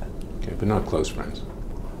accurate. Okay, but not close friends.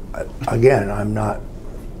 Again, I'm not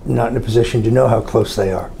in a position to know how close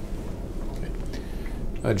they are. Okay.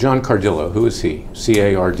 John Cardillo, who is he?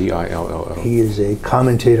 C-A-R-D-I-L-L-O. He is a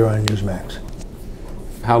commentator on Newsmax.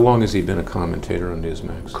 How long has he been a commentator on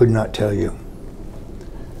Newsmax? Could not tell you.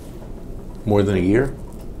 More than a year?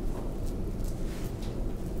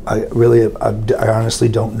 I honestly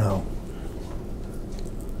don't know.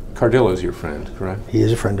 Cardillo's your friend, correct? He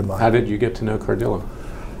is a friend of mine. How did you get to know Cardillo?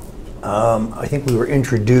 I think we were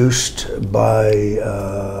introduced by,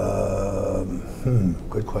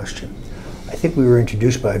 good question. I think we were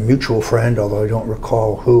introduced by a mutual friend, although I don't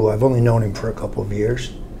recall who. I've only known him for a couple of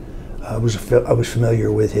years. I was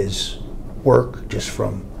familiar with his work just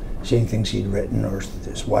from seeing things he'd written or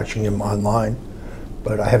just watching him online,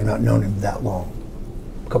 but I have not known him that long.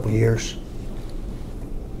 A couple of years,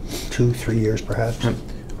 2, 3 years perhaps.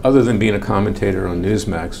 Other than being a commentator on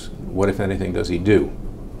Newsmax, what, if anything, does he do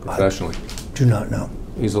professionally? I do not know.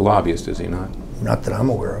 He's a lobbyist, is he not? Not that I'm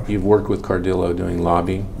aware of. You've worked with Cardillo doing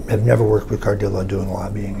lobbying? I've never worked with Cardillo doing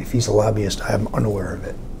lobbying. If he's a lobbyist, I am unaware of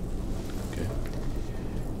it. Okay.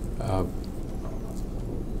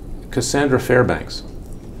 Cassandra Fairbanks.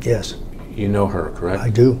 Yes. You know her, correct? I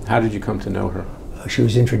do. How did you come to know her? She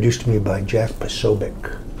was introduced to me by Jack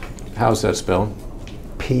Posobiec. How's that spelled?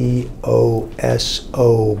 Posobiec.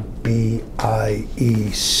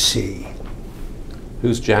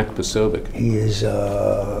 Who's Jack Posobiec? He is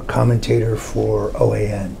a commentator for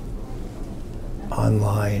OAN,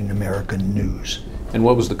 Online American News. And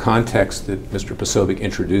what was the context that Mr. Posobiec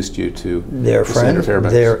introduced you to They're Cassandra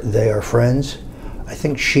friends. Fairbanks? They are friends. I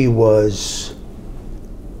think she was,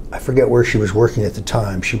 I forget where she was working at the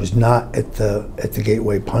time. She was not at the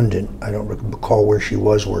Gateway Pundit. I don't recall where she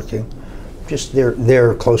was working. Just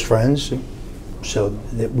they're close friends, so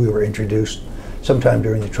that we were introduced sometime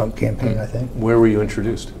during the Trump campaign, I think. Where were you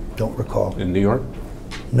introduced? Don't recall. In New York?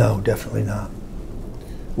 No, definitely not.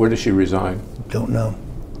 Where does she reside? Don't know.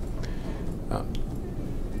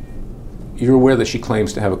 You're aware that she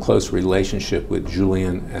claims to have a close relationship with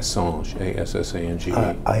Julian Assange, A-S-S-A-N-G-E.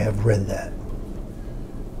 I have read that.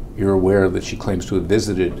 You're aware that she claims to have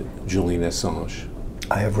visited Julian Assange.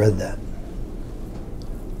 I have read that.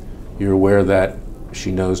 You're aware that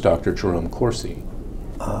she knows Dr. Jerome Corsi.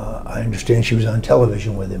 I understand she was on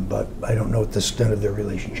television with him, but I don't know what the extent of their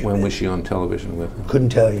relationship When is. was she on television with him? Couldn't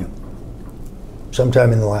tell you.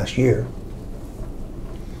 Sometime in the last year.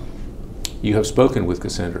 You have spoken with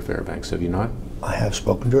Cassandra Fairbanks, have you not? I have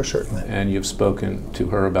spoken to her, certainly. And you've spoken to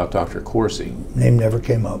her about Dr. Corsi. Name never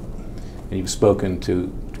came up. And you've spoken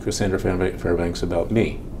to Cassandra Fairbanks about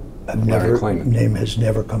me. I've Larry never, Klayman. name has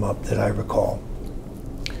never come up that I recall.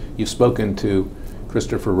 You've spoken to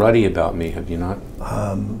Christopher Ruddy about me, have you not?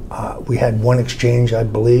 We had one exchange, I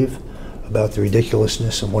believe, about the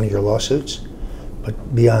ridiculousness of one of your lawsuits,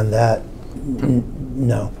 but beyond that,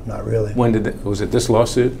 no, not really. When did was it this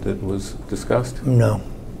lawsuit that was discussed? No.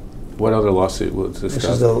 What other lawsuit was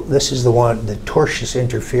discussed? This is the one, the tortious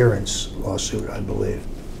interference lawsuit, I believe.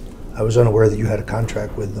 I was unaware that you had a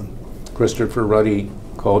contract with them. Christopher Ruddy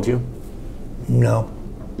called you? No.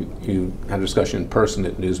 You had a discussion in person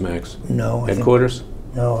at Newsmax No. headquarters?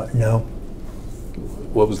 No.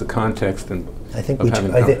 What was the context and I think of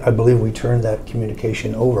I believe we turned that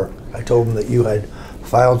communication over. I told him that you had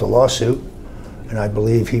filed a lawsuit, and I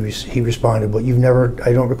believe he responded, "But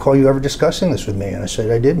I don't recall you ever discussing this with me." And I said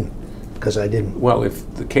I didn't, because I didn't. Well,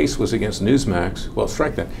 if the case was against Newsmax, well,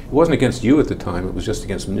 strike that. It wasn't against you at the time. It was just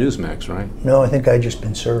against Newsmax, right? No, I think I'd just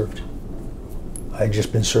been served. I'd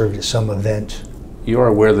just been served at some event. You are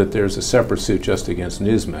aware that there's a separate suit just against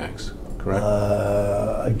Newsmax, correct?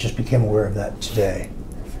 I just became aware of that today.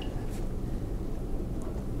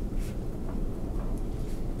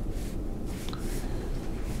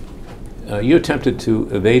 You attempted to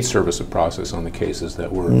evade service of process on the cases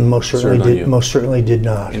that were Most served on you. certainly did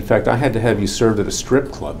not. In fact, I had to have you served at a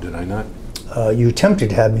strip club, did I not? You attempted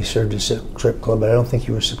to have me served at a strip club, but I don't think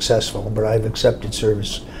you were successful. But I've accepted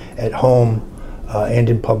service at home and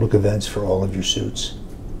in public events for all of your suits.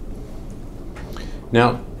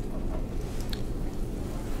 Now,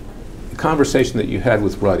 the conversation that you had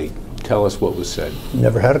with Ruddy, tell us what was said.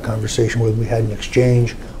 Never had a conversation with him. We had an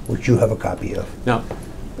exchange, which you have a copy of. Now,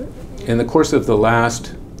 in the course of the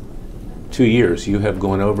last 2 years, you have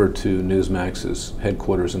gone over to Newsmax's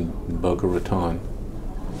headquarters in Boca Raton.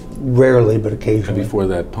 Rarely, but And occasionally. before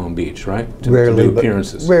that, Palm Beach, right? To Rarely, do but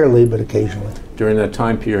appearances. rarely, but occasionally. During that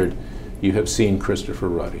time period, you have seen Christopher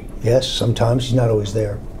Ruddy, Yes, sometimes he's not always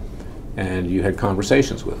there. and you had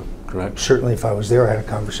conversations with him, correct? Certainly, if I was there, I had a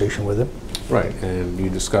conversation with him. Right, and you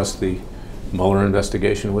discussed the Mueller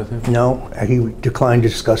investigation with him? No, he declined to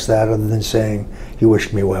discuss that, other than saying he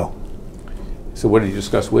wished me well. So what did you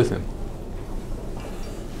discuss with him?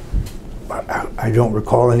 I don't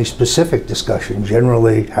recall any specific discussion.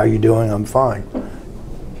 Generally, how you doing? I'm fine.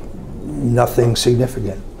 Nothing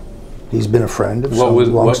significant. He's been a friend of some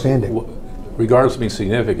long-standing. Regardless of being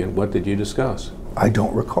significant, what did you discuss? I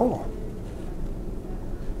don't recall.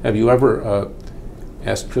 Have you ever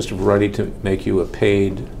asked Christopher Ruddy to make you a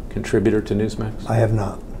paid contributor to Newsmax? I have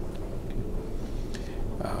not.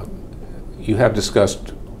 You have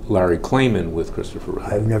discussed Larry Klayman with Christopher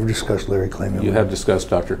Ruddy. I've never discussed Larry Klayman. You have discussed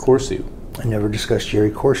Dr. Corsi. I never discussed Jerry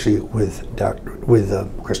Corsi with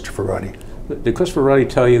Christopher Ruddy. Did Christopher Ruddy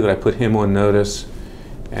tell you that I put him on notice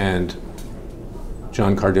and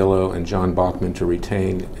John Cardillo and John Bachman to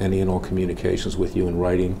retain any and all communications with you in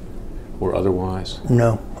writing or otherwise?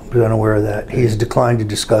 No, I'm unaware of that. He has declined to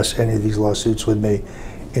discuss any of these lawsuits with me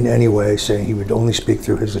in any way, saying he would only speak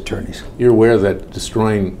through his attorneys. You're aware that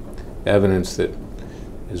destroying evidence that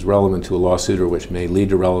is relevant to a lawsuit or which may lead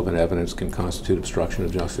to relevant evidence can constitute obstruction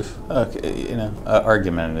of justice? Okay,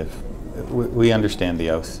 argumentative. We understand the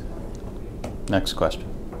oath. Next question.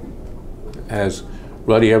 Has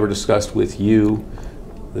Ruddy ever discussed with you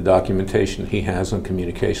the documentation he has on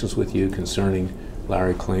communications with you concerning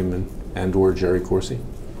Larry Klayman and or Jerry Corsi?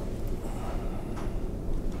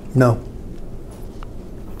 No.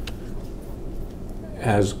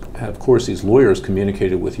 Have Corsi's lawyers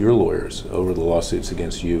communicated with your lawyers over the lawsuits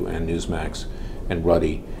against you and Newsmax and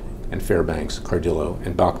Ruddy and Fairbanks, Cardillo,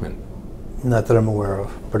 and Bachman? Not that I'm aware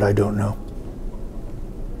of, but I don't know.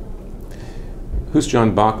 Who's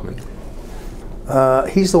John Bachman?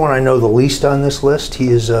 He's the one I know the least on this list. He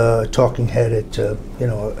is a talking head at,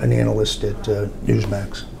 an analyst at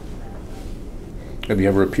Newsmax. Have you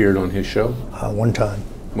ever appeared on his show? One time.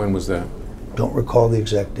 When was that? Don't recall the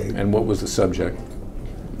exact date. And what was the subject?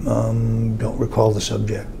 Don't recall the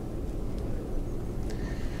subject.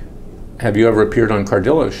 Have you ever appeared on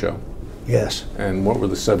Cardillo's show? Yes. And what were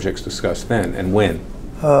the subjects discussed then and when?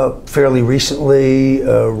 Fairly recently,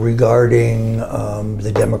 regarding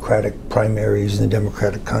the Democratic primaries and the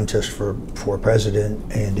Democratic contest for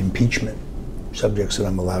president and impeachment, subjects that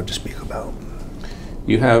I'm allowed to speak about.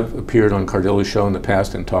 You have appeared on Cardillo's show in the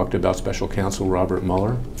past and talked about Special Counsel Robert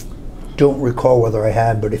Mueller? Don't recall whether I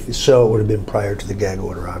had, but if so, it would have been prior to the gag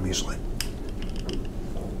order, obviously.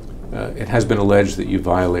 It has been alleged that you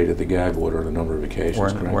violated the gag order on a number of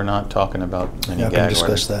occasions, correct? We're not talking about any Not gag going to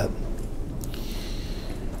discuss orders. that.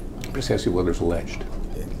 I'm just asking whether it's alleged,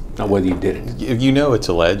 not whether you did it. You know it's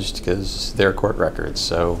alleged because they're court records,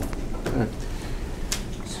 so.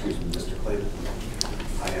 Excuse me, Mr. Clayton.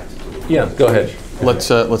 I have to do it. Yeah, go ahead.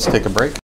 Let's take a break.